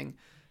something,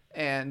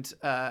 and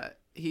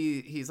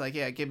he's like,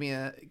 yeah, give me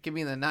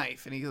the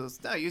knife, and he goes,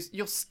 no,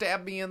 you'll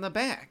stab me in the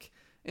back,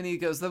 and he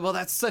goes, well,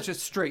 that's such a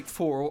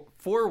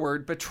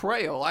straightforward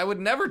betrayal. I would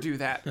never do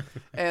that.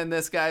 And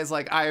this guy's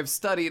like, I have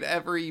studied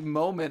every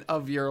moment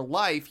of your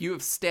life. You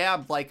have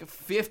stabbed like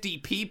 50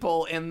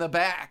 people in the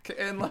back,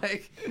 and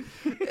like,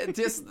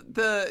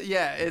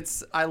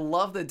 I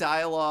love the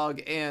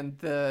dialogue, and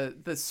the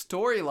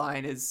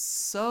storyline is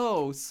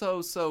so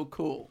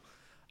cool.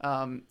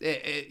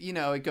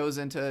 It goes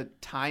into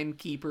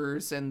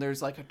timekeepers, and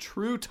there's like a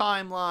true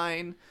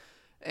timeline,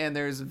 and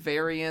there's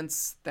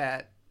variants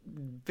that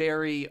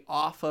vary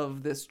off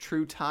of this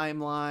true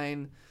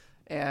timeline.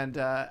 And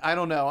I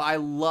don't know, I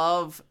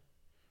love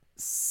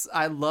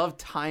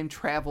time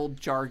travel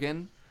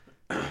jargon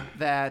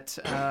that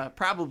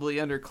probably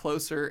under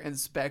closer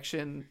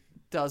inspection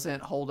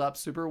doesn't hold up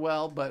super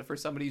well, but for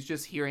somebody who's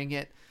just hearing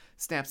it,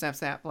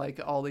 snap, like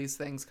all these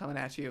things coming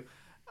at you,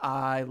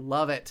 I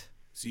love it.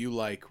 So you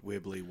like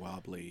wibbly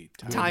wobbly,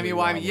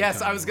 timey-wimey.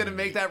 Yes, I was going to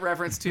make that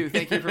reference too.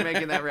 Thank you for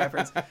making that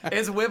reference.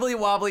 It's wibbly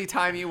wobbly,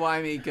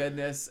 timey-wimey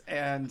goodness,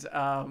 and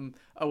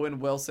Owen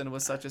Wilson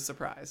was such a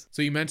surprise.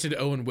 So you mentioned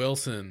Owen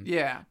Wilson.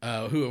 Yeah.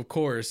 Who, of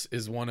course,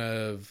 is one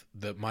of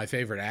my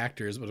favorite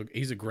actors, but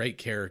he's a great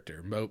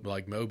character.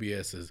 Like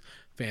Mobius is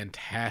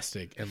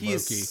fantastic, and Loki.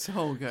 He's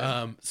so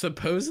good.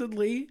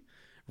 Supposedly,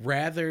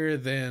 rather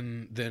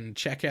than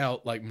check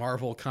out like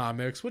Marvel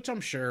Comics, which I'm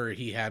sure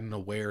he had an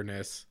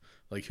awareness.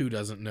 Like, who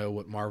doesn't know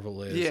what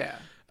Marvel is? Yeah.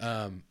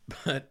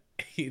 But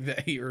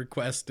he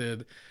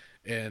requested,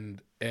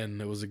 and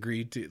it was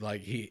agreed to,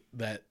 like,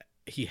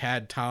 he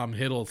had Tom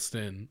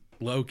Hiddleston,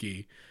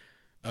 Loki,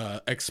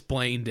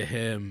 explain to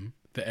him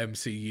the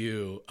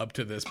MCU up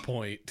to this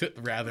point,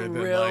 rather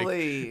than like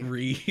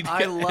read.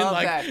 I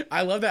love that.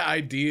 I love that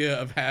idea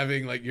of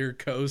having like your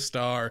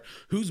co-star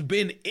who's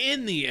been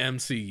in the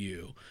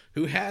MCU,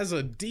 who has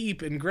a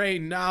deep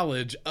ingrained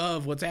knowledge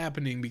of what's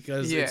happening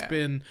because it's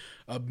been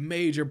a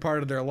major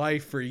part of their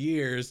life for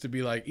years, to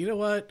be like, you know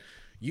what?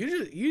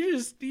 You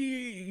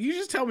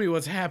just tell me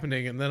what's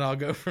happening, and then I'll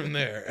go from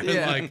there.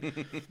 And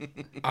like,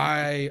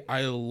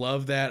 I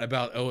love that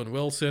about Owen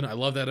Wilson. I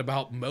love that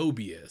about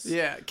Mobius.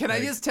 Yeah. Can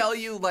I just tell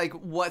you like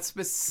what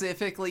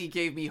specifically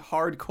gave me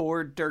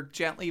hardcore Dirk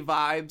Gently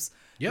vibes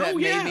that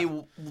made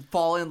me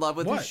fall in love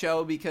with the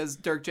show? Because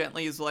Dirk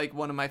Gently is like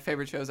one of my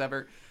favorite shows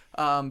ever.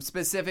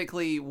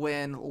 Specifically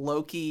when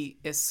Loki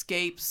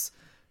escapes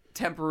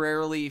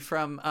temporarily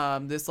from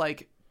this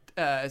like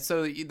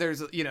so there's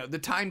the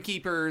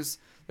timekeepers.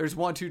 There's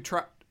one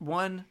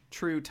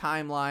true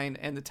timeline,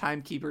 and the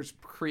timekeepers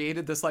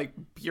created this like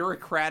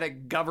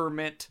bureaucratic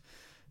government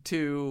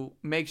to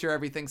make sure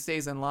everything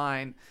stays in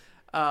line.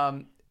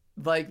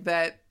 Like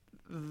that,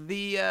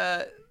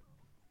 the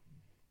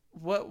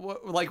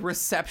what like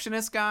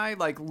receptionist guy,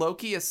 like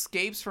Loki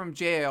escapes from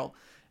jail,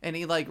 and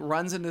he like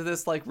runs into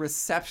this like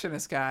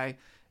receptionist guy,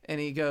 and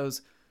he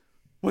goes,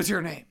 "What's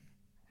your name?"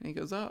 And he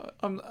goes, "Oh,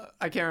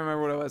 I can't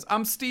remember what it was.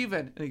 I'm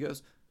Steven." And he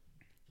goes,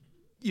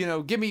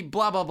 "Give me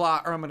blah, blah,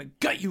 blah, or I'm going to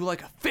gut you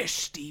like a fish,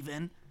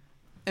 Steven."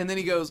 And then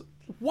he goes,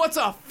 "What's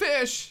a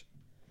fish?"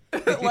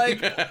 Like,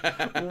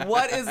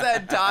 what is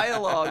that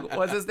dialogue?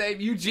 What's his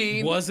name?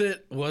 Eugene? Was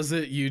it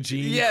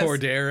Eugene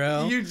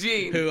Cordero?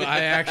 Eugene. Who I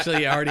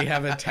actually already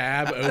have a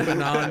tab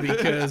open on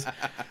because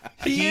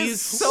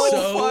he's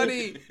so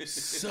funny.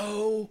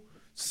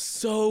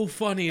 So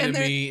funny to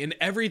me in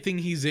everything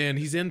he's in.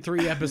 He's in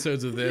 3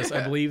 episodes of this.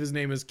 I believe his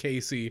name is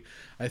Casey.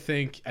 I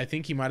think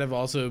he might have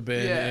also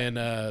been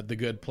in The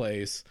Good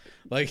Place.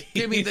 Like,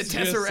 give me the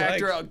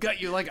Tesseract, or I'll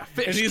gut you like a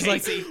fish. And he's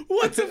Casey. like,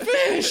 "What's a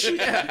fish?" And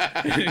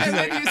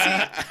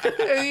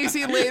then you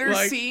see later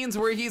scenes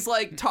where he's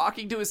like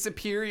talking to his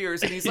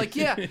superiors, and he's like,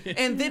 "Yeah."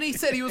 And then he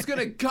said he was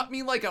gonna gut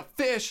me like a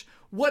fish.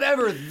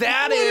 Whatever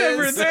that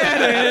is.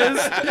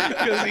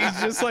 Because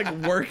he's just like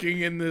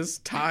working in this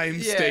time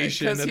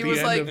station at the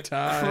end of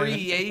time.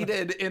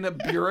 Created in a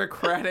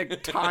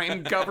bureaucratic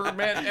time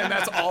government, and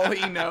that's all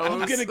he knows.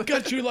 I'm gonna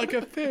gut you like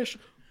a fish.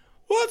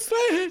 What's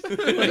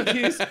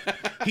that?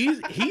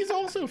 Like he's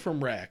also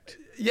from Wrecked.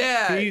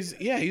 Yeah.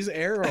 He's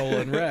Errol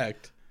in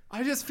Wrecked.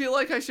 I just feel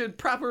like I should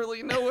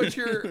properly know what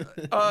you're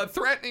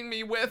threatening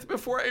me with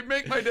before I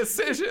make my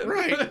decision.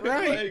 Right.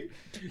 Like,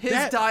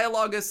 his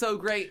dialogue is so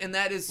great, and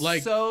that is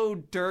like, so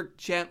Dirk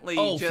Gently.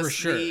 Just for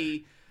sure.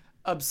 The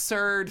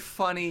absurd,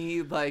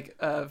 funny, like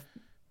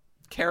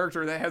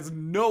character that has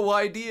no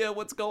idea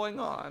what's going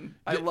on.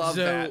 I love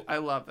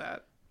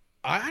that.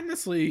 I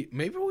honestly,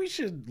 maybe we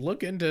should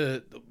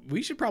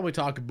we should probably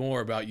talk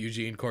more about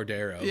Eugene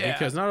Cordero,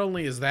 because not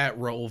only is that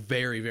role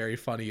very, very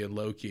funny in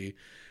Loki.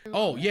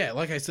 Oh yeah,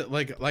 like I said,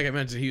 like I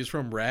mentioned, he was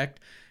from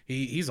Wrecked.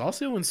 He's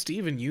also in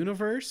Steven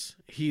Universe.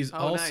 He's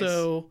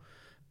also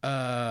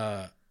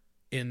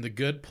in The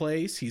Good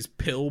Place. He's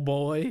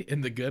Pillboy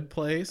in The Good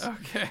Place.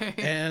 Okay.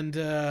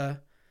 And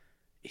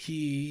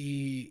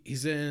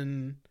he's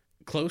in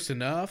Close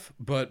Enough,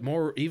 but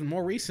even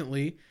more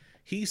recently,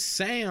 he's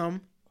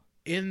Sam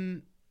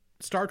in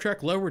Star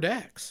Trek Lower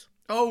Decks.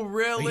 Oh,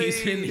 really?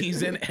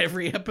 He's in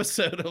every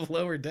episode of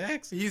Lower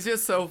Decks. He's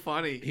just so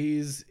funny.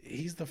 He's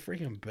the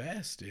freaking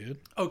best, dude.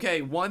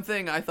 Okay, one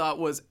thing I thought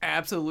was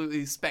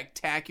absolutely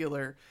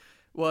spectacular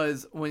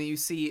was when you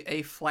see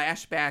a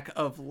flashback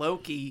of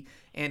Loki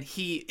and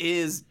he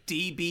is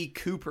D.B.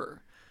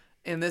 Cooper.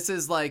 And this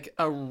is like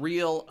a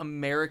real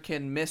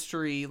American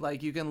mystery.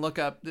 Like, you can look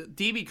up,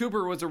 D.B.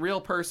 Cooper was a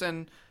real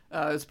person. It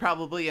was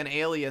probably an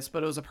alias,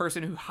 but it was a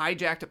person who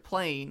hijacked a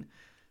plane,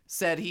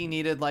 said he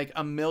needed like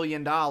 $1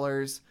 million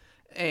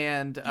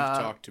and you've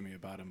talked to me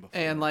about him before,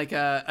 and like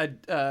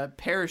a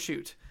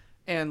parachute,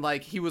 and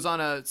like he was on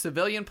a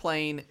civilian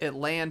plane. It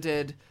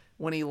landed.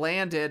 When he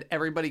landed,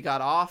 everybody got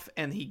off,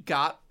 and he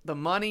got the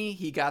money,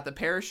 he got the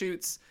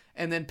parachutes,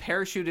 and then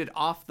parachuted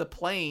off the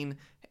plane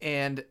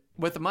and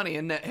with the money,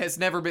 and has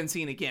never been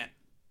seen again.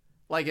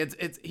 Like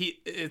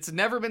it's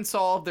never been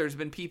solved. There's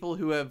been people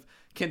who have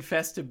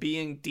confessed to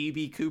being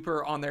D.B.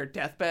 Cooper on their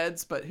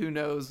deathbeds, but who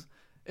knows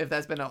if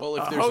that's been a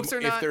hoax or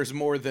not. If there's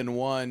more than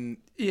one,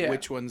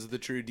 which one's the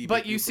true D.B.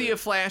 But Cooper? you see a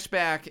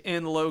flashback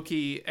in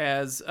Loki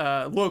as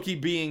Loki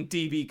being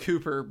D.B.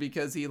 Cooper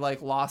because he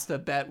like lost a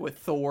bet with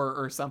Thor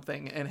or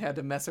something and had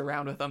to mess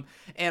around with him.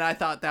 And I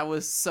thought that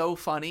was so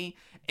funny.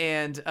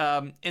 And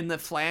in the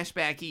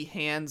flashback, he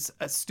hands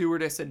a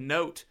stewardess a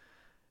note,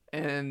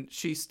 and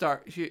he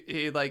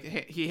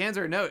hands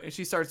her a note, and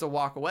she starts to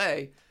walk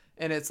away.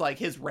 And it's like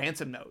his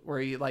ransom note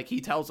where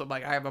he tells him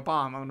like, I have a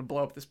bomb. I'm going to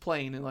blow up this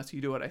plane unless you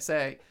do what I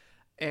say.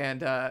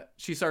 And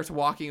she starts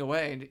walking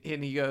away,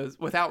 and he goes,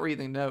 without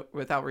reading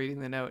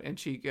the note. And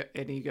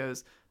he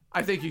goes,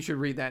 I think you should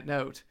read that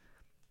note.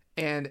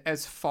 And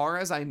as far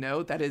as I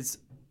know, that is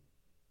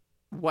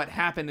what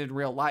happened in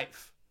real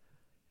life.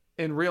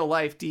 In real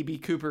life, D.B.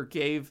 Cooper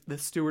gave the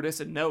stewardess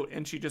a note,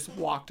 and she just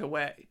walked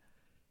away.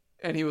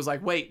 And he was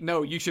like, wait,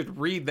 no, you should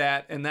read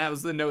that. And that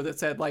was the note that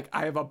said, like,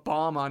 I have a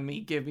bomb on me.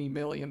 Give me $1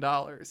 million.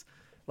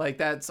 Like,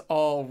 that's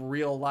all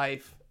real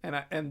life.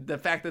 And the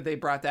fact that they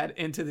brought that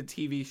into the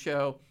TV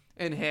show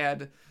and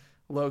had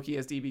Loki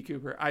as D.B.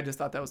 Cooper, I just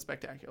thought that was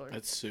spectacular.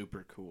 That's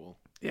super cool.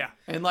 Yeah.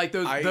 And, like,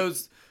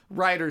 those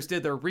writers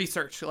did their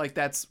research. Like,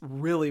 that's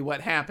really what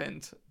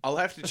happened. I'll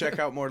have to check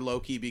out more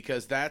Loki,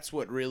 because that's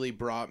what really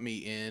brought me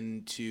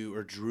into,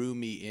 or drew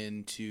me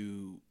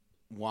into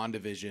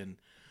WandaVision,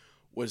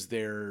 was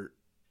their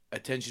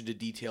attention to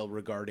detail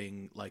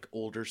regarding like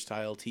older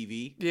style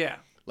TV. Yeah.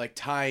 Like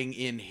tying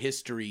in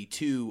history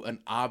to an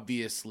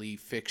obviously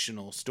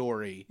fictional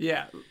story.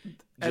 Yeah.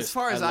 As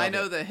far as I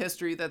know, the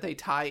history that they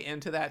tie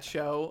into that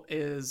show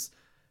is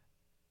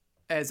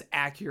as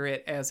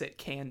accurate as it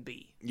can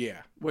be.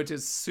 Yeah. Which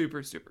is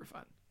super, super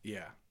fun.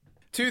 Yeah.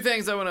 Two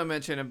things I want to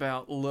mention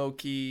about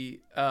Loki.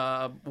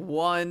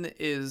 One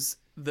is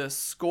the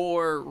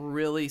score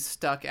really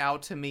stuck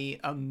out to me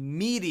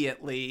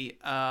immediately.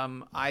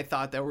 I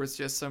thought there was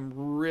just some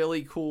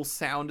really cool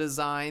sound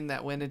design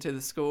that went into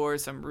the score,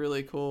 some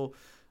really cool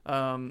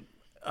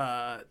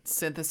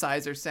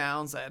synthesizer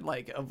sounds that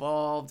like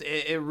evolved.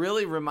 It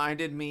really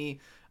reminded me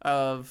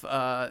of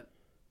The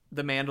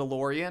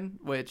Mandalorian,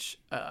 which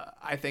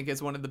I think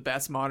is one of the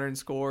best modern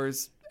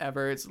scores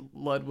ever. It's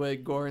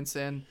Ludwig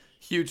Göransson.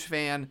 Huge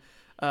fan.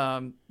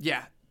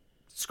 Yeah,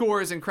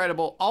 score is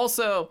incredible.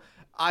 Also,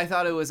 I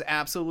thought it was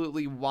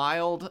absolutely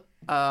wild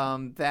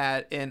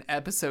that in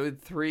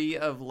episode 3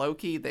 of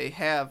Loki, they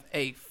have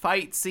a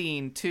fight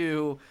scene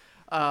to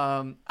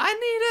I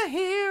Need a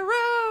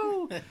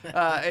Hero.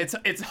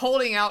 It's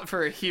holding out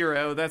for a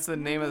hero. That's the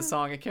name of the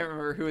song. I can't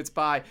remember who it's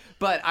by.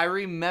 But I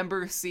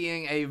remember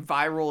seeing a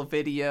viral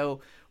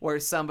video where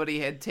somebody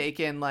had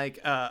taken like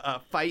a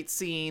fight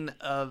scene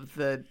of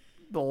the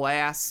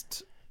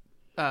last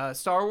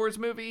Star Wars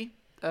movie.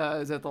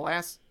 Is it The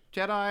Last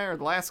Jedi or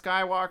The Last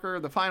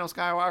Skywalker, The Final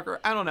Skywalker?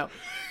 I don't know.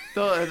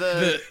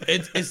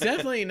 It's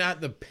definitely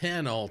not the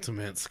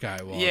penultimate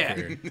Skywalker.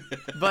 Yeah,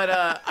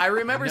 but I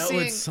remember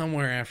seeing it's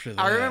somewhere after that.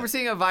 I remember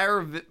seeing a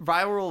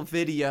viral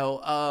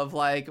video of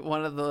like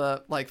one of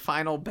the like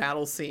final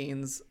battle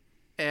scenes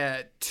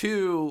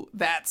to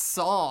that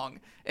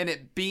song, and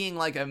it being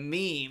like a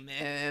meme.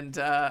 And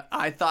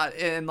I thought,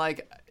 and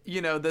like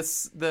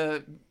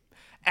the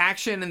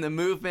action and the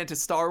movement to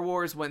Star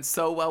Wars went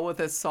so well with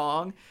this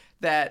song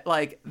that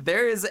like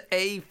there is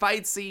a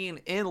fight scene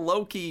in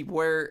Loki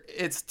where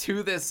it's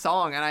to this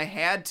song, and I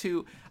have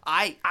to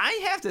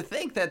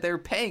think that they're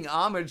paying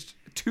homage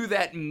to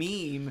that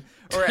meme,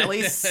 or at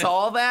least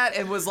saw that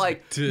and was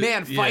like,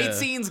 fight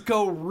scenes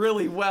go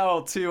really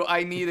well to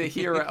I Need a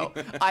Hero.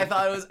 I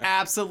thought it was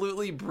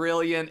absolutely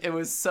brilliant. It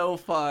was so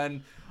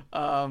fun.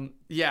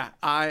 Yeah,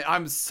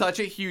 I'm such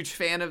a huge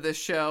fan of this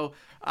show.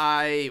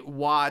 I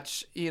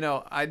watch,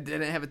 I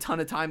didn't have a ton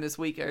of time this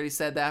week. I already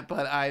said that,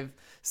 but I've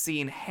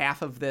seen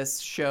half of this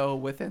show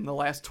within the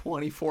last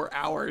 24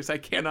 hours. I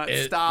cannot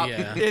stop.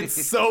 Yeah.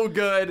 It's so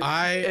good.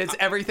 It's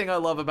everything I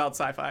love about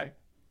sci-fi.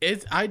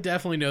 I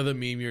definitely know the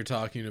meme you're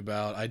talking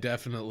about. I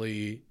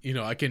definitely,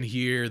 I can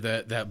hear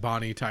that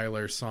Bonnie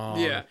Tyler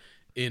song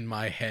in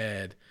my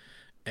head.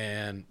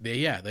 And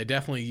they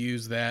definitely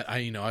use that.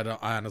 I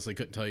honestly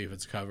couldn't tell you if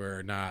it's a cover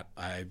or not.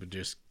 I would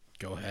just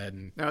go ahead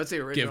and it's the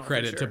original, give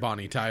credit to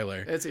Bonnie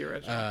Tyler. It's the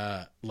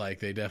original. Like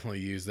they definitely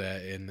use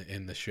that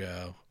in the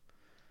show.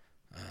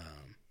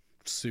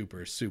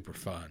 Super, super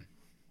fun.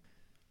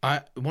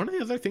 One of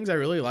the other things I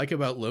really like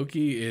about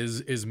Loki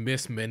is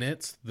Miss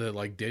Minutes, the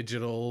like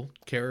digital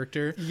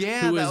character.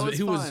 Yeah,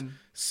 who was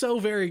so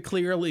very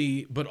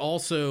clearly, but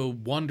also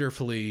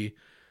wonderfully,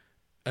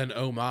 an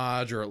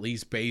homage, or at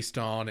least based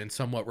on and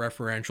somewhat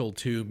referential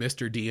to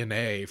Mr.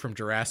 DNA from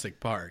Jurassic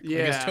Park. Yeah,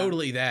 like, it's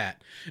totally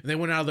that. And they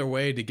went out of their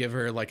way to give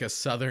her like a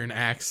Southern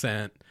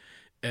accent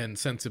and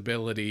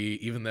sensibility,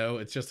 even though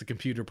it's just a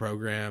computer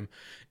program.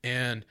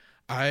 And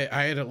I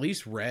had at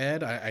least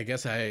read, I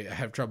guess I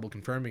have trouble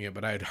confirming it,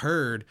 but I had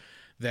heard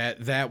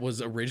that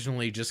was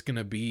originally just going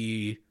to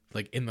be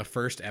like in the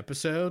first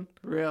episode.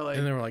 Really?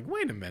 And they were like,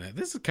 wait a minute,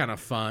 this is kind of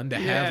fun to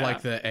have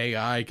like the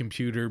AI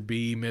computer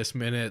be Miss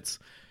Minutes.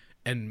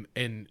 And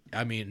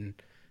I mean,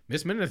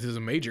 Miss Minutes is a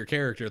major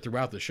character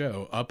throughout the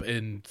show, up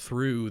and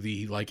through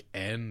the like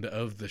end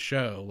of the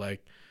show.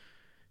 Like,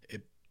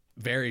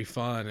 very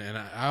fun. And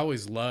I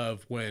always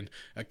love when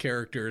a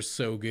character is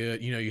so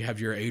good. You have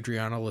your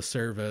Adriana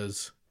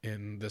Lacervas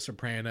in The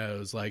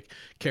Sopranos, like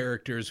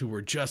characters who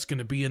were just going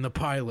to be in the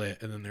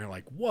pilot, and then they're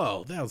like,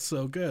 whoa, that was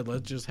so good,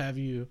 let's just have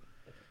you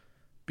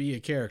be a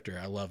character.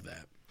 I love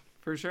that.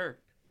 For sure.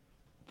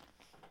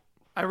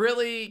 I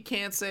really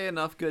can't say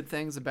enough good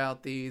things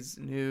about these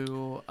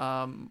new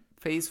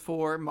Phase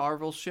 4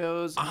 Marvel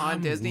shows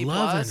on Disney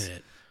Plus.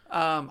 It.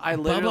 I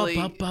literally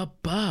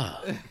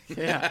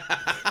yeah.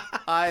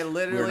 I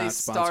literally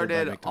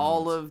started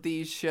all of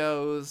these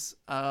shows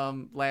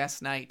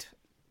last night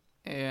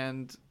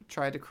and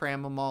tried to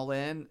cram them all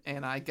in,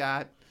 and I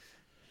got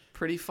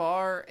pretty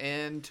far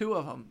in 2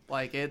 of them.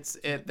 Like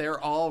they're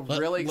all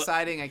really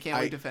exciting. I can't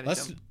wait to finish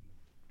them.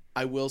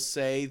 I will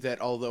say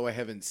that although I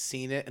haven't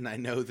seen it, and I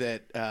know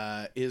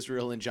that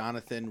Israel and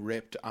Jonathan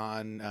ripped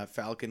on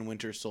Falcon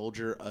Winter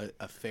Soldier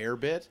a fair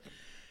bit,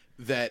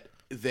 that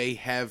they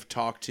have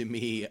talked to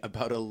me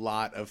about a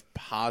lot of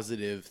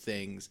positive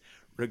things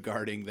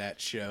regarding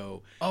that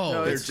show. Oh,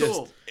 no, it's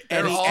cool.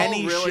 They're all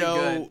really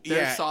good.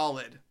 They're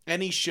solid.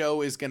 Any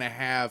show is going to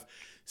have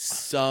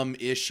some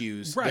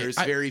issues. Right. There's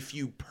very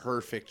few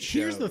perfect shows.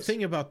 Here's the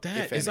thing about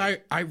that is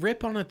I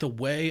rip on it the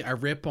way I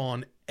rip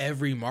on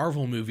every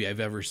Marvel movie I've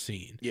ever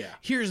seen. Yeah.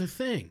 Here's the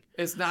thing.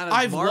 It's not a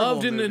I've Marvel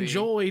loved and movie.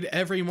 enjoyed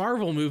every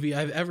Marvel movie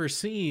I've ever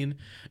seen,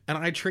 and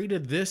I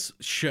treated this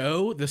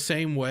show the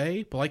same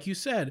way. But like you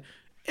said,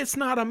 it's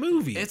not a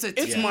movie. It's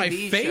my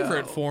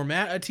favorite show.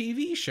 format, a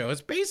TV show.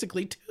 It's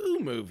basically 2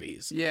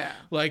 movies. Yeah.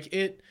 Like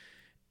it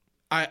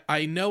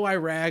I know I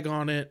rag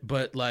on it,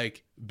 but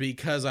like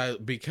because I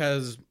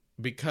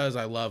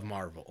love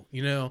Marvel,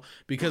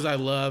 because I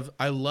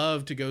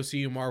love to go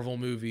see a Marvel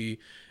movie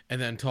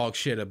and then talk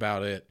shit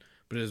about it,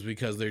 but it's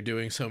because they're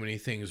doing so many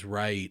things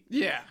right.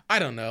 Yeah. I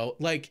don't know.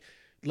 Like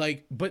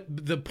but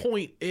the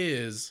point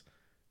is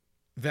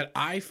that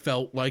I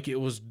felt like it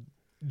was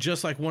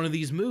just like one of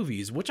these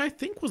movies, which I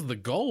think was the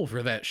goal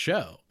for that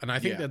show. And I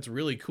think that's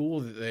really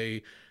cool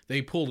that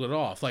they pulled it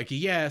off. Like,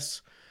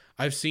 yes,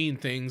 I've seen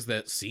things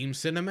that seem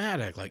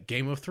cinematic, like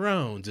Game of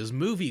Thrones is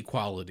movie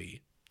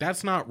quality.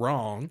 That's not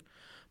wrong.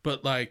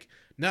 But like,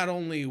 not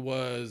only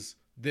was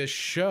this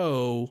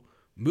show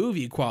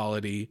movie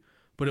quality,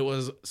 but it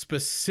was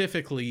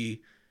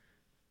specifically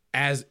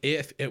as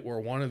if it were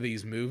one of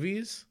these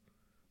movies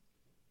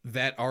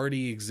that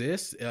already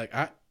exists. Like,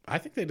 I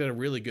think they did a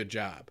really good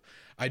job.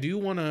 I do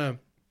want to,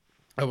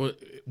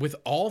 with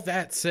all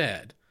that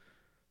said,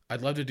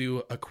 I'd love to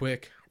do a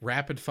quick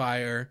rapid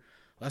fire.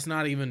 Let's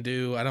not even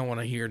do, I don't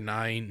want to hear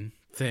 9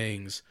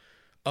 things.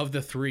 Of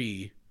the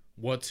 3,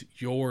 what's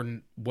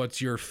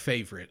your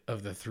favorite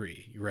of the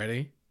 3? You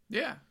ready?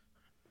 Yeah.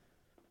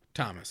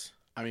 Thomas.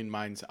 I mean,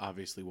 mine's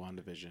obviously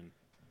WandaVision.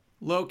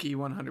 Loki,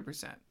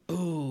 100%.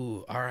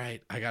 Ooh, all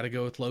right. I got to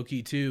go with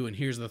Loki too. And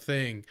here's the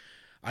thing.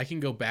 I can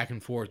go back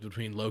and forth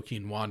between Loki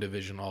and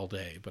WandaVision all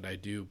day, but I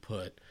do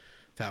put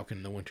Falcon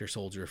and the Winter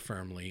Soldier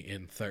firmly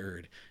in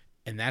 3rd.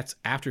 And that's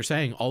after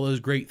saying all those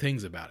great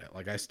things about it.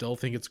 Like, I still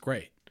think it's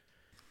great.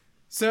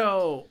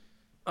 So,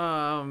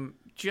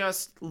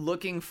 just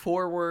looking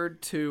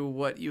forward to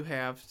what you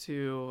have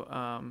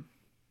to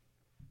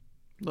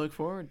look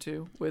forward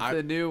to with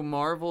the new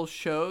Marvel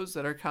shows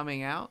that are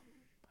coming out.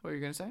 What are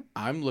you going to say?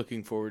 I'm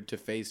looking forward to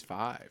Phase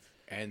 5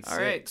 and 6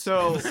 all right,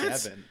 so and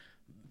 7.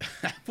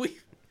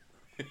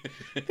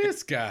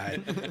 This guy.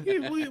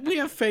 We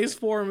have Phase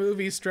 4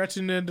 movies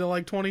stretching into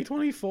like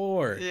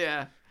 2024.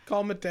 Yeah.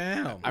 calm it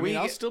down. I mean,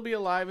 I'll still be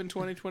alive in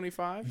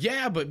 2025.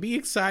 Yeah, but be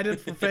excited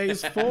for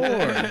phase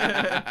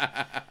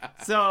 4.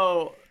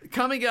 So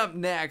coming up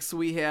next,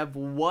 we have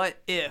What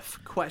If ?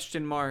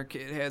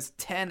 It has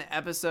 10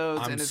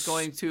 episodes and it's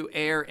going to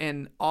air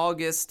in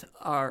August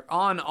or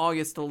on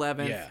August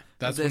 11th. Yeah,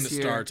 that's when it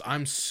starts.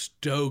 I'm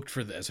stoked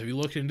for this. Have you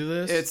looked into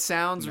this? It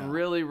sounds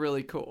really,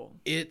 really cool.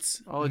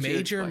 It's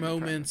major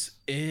moments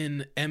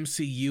in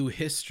MCU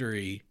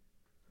history,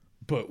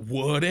 but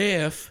what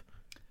if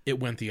it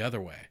went the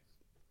other way?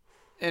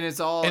 And it's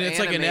all and it's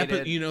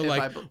animated, like an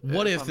like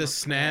what if the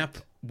snap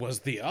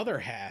was the other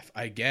half?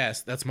 I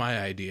guess that's my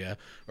idea.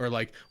 Or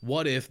like,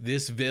 what if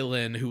this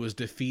villain who was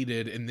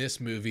defeated in this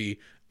movie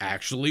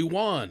actually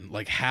won?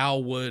 Like, how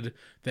would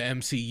the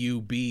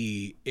MCU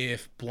be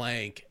if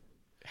blank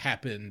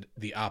happened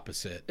the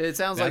opposite? It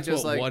sounds like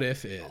just like what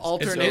if is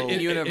alternate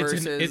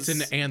universes. It's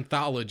an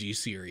anthology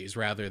series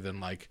rather than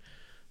like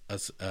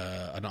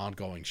an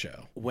ongoing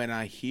show. When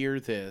I hear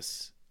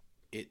this,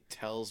 it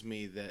tells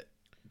me that,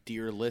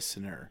 dear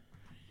listener,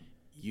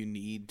 you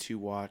need to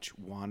watch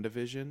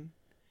WandaVision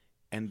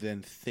and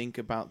then think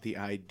about the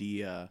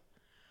idea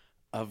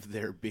of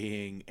there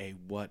being a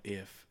what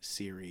if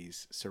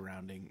series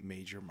surrounding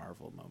major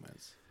Marvel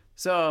moments.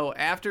 So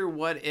after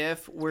What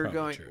If, we're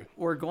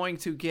going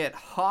to get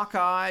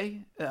Hawkeye.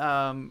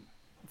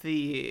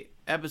 The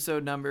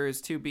episode number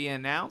is to be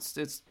announced.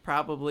 It's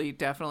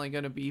definitely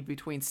going to be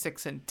between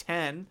 6 and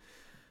 10.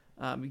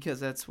 Because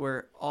that's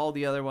where all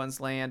the other ones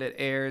land. It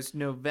airs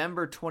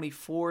November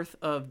 24th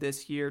of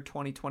this year,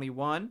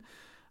 2021.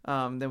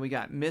 Then we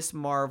got Miss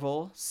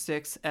Marvel,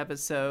 6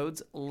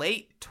 episodes,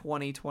 late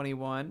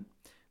 2021.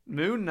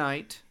 Moon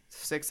Knight,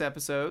 6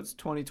 episodes,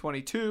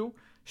 2022.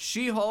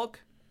 She-Hulk,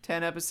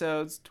 10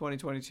 episodes,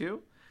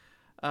 2022.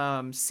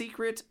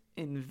 Secret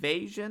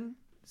Invasion,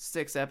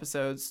 6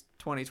 episodes,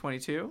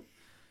 2022.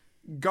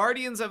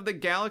 Guardians of the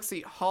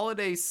Galaxy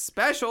Holiday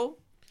Special,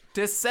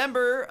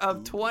 December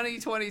of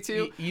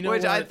 2022,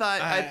 which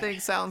I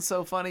think sounds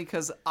so funny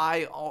because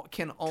I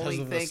can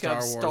only think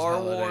of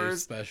Star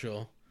Wars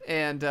special.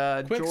 And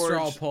quick George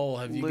straw poll: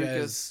 have you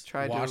Lucas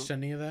guys watched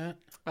any of that?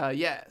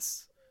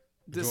 Yes,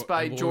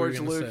 despite George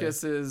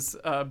Lucas's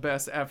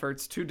best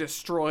efforts to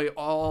destroy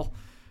all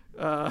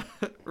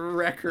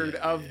record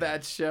of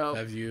that show.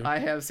 Have you? I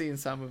have seen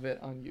some of it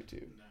on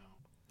YouTube.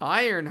 No.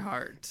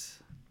 Ironheart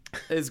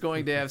is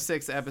going to have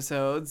 6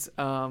 episodes.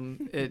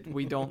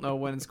 We don't know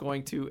when it's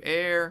going to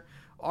air.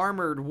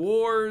 Armored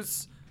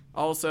Wars,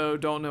 also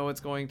don't know it's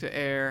going to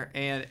air.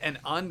 And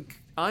an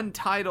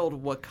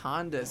untitled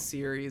Wakanda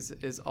series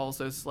is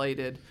also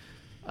slated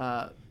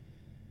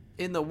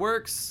in the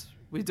works.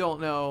 We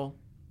don't know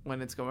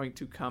when it's going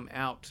to come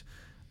out.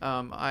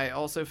 I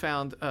also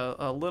found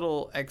a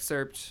little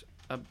excerpt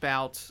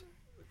about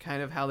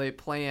kind of how they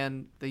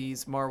plan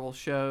these Marvel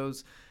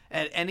shows.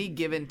 At any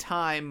given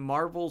time,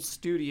 Marvel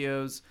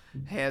Studios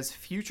has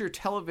future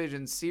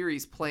television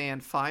series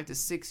planned 5 to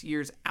 6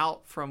 years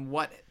out from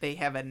what they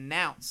have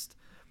announced.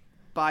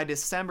 By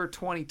December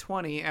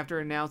 2020, after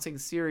announcing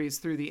series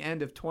through the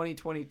end of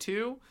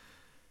 2022,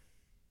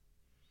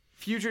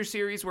 future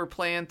series were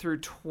planned through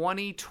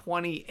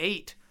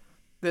 2028.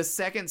 The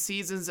second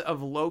seasons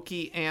of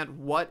Loki and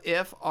What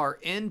If are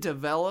in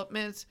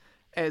development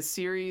as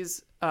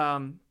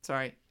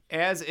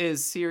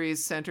is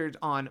series centered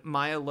on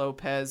Maya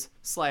Lopez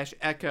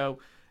 / Echo,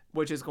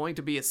 which is going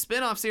to be a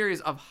spin-off series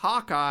of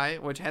Hawkeye,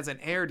 which hasn't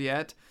aired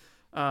yet.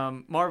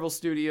 Marvel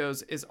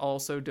Studios is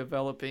also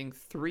developing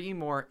 3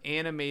 more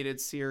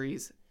animated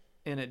series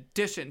in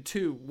addition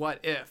to What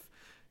If.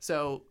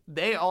 So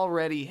they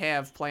already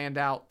have planned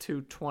out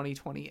to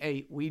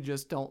 2028. We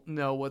just don't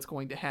know what's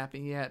going to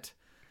happen yet.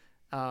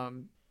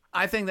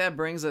 I think that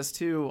brings us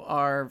to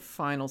our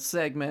final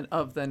segment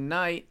of the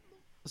night.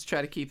 Let's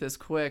try to keep this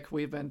quick.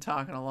 We've been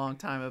talking a long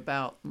time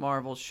about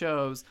Marvel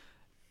shows.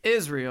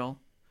 Israel,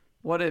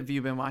 what have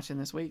you been watching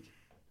this week?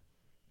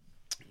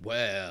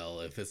 Well,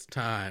 if it's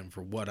time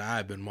for what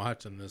I've been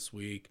watching this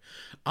week,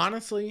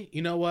 honestly,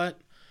 you know what?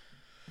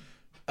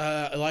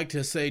 I like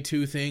to say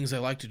 2 things. I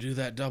like to do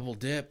that double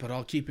dip, but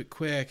I'll keep it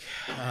quick.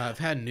 I've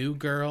had New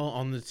Girl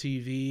on the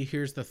TV.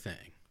 Here's the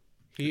thing.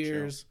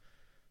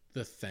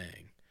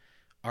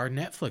 Our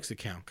Netflix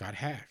account got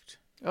hacked.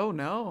 Oh,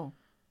 no.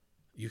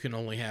 You can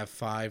only have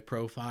 5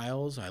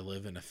 profiles. I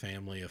live in a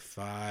family of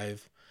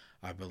 5.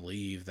 I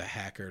believe the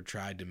hacker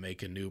tried to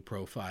make a new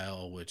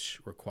profile, which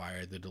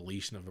required the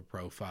deletion of a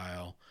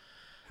profile.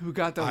 Who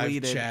got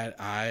deleted?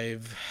 I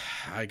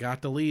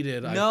got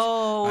deleted.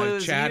 No,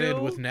 I've chatted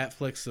with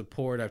Netflix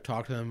support. I've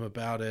talked to them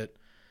about it,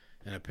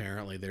 and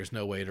apparently there's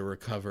no way to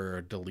recover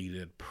a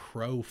deleted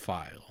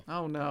profile.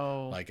 Oh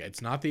no! Like,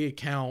 it's not the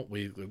account.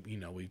 We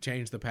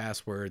changed the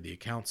password. The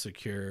account's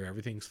secure.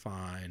 Everything's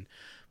fine.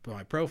 But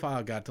my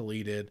profile got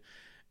deleted.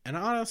 And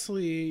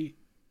honestly,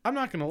 I'm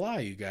not going to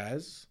lie, you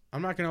guys.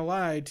 I'm not going to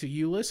lie to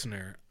you,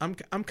 listener. I'm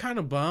kind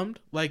of bummed.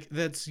 Like,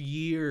 that's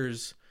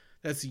years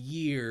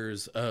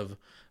of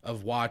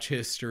watch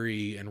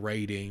history and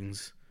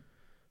ratings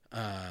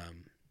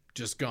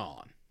just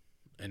gone.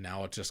 And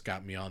now it just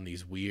got me on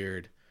these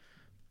weird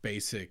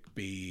basic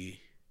B,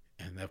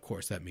 and of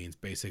course that means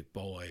basic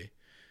boy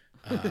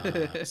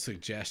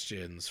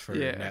suggestions for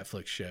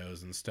Netflix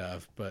shows and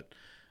stuff. But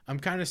I'm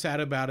kind of sad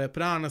about it.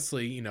 But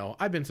honestly, you know,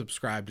 I've been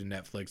subscribed to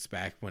Netflix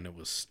back when it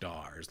was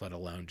stars, let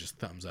alone just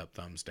thumbs up,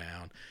 thumbs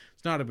down.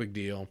 It's not a big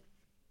deal.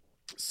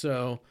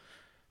 So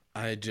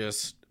I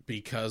just,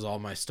 because all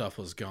my stuff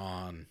was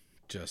gone,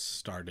 just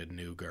started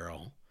New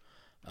Girl.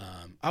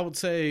 I would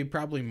say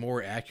probably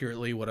more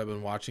accurately what I've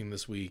been watching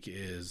this week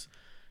is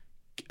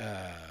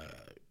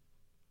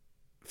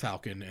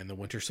Falcon and the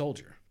Winter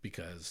Soldier,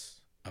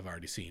 because I've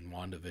already seen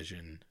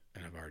WandaVision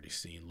and I've already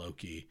seen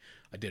Loki.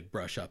 I did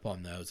brush up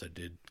on those. I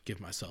did give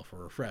myself a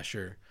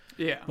refresher.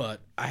 Yeah.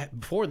 But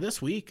before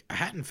this week, I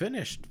hadn't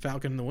finished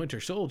Falcon and the Winter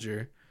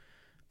Soldier.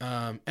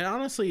 And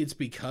honestly, it's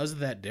because of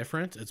that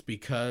difference. It's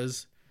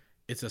because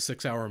it's a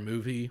 6-hour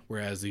movie,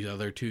 whereas these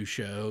other two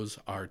shows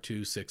are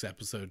 2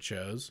 6-episode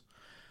shows.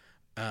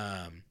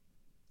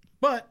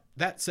 But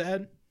that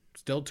said,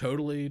 still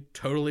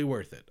totally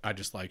worth it. I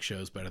just like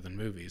shows better than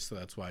movies, so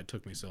that's why it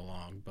took me so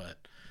long.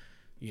 But,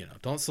 you know,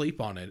 don't sleep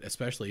on it,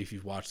 especially if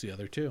you've watched the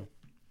other two.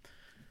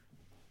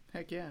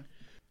 Heck yeah.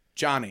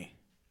 Johnny,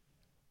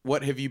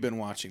 what have you been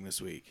watching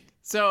this week?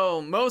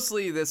 So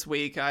mostly this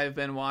week I've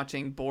been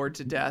watching Bored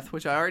to Death,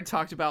 which I already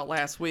talked about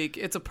last week.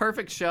 It's a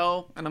perfect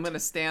show, and I'm going to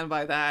stand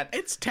by that.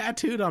 It's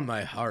tattooed on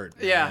my heart,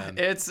 man. Yeah,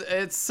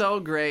 it's so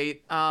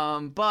great.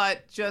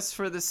 But just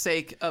for the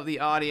sake of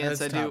the audience,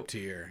 That's top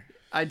tier.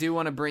 I do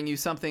want to bring you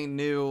something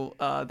new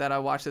that I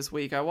watched this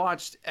week. I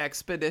watched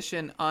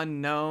Expedition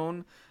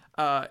Unknown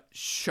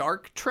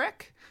Shark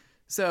Trek.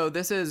 So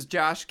this is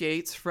Josh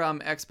Gates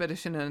from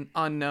Expedition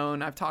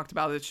Unknown. I've talked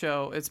about this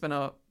show. It's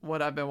been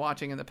what I've been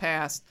watching in the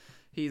past.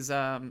 He's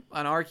an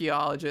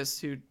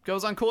archaeologist who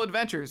goes on cool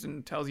adventures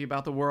and tells you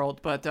about the world.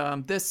 But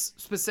this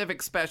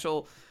specific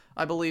special,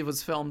 I believe,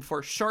 was filmed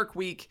for Shark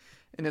Week,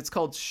 and it's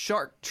called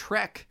Shark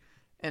Trek,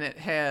 and it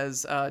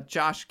has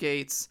Josh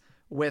Gates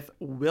with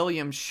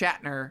William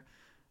Shatner,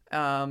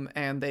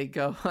 and they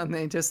go and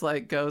they just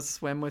like go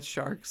swim with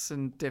sharks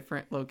in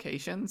different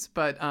locations.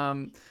 But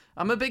I'm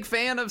a big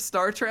fan of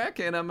Star Trek,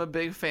 and I'm a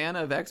big fan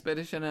of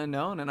Expedition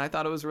Unknown, and I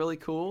thought it was really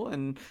cool,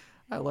 and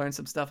I learned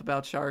some stuff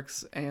about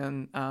sharks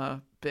and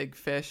big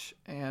fish,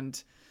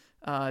 and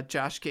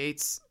Josh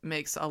Gates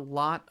makes a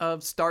lot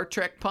of Star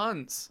Trek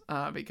puns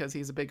because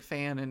he's a big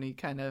fan, and he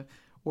kind of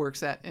works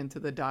that into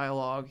the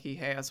dialogue he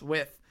has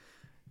with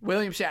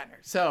William Shatner.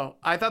 So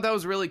I thought that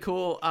was really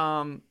cool.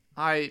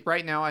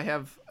 Right now I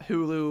have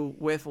Hulu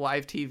with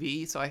live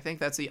TV, so I think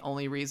that's the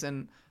only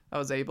reason I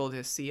was able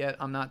to see it.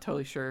 I'm not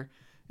totally sure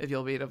if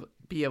you'll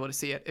be able to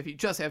see it if you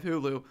just have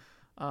Hulu.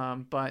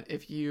 But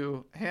if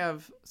you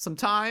have some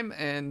time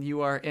and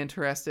you are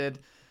interested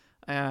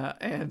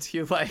and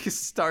you like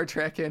Star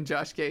Trek and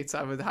Josh Gates,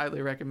 I would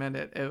highly recommend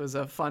it. It was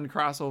a fun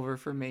crossover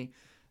for me.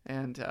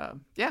 And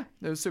yeah,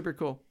 it was super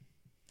cool.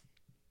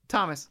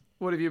 Thomas,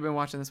 what have you been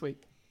watching this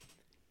week?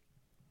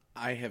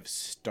 I have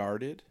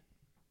started,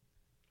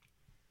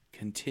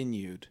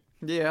 continued,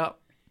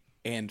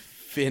 and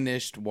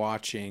finished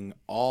watching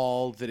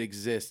all that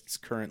exists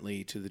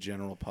currently to the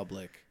general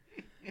public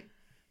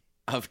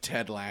of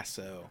Ted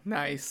Lasso.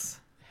 Nice.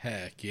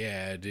 Heck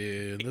yeah,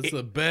 dude. That's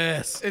the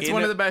best. It's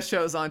one of the best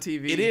shows on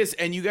TV. It is,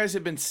 and you guys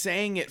have been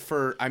saying it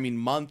for,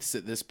 months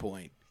at this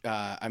point.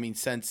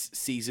 Since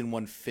season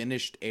 1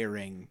 finished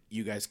airing,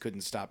 you guys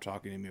couldn't stop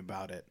talking to me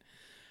about it.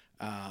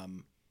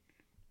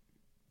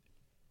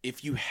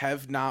 If you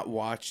have not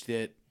watched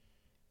it,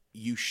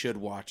 you should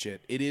watch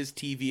it. It is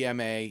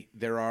TVMA.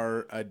 There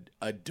are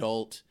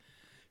adult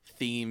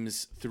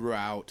themes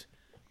throughout.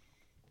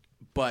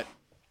 But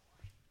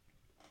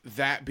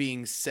that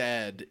being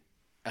said,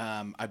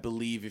 I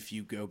believe if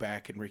you go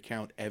back and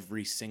recount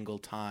every single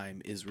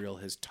time Israel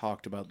has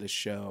talked about this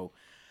show,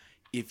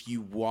 if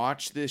you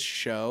watch this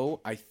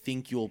show, I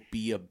think you'll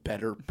be a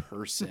better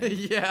person.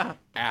 Yeah.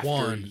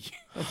 After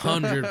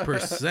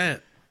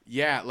 100%.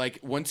 Yeah, like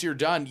once you're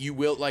done, you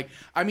will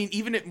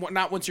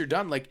not once you're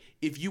done. Like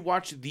if you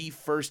watch the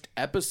first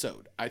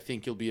episode, I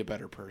think you'll be a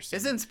better person.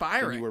 It's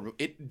inspiring.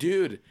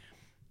 Dude,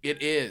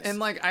 it is. And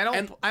like I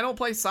don't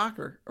play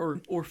soccer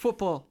or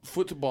football.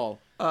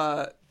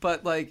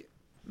 But like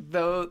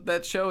though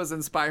that show is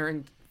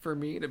inspiring for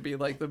me to be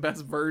like the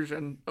best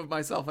version of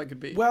myself I could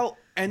be. Well,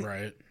 and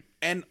right.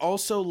 And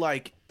also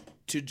like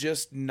to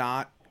just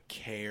not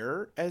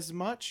care as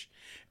much,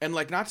 and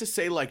like not to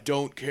say like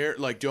don't care,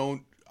 like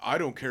I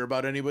don't care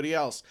about anybody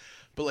else,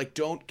 but like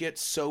don't get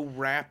so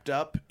wrapped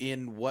up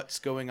in what's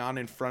going on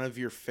in front of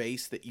your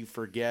face that you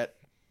forget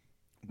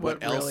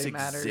what else really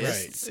matters.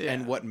 exists Right.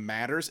 and what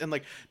matters. And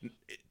like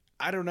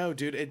I don't know,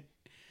 dude,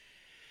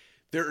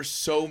 there are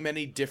so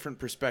many different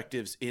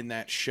perspectives in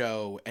that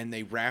show, and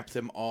they wrap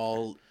them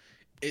all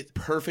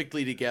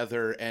perfectly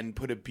together and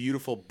put a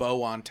beautiful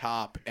bow on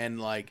top.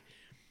 And like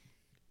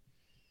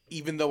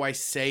even though I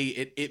say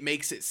it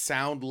makes it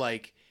sound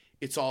like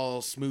it's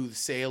all smooth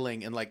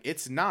sailing, and like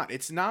it's not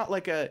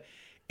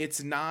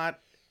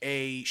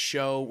a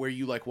show where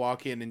you like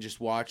walk in and just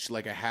watch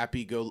like a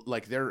happy go,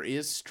 like there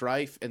is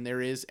strife and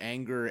there is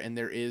anger and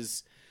there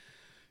is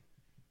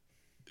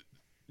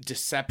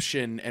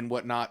deception and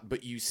whatnot,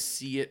 but you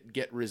see it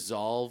get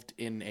resolved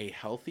in a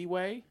healthy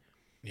way,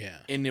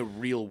 in a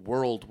real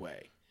world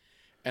way,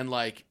 and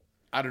like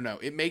I don't know,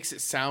 it makes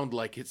it sound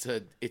like it's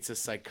a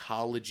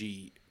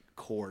psychology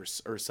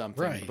course or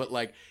something, right? But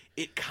like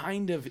it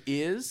kind of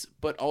is,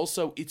 but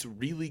also it's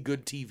really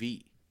good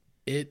TV.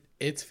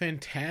 It's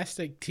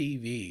fantastic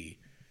TV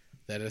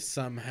that is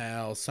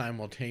somehow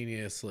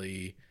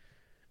simultaneously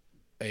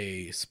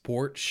a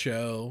sports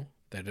show,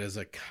 that is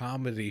a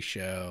comedy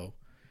show,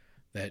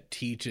 that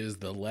teaches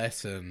the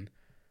lesson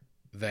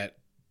that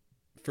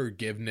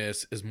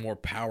forgiveness is more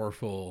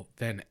powerful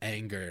than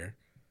anger,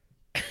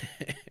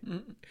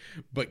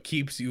 but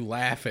keeps you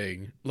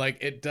laughing.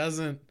 Like it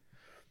doesn't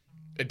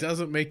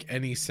make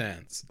any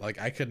sense. Like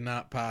I could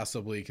not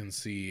possibly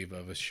conceive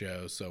of a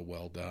show so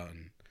well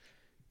done.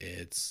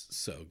 It's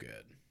so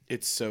good.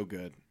 It's so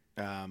good.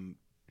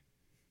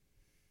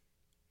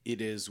 It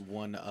is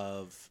one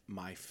of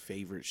my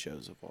favorite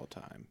shows of all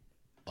time.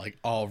 Like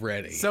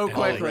already. So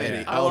quickly.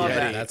 Yeah. I love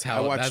that. That's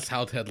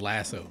how Ted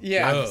Lasso.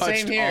 Yeah, goes. same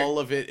Watched here. all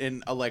of it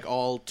in like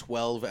all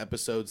 12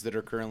 episodes that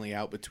are currently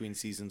out between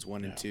seasons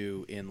 1 and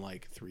 2 in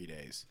like 3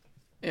 days.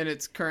 And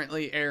it's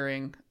currently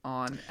airing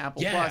on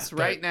Apple Yeah, Plus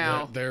right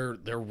now. They're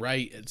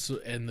right. It's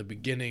in the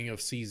beginning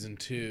of season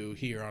 2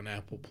 here on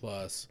Apple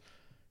Plus.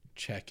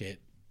 Check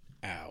it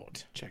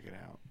out. Check it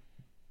out.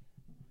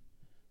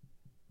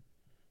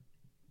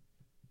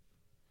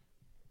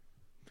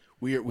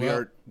 We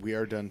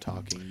are done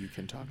talking. You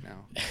can talk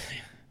now.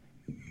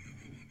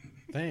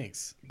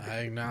 Thanks. I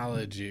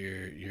acknowledge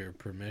your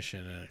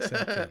permission and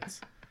acceptance.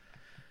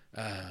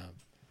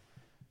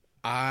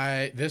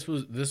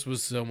 This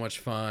was so much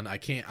fun. I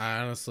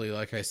honestly,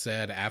 like I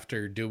said,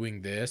 after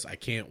doing this, I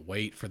can't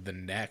wait for the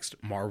next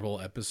Marvel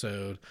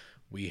episode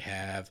we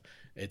have.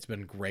 It's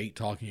been great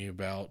talking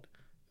about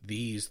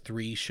these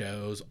 3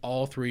 shows,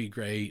 all 3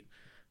 great.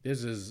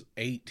 This is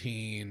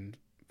 18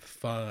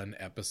 fun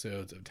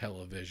episodes of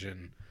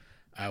television.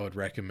 I would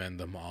recommend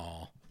them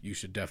all. You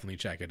should definitely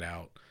check it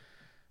out.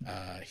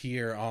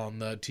 Here on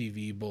the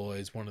TV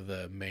Boys, one of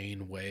the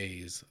main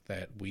ways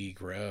that we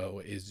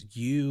grow is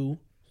you,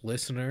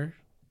 listener,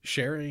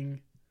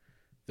 sharing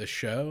the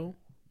show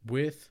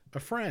with a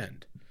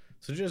friend.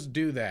 So just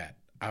do that.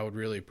 I would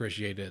really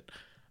appreciate it.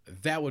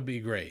 That would be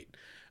great.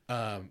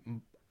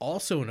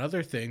 Also,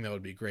 another thing that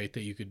would be great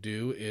that you could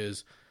do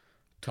is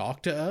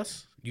talk to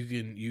us.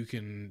 You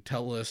can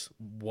tell us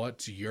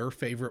what's your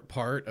favorite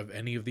part of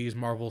any of these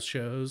Marvel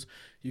shows.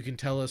 You can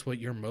tell us what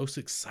you're most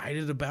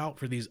excited about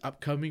for these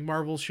upcoming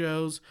Marvel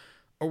shows,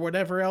 or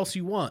whatever else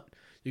you want.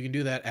 You can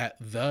do that at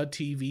The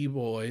TV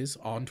Boys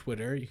on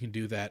Twitter. You can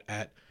do that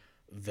at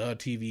The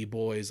TV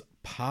Boys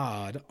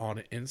Pod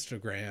on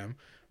Instagram.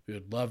 We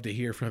would love to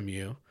hear from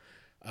you.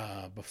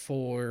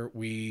 Before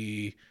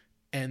we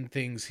end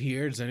things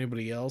here, does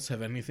anybody else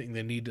have anything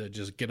they need to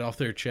just get off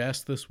their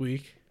chest this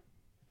week?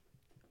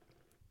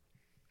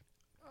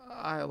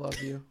 I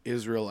love you.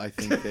 Israel, I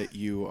think that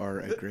you are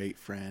a great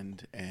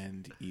friend,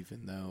 and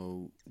even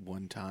though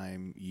one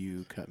time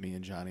you cut me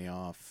and Johnny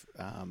off,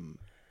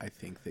 I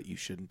think that you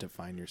shouldn't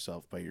define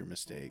yourself by your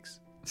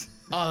mistakes.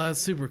 Oh, that's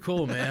super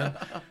cool, man.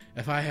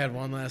 If I had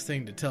one last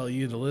thing to tell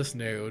you, the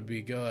listener, it would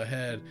be go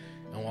ahead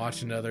and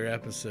watch another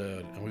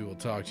episode, and we will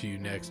talk to you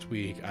next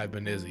week. I've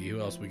been Izzy.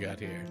 Who else we got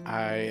here?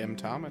 I am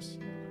Thomas.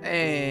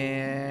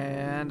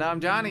 And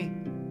I'm Johnny.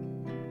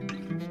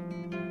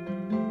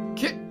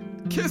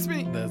 Kiss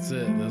me. That's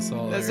it. That's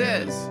all That's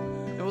there it. is.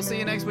 And we'll see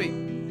you next week.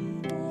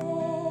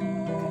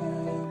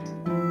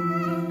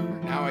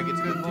 Now I get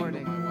to Good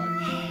morning.